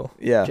them, too.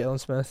 Yeah. Jalen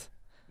Smith.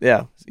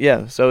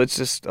 Yeah. So it's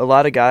just a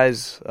lot of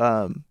guys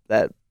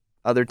that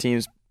other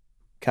teams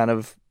kind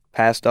of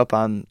passed up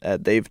on.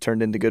 They've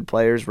turned into good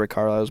players. Rick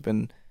Carlisle's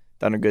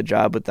done a good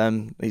job with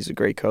them. He's a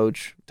great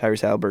coach.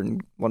 Tyrese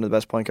Halliburton, one of the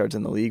best point guards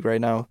in the league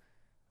right now.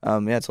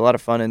 It's a lot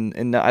of fun.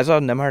 And I saw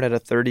Nembhard had a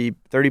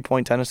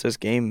 30-point 10-assist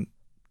game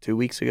 2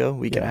 weeks ago,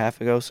 week and a half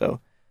ago. So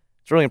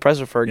it's really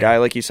impressive for a guy,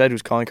 like you said,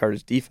 who's calling card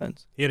his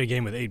defense. He had a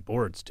game with 8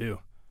 boards, too.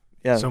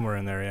 Yeah. Somewhere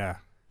in there, yeah.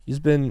 He's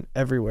been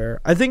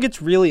everywhere. I think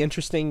it's really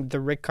interesting, the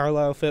Rick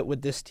Carlisle fit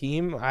with this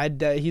team.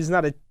 He's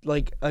not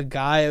a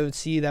guy I would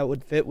see that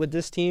would fit with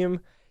this team.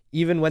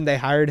 Even when they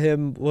hired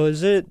him,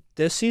 was it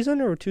this season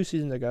or 2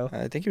 seasons ago?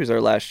 I think he was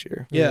there last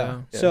year.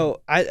 Yeah.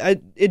 So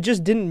it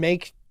just didn't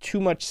make too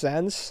much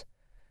sense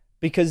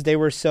because they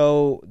were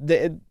so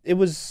it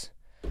was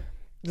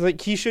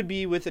like he should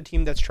be with a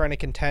team that's trying to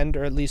contend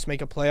or at least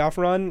make a playoff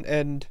run,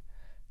 and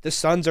the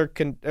Suns are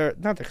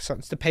not the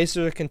Suns. The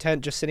Pacers are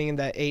content just sitting in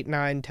that 8,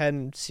 9,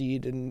 10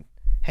 seed and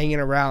hanging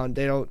around.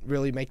 They don't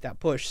really make that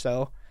push.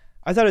 So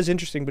I thought it was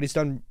interesting, but he's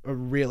done a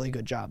really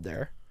good job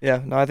there.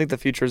 Yeah, no, I think the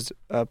future's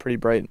pretty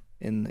bright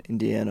in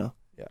Indiana.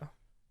 Yeah.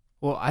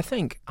 Well, I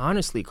think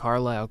honestly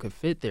Carlisle could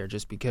fit there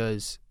just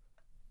because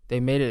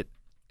they've made it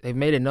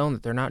known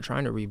that they're not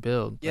trying to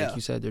rebuild. Yeah. Like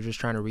you said, they're just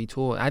trying to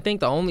retool. I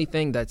think the only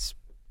thing that's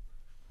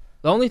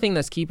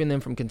keeping them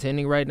from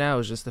contending right now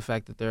is just the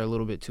fact that they're a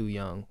little bit too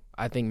young.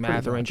 I think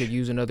Mathurin could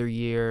use another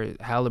year.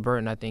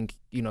 Halliburton, I think,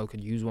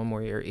 could use one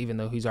more year, even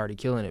though he's already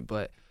killing it.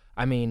 But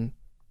I mean,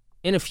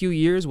 in a few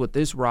years with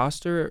this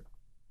roster,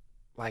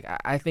 like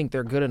I think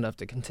they're good enough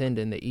to contend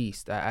in the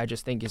East. I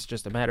just think it's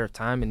just a matter of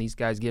time, and these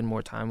guys getting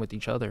more time with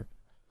each other.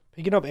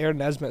 Picking up Aaron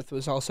Nesmith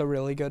was also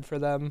really good for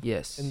them.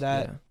 Yes, in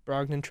that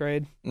Brogdon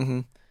trade.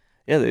 Mm-hmm.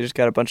 Yeah, they just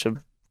got a bunch of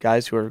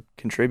guys who are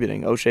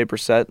contributing. O'Shea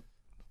Brissett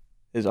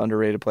is an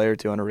underrated player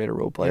too, underrated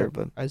role player.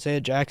 But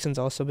Isaiah Jackson's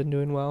also been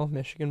doing well,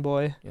 Michigan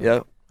boy.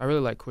 Yeah. I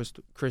really like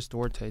Chris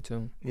Duarte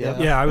too.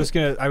 Yeah. I was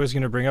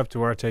gonna bring up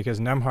Duarte because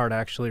Nembhard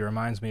actually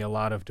reminds me a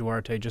lot of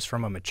Duarte just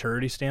from a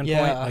maturity standpoint.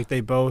 Yeah. Like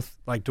they both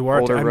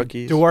Duarte. Older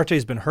rookies.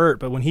 Duarte's been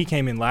hurt, but when he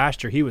came in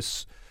last year, he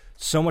was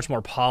so much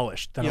more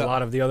polished than a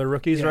lot of the other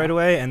rookies right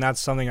away, and that's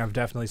something I've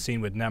definitely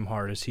seen with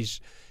Nembhard. Is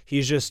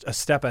he's just a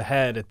step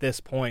ahead at this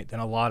point than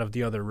a lot of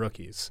the other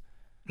rookies.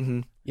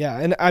 Mm-hmm. Yeah,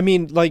 and I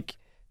mean, like,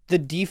 the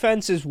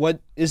defense is what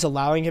is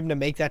allowing him to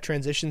make that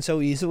transition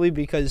so easily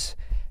because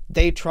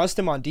they trust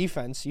him on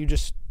defense. You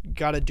just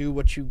got to do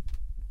what you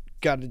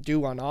got to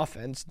do on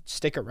offense,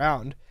 stick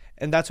around.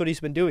 And that's what he's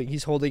been doing.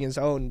 He's holding his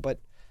own, but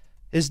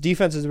his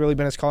defense has really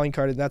been his calling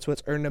card, and that's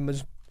what's earned him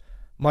as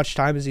much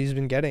time as he's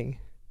been getting.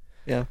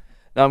 Yeah.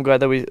 No, I'm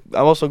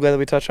also glad that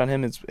we touched on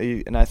him.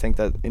 And I think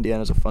that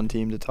Indiana's a fun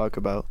team to talk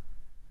about.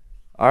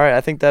 All right,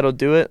 I think that'll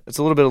do it. It's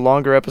a little bit of a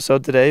longer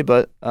episode today,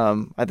 but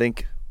I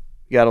think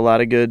we got a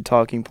lot of good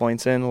talking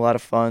points in, a lot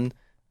of fun,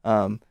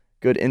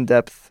 good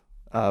in-depth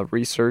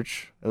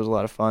research. It was a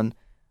lot of fun.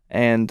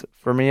 And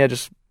for me, I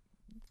just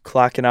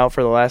clocking out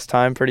for the last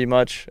time pretty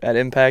much at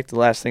Impact. The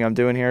last thing I'm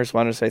doing here is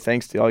wanted to say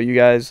thanks to all you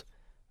guys.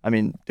 I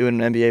mean,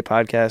 doing an NBA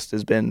podcast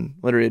has been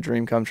literally a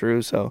dream come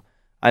true, so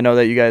I know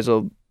that you guys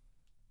will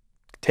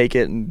take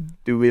it and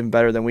do even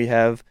better than we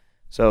have.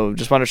 So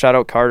just want to shout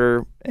out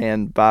Carter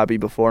and Bobby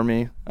before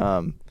me.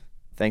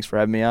 Thanks for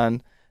having me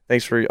on.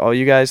 Thanks for all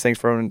you guys. Thanks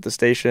for owning the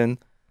station.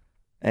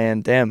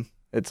 And damn,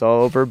 it's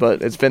all over.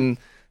 But it's been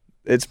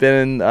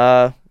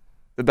the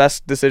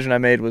best decision I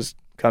made was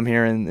come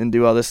here and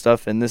do all this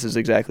stuff. And this is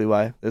exactly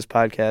why, this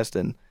podcast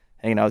and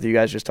hanging out with you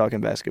guys, just talking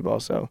basketball.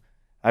 So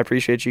I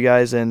appreciate you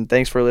guys, and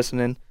thanks for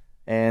listening.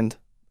 And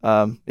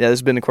this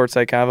has been the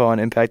Courtside Convo on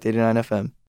Impact 89 FM.